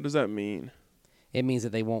 What does that mean? It means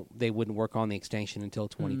that they wouldn't work on the extension until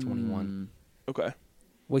 2021. Okay.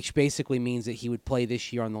 Which basically means that he would play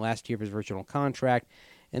this year on the last year of his original contract,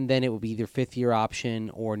 and then it would be either 5th-year option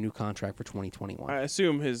or a new contract for 2021. I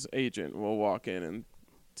assume his agent will walk in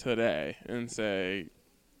today and say,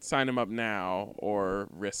 sign him up now or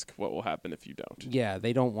risk what will happen if you don't. Yeah,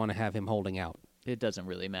 they don't want to have him holding out. It doesn't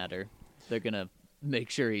really matter. They're going to make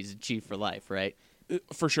sure he's a Chief for life, right?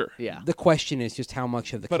 For sure. Yeah. The question is just how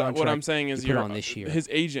much of the But contract what I'm saying is you put on this year. his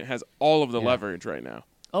agent has all of the Yeah. leverage right now.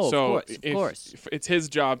 Oh, so of course. if it's his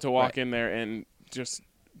job to walk Right. in there and just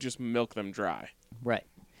milk them dry. Right.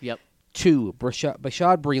 Yep. 2,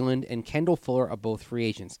 Bashad Breeland and Kendall Fuller are both free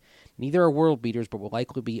agents. Neither are world beaters, but will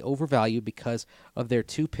likely be overvalued because of their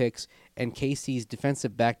 2 picks, and KC's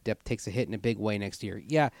defensive back depth takes a hit in a big way next year.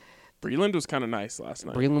 Yeah, Breeland was kind of nice last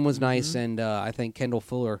night. Breeland was nice, and I think Kendall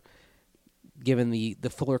Fuller, given the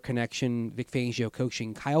Fuller connection, Vic Fangio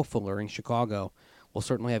coaching Kyle Fuller in Chicago, will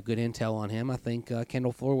certainly have good intel on him. I think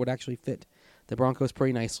Kendall Fuller would actually fit the Broncos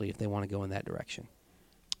pretty nicely if they want to go in that direction.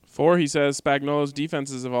 4, he says Spagnuolo's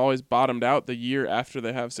defenses have always bottomed out the year after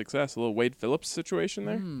they have success. A little Wade Phillips situation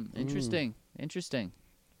there. Interesting. Interesting.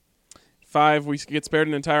 5, we get spared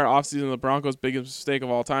an entire offseason. The Broncos' biggest mistake of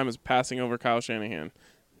all time is passing over Kyle Shanahan.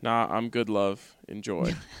 Nah, I'm good, love.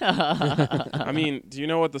 Enjoy. I mean, do you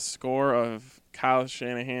know what the score of Kyle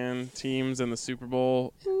Shanahan teams in the Super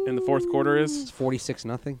Bowl in the fourth quarter It's is?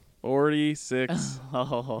 46-0.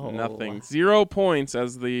 46-0. 0 points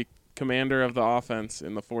as the commander of the offense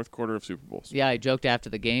in the fourth quarter of Super Bowls. Yeah, I joked after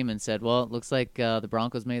the game and said, well, it looks like the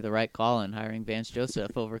Broncos made the right call in hiring Vance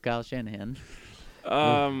Joseph over Kyle Shanahan.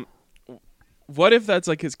 What if that's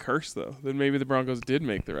like his curse, though? Then maybe the Broncos did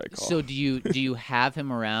make the right call. So do you have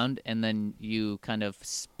him around and then you kind of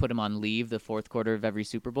put him on leave the fourth quarter of every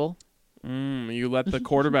Super Bowl? You let the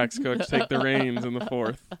quarterbacks coach take the reins in the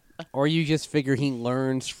fourth. Or you just figure he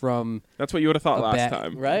learns from That's what you would have thought a last bad,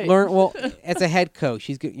 time. Right. Well, as a head coach,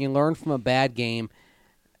 you learn from a bad game.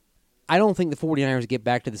 I don't think the 49ers get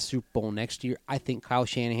back to the Super Bowl next year. I think Kyle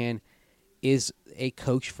Shanahan is a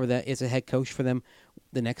coach for that. Is a head coach for them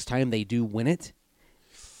the next time they do win it.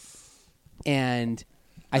 And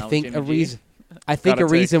I Not with think Jimmy a G. reason. I think Gotta a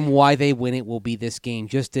reason why they win it will be this game,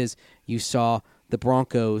 just as you saw the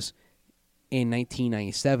Broncos in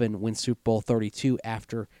 1997 win Super Bowl 32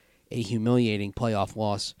 after a humiliating playoff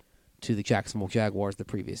loss to the Jacksonville Jaguars the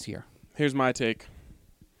previous year. Here's my take.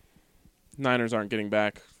 Niners aren't getting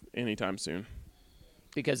back anytime soon.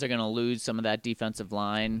 Because they're going to lose some of that defensive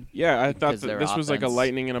line. Yeah, I thought Because that their this was like a offense-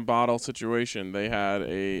 lightning in a bottle situation. They had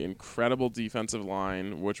a incredible defensive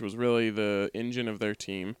line, which was really the engine of their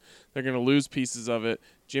team. They're going to lose pieces of it.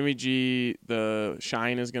 Jimmy G, the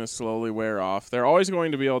shine is going to slowly wear off. They're always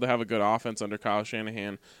going to be able to have a good offense under Kyle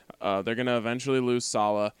Shanahan. They're going to eventually lose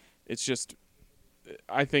Saleh. It's just,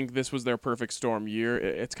 I think this was their perfect storm year.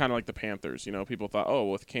 It's kind of like the Panthers. You know, people thought, oh,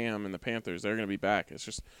 with Cam and the Panthers, they're going to be back. It's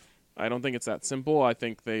just, I don't think it's that simple. I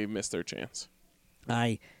think they missed their chance.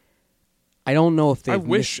 I don't know if they. I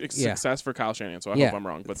wish success for Kyle Shanahan, so I hope I'm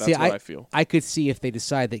wrong, but that's what I feel. I could see if they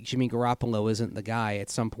decide that Jimmy Garoppolo isn't the guy at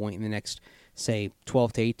some point in the next, say,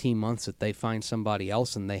 12 to 18 months, that they find somebody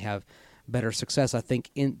else and they have better success. I think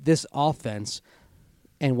in this offense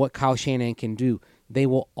and what Kyle Shanahan can do, they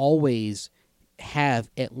will always have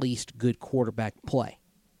at least good quarterback play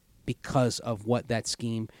because of what that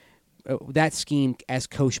scheme as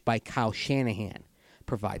coached by Kyle Shanahan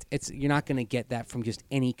provides. You're not going to get that from just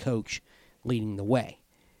any coach leading the way.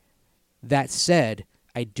 That said,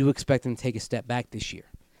 I do expect them to take a step back this year.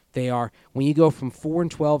 They are, when you go from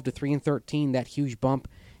 4-12 to 3-13, that huge bump,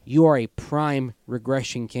 you are a prime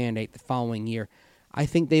regression candidate the following year. I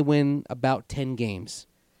think they win about 10 games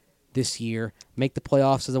this year, make the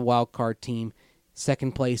playoffs as a wild card team,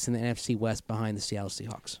 second place in the NFC West behind the Seattle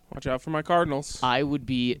Seahawks. Watch out for my Cardinals. I would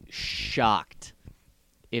be shocked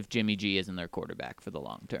if Jimmy G isn't their quarterback for the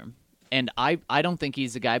long term. And I don't think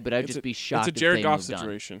he's the guy, but I'd just be shocked It's a Jared if they Goff moved on.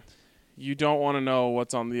 situation. You don't want to know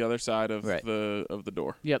what's on the other side of Right. the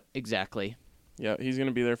door. Yep, exactly. Yeah, he's going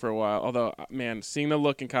to be there for a while. Although, man, seeing the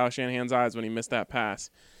look in Kyle Shanahan's eyes when he missed that pass,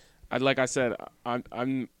 like I said,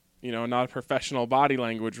 I'm not a professional body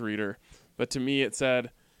language reader, but to me it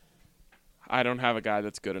said, I don't have a guy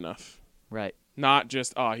that's good enough. Right. Not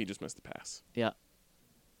just, he just missed the pass. Yeah.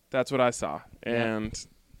 That's what I saw, and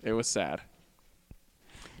it was sad.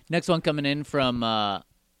 Next one coming in from,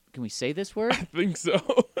 can we say this word? I think so.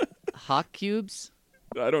 Hawk Cubes?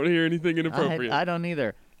 I don't hear anything inappropriate. I don't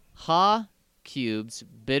either. Ha Cubes,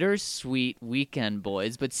 bittersweet weekend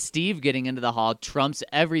boys, but Steve getting into the hall trumps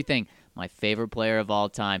everything. My favorite player of all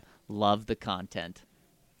time. Love the content.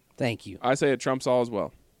 Thank you. I say it trumps all as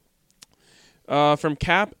well. From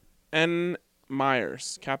Cap and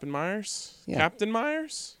Myers. Captain Myers? Yeah. Captain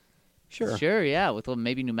Myers? Sure, yeah, with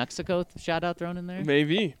maybe New Mexico shout out thrown in there.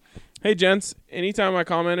 Maybe. Hey, gents. Anytime I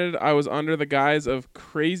commented, I was under the guise of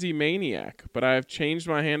Crazy Maniac, but I have changed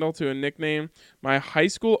my handle to a nickname my high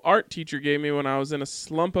school art teacher gave me when I was in a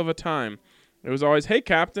slump of a time. It was always, hey,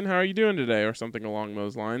 Captain, how are you doing today? Or something along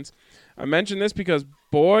those lines. I mention this because,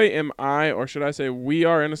 boy, am I, or should I say we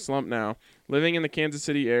are in a slump now. Living in the Kansas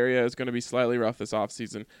City area is going to be slightly rough this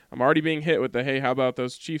offseason. I'm already being hit with the, hey, how about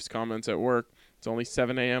those Chiefs comments at work? It's only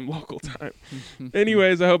 7 a.m. local time.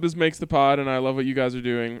 Anyways, I hope this makes the pod, and I love what you guys are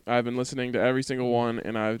doing. I've been listening to every single one,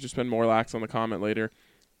 and I've just been more lax on the comment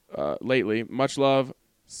lately. Much love,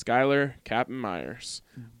 Skylar Captain Myers.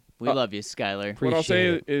 We love you, Skylar. What I'll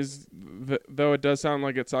say Appreciate is, though it does sound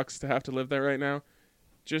like it sucks to have to live there right now,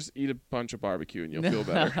 just eat a bunch of barbecue and you'll feel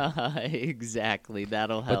better. Exactly,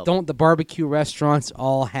 that'll help. But don't the barbecue restaurants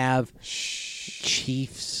all have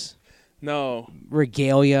Chiefs No,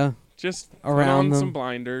 regalia? just Around put on them. some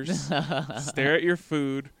blinders, stare at your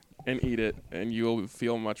food, and eat it, and you will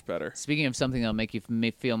feel much better. Speaking of something that'll make you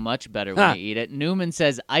feel much better when you eat it, Newman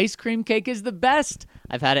says ice cream cake is the best.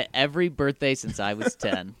 I've had it every birthday since I was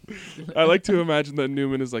 10. I like to imagine that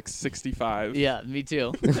Newman is like 65. Yeah, me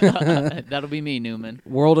too. That'll be me, Newman.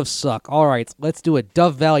 World of Suck. All right, let's do a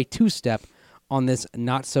Dove Valley two-step on this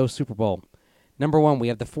not-so Super Bowl. Number 1, we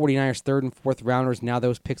have the 49ers' third and fourth rounders. Now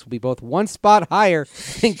those picks will be both one spot higher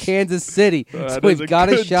than Kansas City. So we've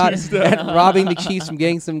got a shot at robbing the Chiefs from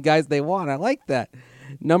getting some guys they want. I like that.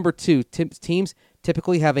 Number 2, teams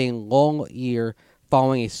typically have a lull year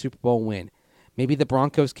following a Super Bowl win. Maybe the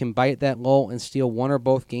Broncos can bite that lull and steal one or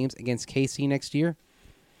both games against KC next year.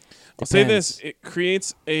 I'll say this. It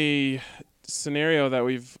creates a scenario that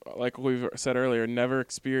we've said earlier, never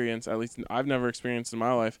experienced, at least I've never experienced in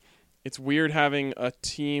my life. It's weird having a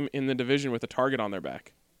team in the division with a target on their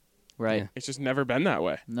back. Right. Yeah. It's just never been that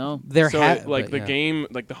way. No. Game,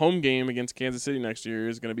 like the home game against Kansas City next year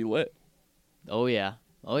is going to be lit. Oh, yeah.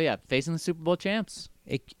 Oh, yeah. Facing the Super Bowl champs.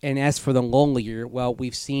 And as for the lull year, well,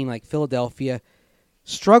 we've seen like Philadelphia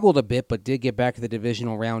struggled a bit, but did get back to the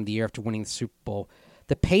divisional round year after winning the Super Bowl.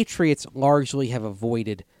 The Patriots largely have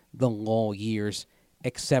avoided the lull years,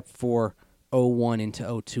 except for 01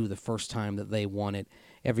 into 02, the first time that they won it.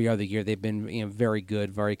 Every other year, they've been very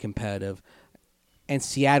good, very competitive. And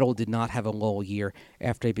Seattle did not have a lull year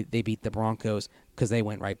after they beat the Broncos because they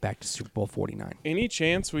went right back to Super Bowl 49. Any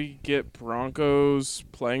chance we get Broncos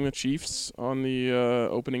playing the Chiefs on the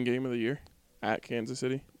opening game of the year at Kansas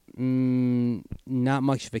City? Not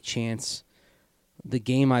much of a chance. The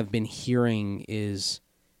game I've been hearing is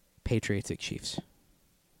Patriots at Chiefs.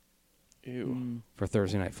 Ew. For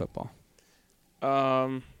Thursday Night Football.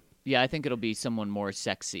 Yeah, I think it'll be someone more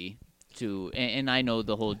sexy and I know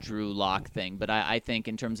the whole Drew Lock thing, but I think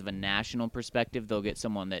in terms of a national perspective, they'll get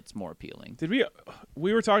someone that's more appealing. Did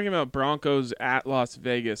we were talking about Broncos at Las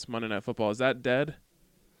Vegas Monday Night Football. Is that dead?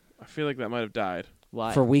 I feel like that might have died.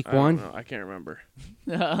 Why? For week I don't 1? know. I can't remember.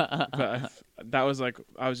 But that was like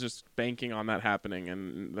I was just banking on that happening,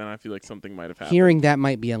 and then I feel like something might have happened. Hearing that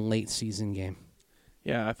might be a late season game.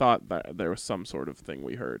 Yeah, I thought that there was some sort of thing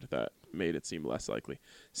we heard that made it seem less likely.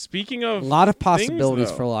 Speaking of A lot of possibilities things,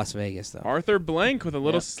 though, for Las Vegas, though. Arthur Blank with a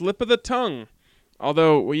little slip of the tongue.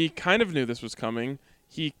 Although we kind of knew this was coming,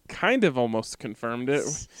 he kind of almost confirmed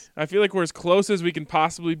it. I feel like we're as close as we can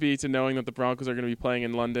possibly be to knowing that the Broncos are going to be playing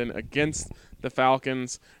in London against the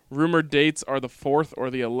Falcons. Rumored dates are the 4th or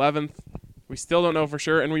the 11th. We still don't know for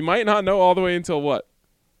sure, and we might not know all the way until what?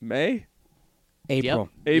 May? April.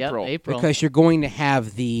 Yep, April. Because you're going to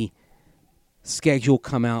have the schedule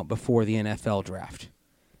come out before the NFL draft.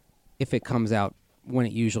 If it comes out when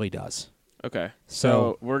it usually does. Okay.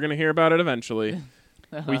 So we're going to hear about it eventually.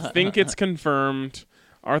 We think it's confirmed.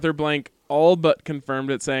 Arthur Blank all but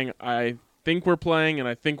confirmed it, saying, I think we're playing, and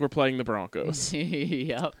I think we're playing the Broncos.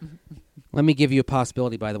 Yep. Let me give you a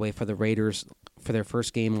possibility, by the way, for the Raiders for their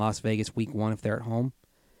first game, Las Vegas, week 1, if they're at home.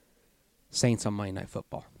 Saints on Monday Night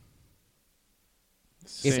Football.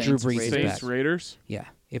 If Drew Brees is Saints back. Raiders? Yeah,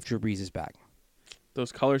 if Drew Brees is back.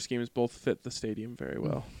 Those color schemes both fit the stadium very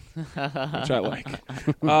well, which I like.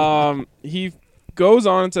 He goes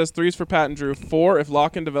on and says 3s for Pat and Drew, 4 if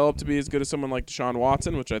Locke can develop to be as good as someone like Deshaun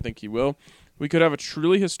Watson, which I think he will. We could have a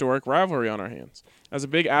truly historic rivalry on our hands. As a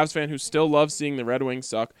big Avs fan who still loves seeing the Red Wings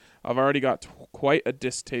suck, I've already got quite a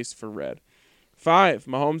distaste for red. 5,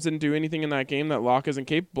 Mahomes didn't do anything in that game that Locke isn't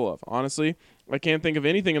capable of. Honestly, I can't think of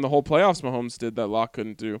anything in the whole playoffs Mahomes did that Locke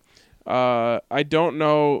couldn't do. I don't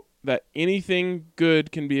know that anything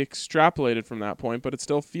good can be extrapolated from that point, but it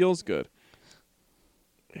still feels good.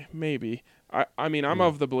 Maybe. I mean, I'm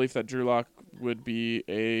of the belief that Drew Lock would be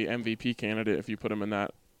a MVP candidate if you put him in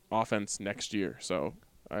that offense next year. So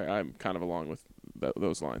I'm kind of along with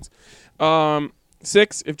those lines.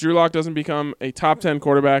 6, if Drew Lock doesn't become a top 10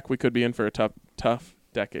 quarterback, we could be in for a tough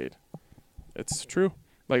decade. It's true.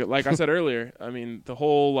 Like I said earlier, I mean, the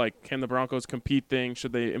whole, like, can the Broncos compete thing,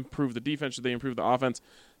 should they improve the defense, should they improve the offense,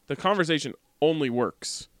 the conversation only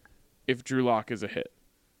works if Drew Lock is a hit.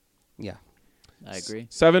 Yeah. I agree.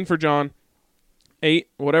 7 for John. 8,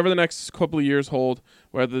 whatever the next couple of years hold,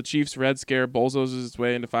 whether the Chiefs' Red Scare bulldozes its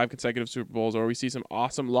way into 5 consecutive Super Bowls or we see some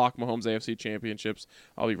awesome Lock Mahomes AFC championships,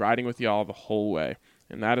 I'll be riding with y'all the whole way.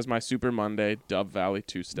 And that is my Super Monday Dove Valley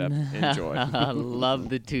two-step. Enjoy. Love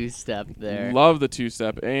the two-step there. Love the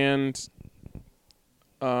two-step. And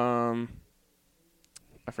I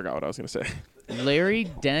forgot what I was going to say. Larry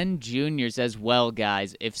Den Jr. says, well,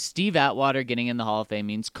 guys, if Steve Atwater getting in the Hall of Fame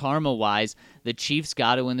means karma-wise the Chiefs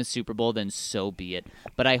got to win the Super Bowl, then so be it.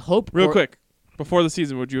 But I hope... Real quick, before the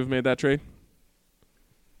season, would you have made that trade?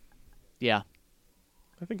 Yeah.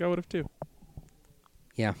 I think I would have too.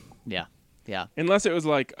 Yeah. Yeah. Yeah. Unless it was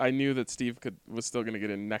like I knew that Steve was still going to get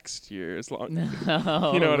in next year as long.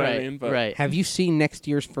 Oh, You know what I right, mean? But- right. Have you seen next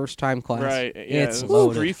year's first-time class? Right. Yeah. It's it was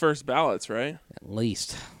loaded. 3 first ballots, right? At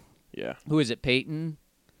least. Yeah. Who is it? Peyton?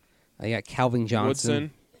 I got Calvin Johnson,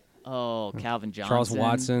 Woodson. Oh, Calvin Johnson. Charles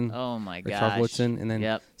Watson, Oh my or gosh. Charles Woodson, and then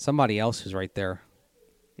Yep. somebody else who's right there.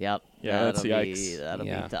 Yep. Yeah, that's that'll yikes. That'll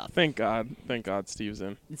Yeah. be tough. Thank God. Thank God Steve's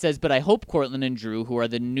in. It says, but I hope Cortland and Drew, who are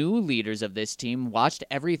the new leaders of this team, watched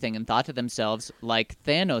everything and thought to themselves, like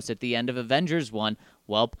Thanos at the end of Avengers 1,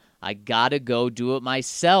 welp, I gotta go do it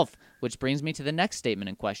myself. Which brings me to the next statement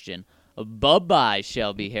in question. Bye-bye,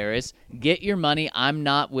 Shelby Harris. Get your money. I'm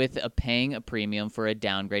not with paying a premium for a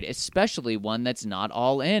downgrade, especially one that's not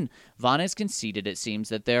all in. Vaughn has conceded, it seems,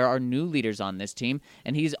 that there are new leaders on this team,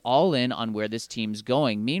 and he's all in on where this team's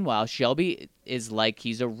going. Meanwhile, Shelby is like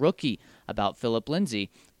he's a rookie about Philip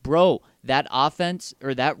Lindsay. Bro, that offense,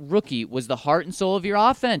 or that rookie, was the heart and soul of your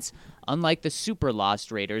offense. Unlike the super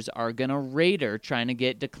lost Raiders are gonna Raider trying to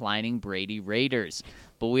get declining Brady Raiders.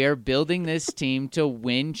 But we are building this team to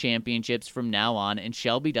win championships from now on, and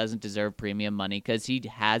Shelby doesn't deserve premium money because he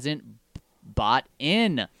hasn't bought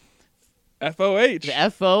in. FOH. The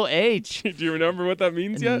FOH. Do you remember what that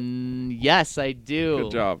means yet? Yes, I do.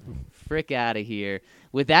 Good job. Frick out of here.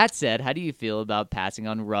 With that said, how do you feel about passing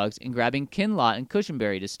on Ruggs and grabbing Kinlaw and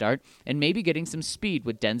Cushenberry to start, and maybe getting some speed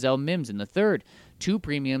with Denzel Mims in the third? 2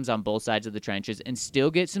 premiums on both sides of the trenches and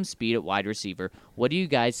still get some speed at wide receiver. What do you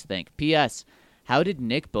guys think? P.S. How did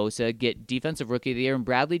Nick Bosa get Defensive Rookie of the Year and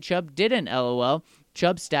Bradley Chubb didn't? LOL.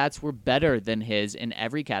 Chubb's stats were better than his in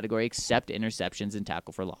every category except interceptions and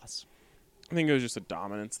tackle for loss. I think it was just a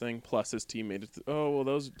dominance thing. Plus, his team made it.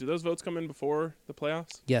 Did those votes come in before the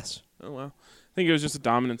playoffs? Yes. Oh, wow. I think it was just a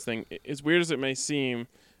dominance thing. As weird as it may seem,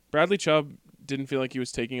 Bradley Chubb didn't feel like he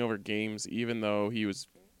was taking over games, even though he was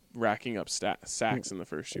racking up sacks in the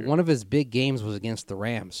first year. One of his big games was against the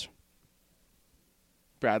Rams.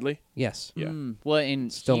 Bradley? Yes. Yeah.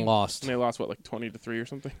 Still lost. And they lost, 20-3 or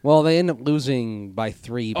something? Well, they ended up losing by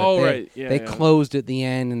 3, but right. Yeah, they yeah. closed at the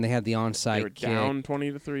end, and they had the onside They were kick. down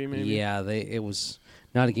 20-3, maybe? Yeah, it was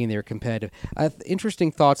not a game they were competitive.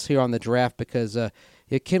 Interesting thoughts here on the draft because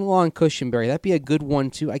Kinlaw and Cushenberry, that'd be a good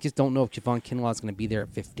one, too. I just don't know if Javon Kinlaw is going to be there at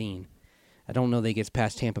 15. I don't know that he gets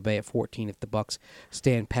past Tampa Bay at 14 if the Bucs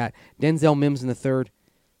stand pat. Denzel Mims in the third,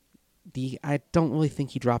 I don't really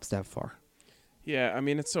think he drops that far. Yeah, I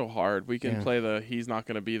mean, it's so hard. We can play the he's not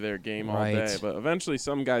going to be there game all Right. day, but eventually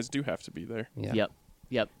some guys do have to be there. Yeah.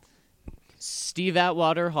 Yep. Steve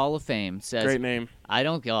Atwater, Hall of Fame, says, Great name.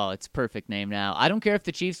 it's a perfect name now. I don't care if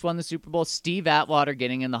the Chiefs won the Super Bowl. Steve Atwater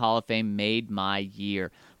getting in the Hall of Fame made my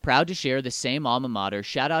year. Proud to share the same alma mater.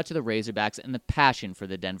 Shout out to the Razorbacks and the passion for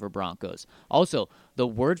the Denver Broncos. Also, the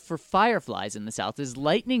word for fireflies in the South is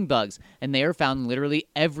lightning bugs, and they are found literally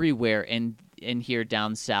everywhere in here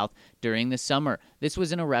down south during the summer. This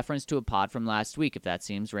was in a reference to a pod from last week, if that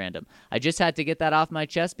seems random. I just had to get that off my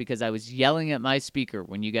chest because I was yelling at my speaker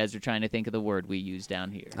when you guys were trying to think of the word we use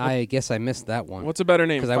down here. I guess I missed that one. What's a better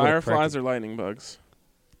name, 'Cause I would've fireflies corrected. or lightning bugs?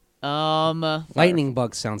 Lightning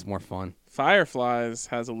bug sounds more fun. Fireflies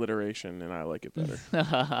has alliteration, and I like it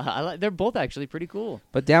better. They're both actually pretty cool.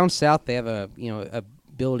 But down south, they have a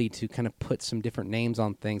ability to kind of put some different names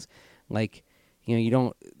on things, like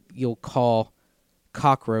you'll call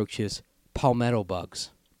cockroaches palmetto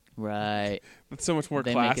bugs. Right. That's so much more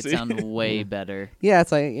They classy. make it sound way better. Yeah,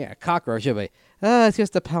 it's like cockroach. You'll be, it's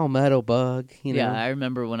just a palmetto bug. Yeah, I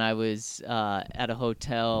remember when I was at a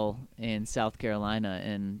hotel in South Carolina,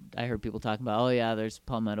 and I heard people talking about, there's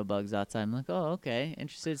palmetto bugs outside. I'm like, oh, okay,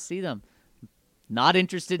 interested to see them. Not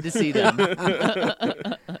interested to see them.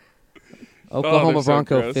 Oklahoma they're so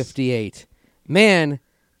Bronco gross. 58. Man,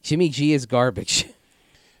 Jimmy G is garbage.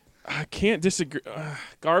 I can't disagree.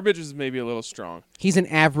 Garbage is maybe a little strong. He's an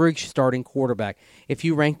average starting quarterback. If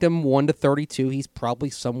you ranked him 1 to 32, he's probably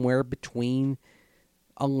somewhere between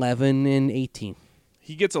 11 and 18.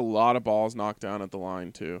 He gets a lot of balls knocked down at the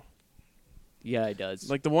line too. Yeah, he does.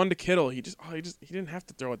 Like the one to Kittle, he didn't have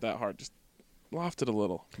to throw it that hard. Just lofted a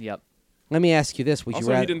little. Yep. Let me ask you this: Would Also,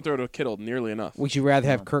 you he rather didn't throw to Kittle nearly enough. Would you rather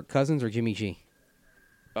have Kirk Cousins or Jimmy G?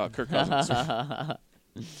 Kirk Cousins,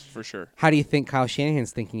 for sure. How do you think Kyle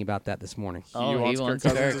Shanahan's thinking about that this morning? He wants Kirk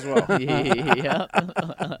Cousins as well.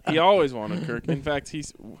 Yep. He always wanted Kirk. In fact,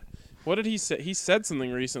 what did he say? He said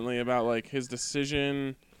something recently about like his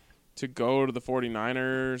decision to go to the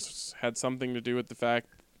 49ers had something to do with the fact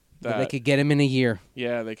That that they could get him in a year.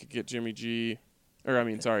 they could get Jimmy G,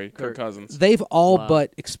 Kirk Cousins. They've all Wow.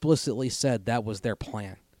 but explicitly said that was their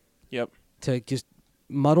plan, Yep. to just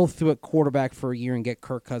muddle through at quarterback for a year and get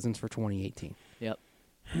Kirk Cousins for 2018. Yep.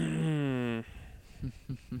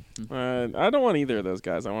 I don't want either of those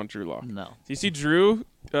guys. I want Drew Lock. No. Do you see Drew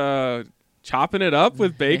chopping it up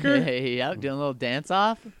with Baker? Yeah, doing a little dance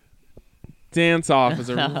off. Dance off is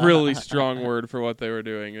a really strong word for what they were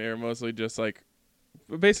doing. They were mostly just like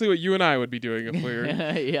basically what you and I would be doing if we were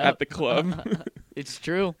at the club. It's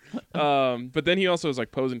true. But then he also was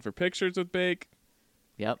like posing for pictures with Bake.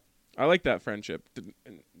 Yep. I like that friendship.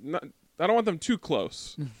 I don't want them too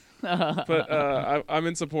close, but I'm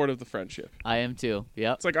in support of the friendship. I am too.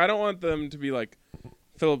 Yep. It's like I don't want them to be like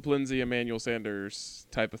Philip Lindsay, Emmanuel Sanders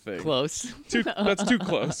type of thing. Close. That's too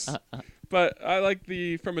close. But I like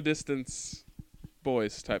the from a distance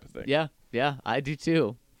boys type of thing. Yeah, I do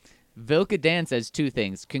too. Vilka Dan says two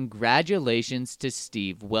things. Congratulations to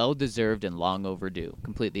Steve. Well-deserved and long overdue.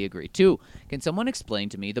 Completely agree. 2, can someone explain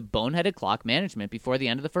to me the boneheaded clock management before the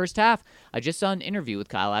end of the first half? I just saw an interview with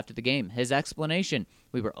Kyle after the game. His explanation,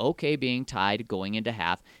 we were okay being tied going into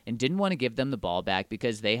half and didn't want to give them the ball back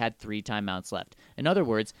because they had 3 timeouts left. In other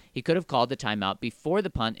words, he could have called the timeout before the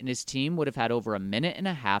punt and his team would have had over a minute and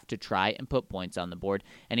a half to try and put points on the board.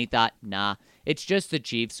 And he thought, nah, it's just the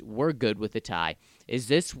Chiefs. We're good with the tie. Is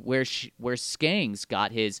this where Skangs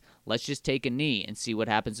got his let's just take a knee and see what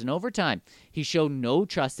happens in overtime? He showed no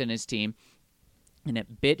trust in his team, and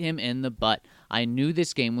it bit him in the butt. I knew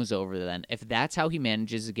this game was over then. If that's how he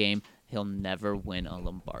manages a game, he'll never win a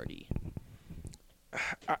Lombardi.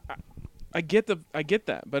 I get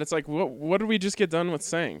that, but it's like, what did we just get done with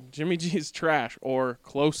saying? Jimmy G is trash or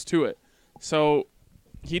close to it. So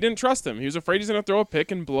he didn't trust him. He was afraid he's going to throw a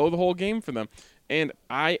pick and blow the whole game for them. And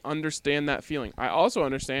I understand that feeling. I also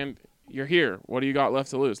understand you're here. What do you got left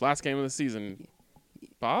to lose? Last game of the season.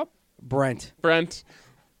 Bob? Brent.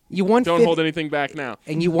 You won. Don't hold anything back now.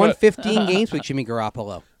 And you won 15 games with Jimmy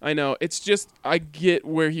Garoppolo. I know. It's just I get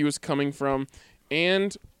where he was coming from.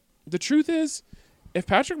 And the truth is, if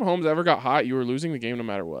Patrick Mahomes ever got hot, you were losing the game no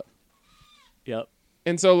matter what. Yep.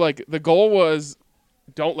 And so, like, the goal was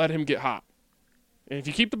don't let him get hot. And if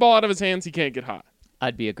you keep the ball out of his hands, he can't get hot.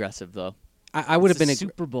 I'd be aggressive, though. I would have been a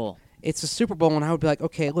Super Bowl. It's a Super Bowl, and I would be like,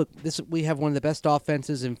 okay, look, we have one of the best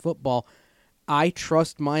offenses in football. I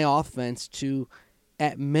trust my offense to,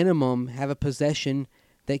 at minimum, have a possession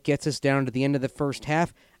that gets us down to the end of the first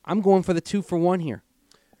half. I'm going for the 2-for-1 here.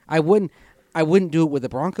 I wouldn't do it with the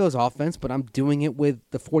Broncos offense, but I'm doing it with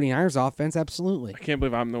the 49ers offense, absolutely. I can't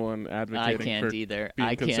believe I'm the one advocating I can't for either. being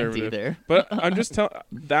I conservative. can't either. But I'm just telling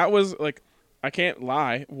that was like I can't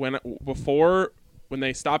lie when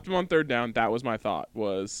they stopped him on third down, that was my thought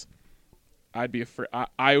was I'd be afraid.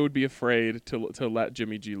 I would be afraid to let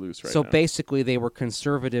Jimmy G loose right now. So basically, they were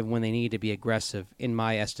conservative when they needed to be aggressive, in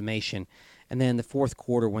my estimation, and then in the fourth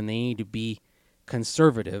quarter when they need to be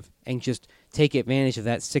conservative and just take advantage of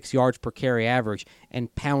that 6 yards per carry average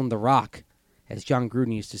and pound the rock, as John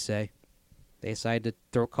Gruden used to say, they decided to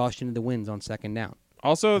throw caution to the winds on second down.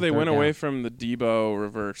 Also, they went away down. from the Debo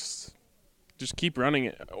reverse. Just keep running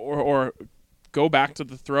it, or go back to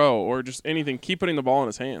the throw, or just anything. Keep putting the ball in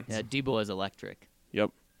his hands. Yeah, Debo is electric.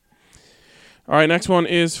 Yep. All right, next one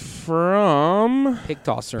is from Pig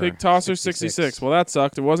Tosser 66. Well, that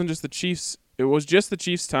sucked. It wasn't just the Chiefs. It was just the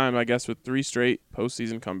Chiefs' time, I guess, with 3 straight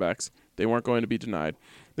postseason comebacks. They weren't going to be denied.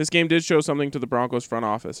 This game did show something to the Broncos front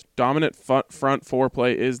office. Dominant front 4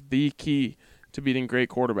 play is the key to beating great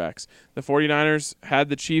quarterbacks. The 49ers had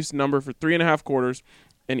the Chiefs' number for 3.5 quarters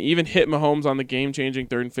and even hit Mahomes on the game-changing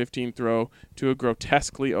 3rd and 15 throw to a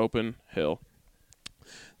grotesquely open Hill.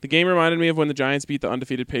 The game reminded me of when the Giants beat the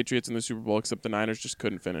undefeated Patriots in the Super Bowl, except the Niners just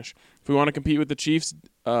couldn't finish. If we want to compete with the Chiefs,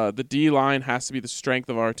 the D-line has to be the strength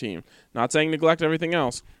of our team. Not saying neglect everything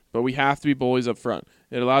else, but we have to be bullies up front.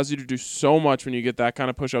 It allows you to do so much when you get that kind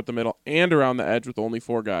of push up the middle and around the edge with only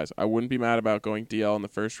 4 guys. I wouldn't be mad about going DL in the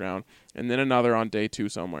first round and then another on day 2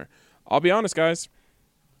 somewhere. I'll be honest, guys.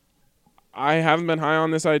 I haven't been high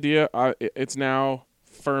on this idea. It's now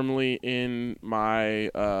firmly in my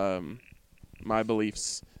my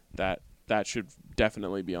beliefs that should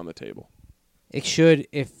definitely be on the table. It should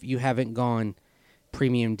if you haven't gone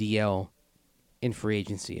premium DL in free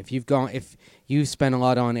agency. If you spent a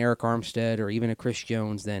lot on Eric Armstead or even a Chris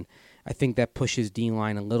Jones, then I think that pushes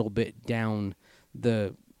D-line a little bit down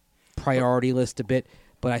the priority list a bit.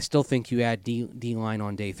 But I still think you add D-line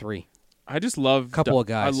on day 3. I just love couple of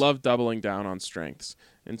guys. I love doubling down on strengths.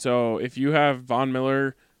 And so if you have Von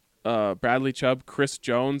Miller, Bradley Chubb, Chris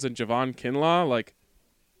Jones, and Javon Kinlaw, like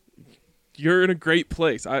you're in a great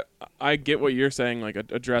place. I get what you're saying, like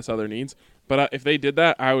address other needs. But if they did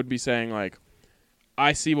that, I would be saying like,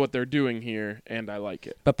 I see what they're doing here, and I like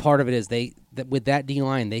it. But part of it is with that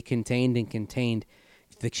D-line, they contained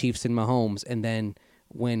the Chiefs and Mahomes, and then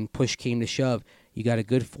when push came to shove, You got a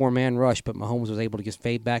good 4-man rush, but Mahomes was able to just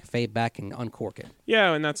fade back, and uncork it.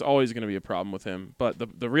 Yeah, and that's always going to be a problem with him. But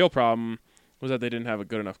the real problem was that they didn't have a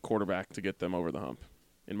good enough quarterback to get them over the hump,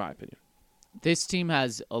 in my opinion. This team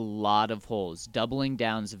has a lot of holes. Doubling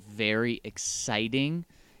down's very exciting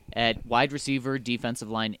at wide receiver, defensive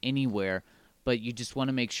line, anywhere. But you just want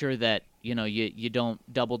to make sure that, you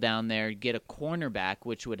don't double down there. Get a cornerback,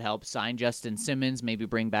 which would help. Sign Justin Simmons, maybe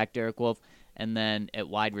bring back Derek Wolfe. And then at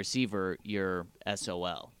wide receiver, you're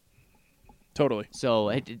SOL. Totally. So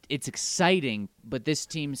it's exciting, but this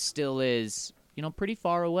team still is, pretty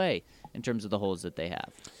far away in terms of the holes that they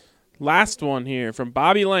have. Last one here from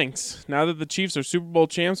Bobby Lanks. Now that the Chiefs are Super Bowl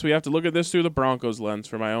champs, we have to look at this through the Broncos lens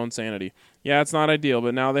for my own sanity. Yeah, it's not ideal,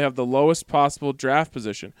 but now they have the lowest possible draft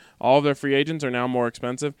position. All of their free agents are now more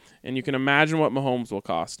expensive, and you can imagine what Mahomes will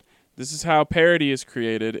cost. This is how parity is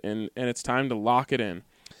created, and it's time to lock it in.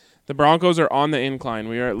 The Broncos are on the incline.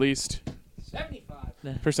 We are at least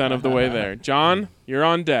 75% of the way there. John, you're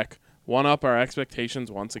on deck. One up our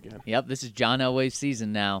expectations once again. Yep, this is John Elway's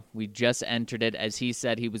season now. We just entered it. As he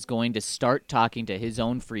said, he was going to start talking to his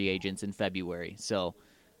own free agents in February. So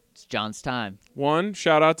it's John's time. One,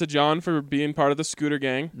 shout out to John for being part of the Scooter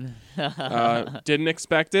Gang. Didn't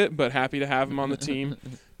expect it, but happy to have him on the team.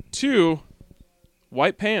 2,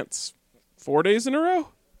 white pants. 4 days in a row?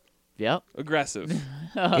 Yep. Aggressive.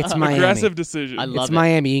 It's Miami. Aggressive decision. I love It's it.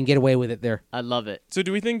 Miami. You can get away with it there. I love it. So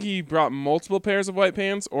do we think he brought multiple pairs of white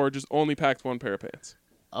pants or just only packed one pair of pants?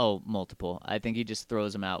 Oh, multiple. I think he just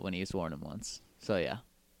throws them out when he's worn them once. So, yeah.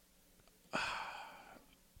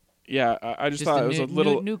 Yeah, I just thought it was a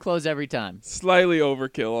little new clothes every time. slightly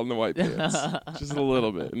overkill on the white pants. Just a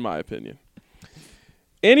little bit, in my opinion.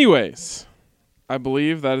 Anyways, I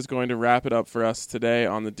believe that is going to wrap it up for us today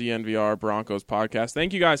on the DNVR Broncos podcast.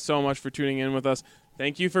 Thank you guys so much for tuning in with us.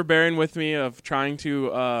 Thank you for bearing with me of trying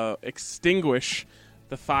to extinguish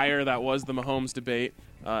the fire that was the Mahomes debate.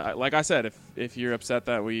 Like I said, if you're upset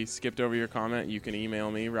that we skipped over your comment, you can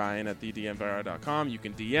email me, ryan@thednvr.com. You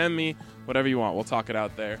can DM me, whatever you want. We'll talk it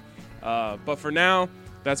out there. But for now,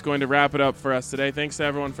 that's going to wrap it up for us today. Thanks to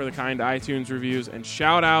everyone for the kind iTunes reviews, and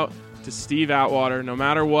shout out to Steve Atwater. No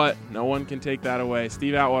matter what, no one can take that away.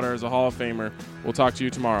 Steve Atwater is a Hall of Famer. We'll talk to you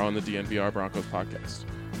tomorrow on the DNVR Broncos podcast.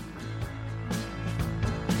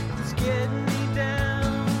 It's getting me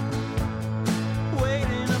down,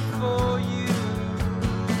 waiting up for you.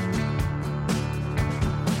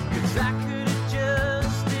 'Cause I could have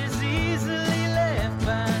just as easily left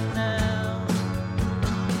by now.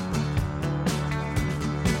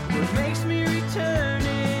 What makes me return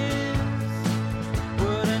is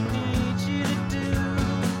what I need you to do.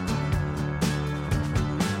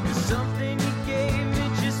 'Cause something you gave me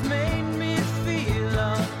just made me feel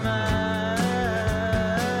almighty.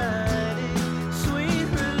 Sweet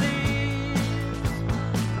release.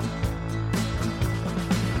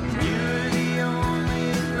 You're the only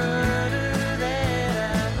rudder that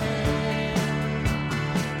I had.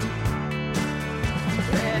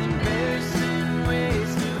 That embarrassing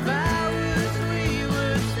waste of hours we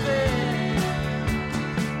would spend.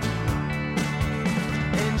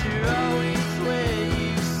 And you're always where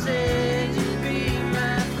you said you'd be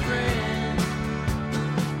my friend.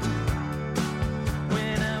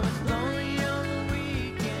 When I was lonely on the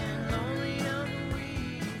weekend, lonely on the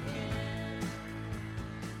weekend.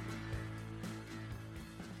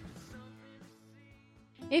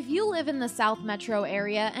 If you live in the South Metro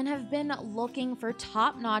area and have been looking for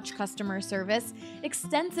top-notch customer service,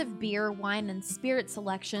 extensive beer, wine, and spirit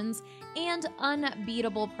selections, and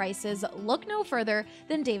unbeatable prices, look no further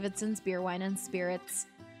than Davidson's Beer, Wine, and Spirits.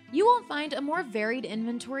 You won't find a more varied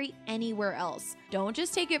inventory anywhere else. Don't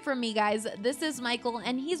just take it from me, guys. This is Michael,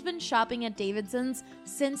 and he's been shopping at Davidson's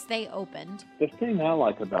since they opened. The thing I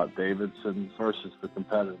like about Davidson versus the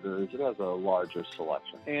competitor is it has a larger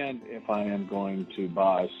selection. And if I am going to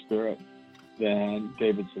buy spirit, then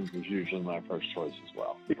Davidson's is usually my first choice as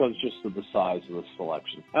well, because just of the size of the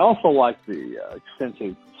selection. I also like the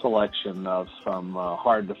extensive selection of some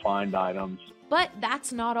hard-to-find items. But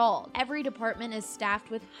that's not all. Every department is staffed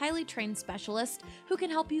with highly trained specialists who can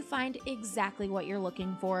help you find exactly what you're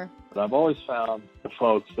looking for. But I've always found the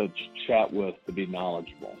folks that you chat with to be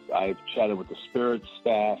knowledgeable. I've chatted with the spirits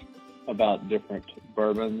staff about different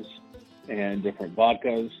bourbons and different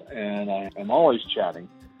vodkas, and I am always chatting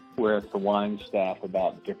with the wine staff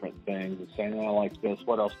about different things and saying, I like this,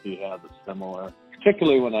 what else do you have that's similar?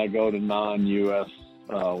 Particularly when I go to non-U.S.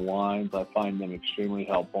 Wines, I find them extremely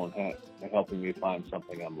helpful in helping me find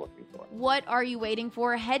something I'm looking for. What are you waiting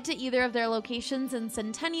for? Head to either of their locations in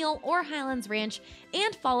Centennial or Highlands Ranch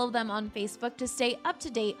and follow them on Facebook to stay up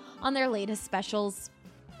to date on their latest specials.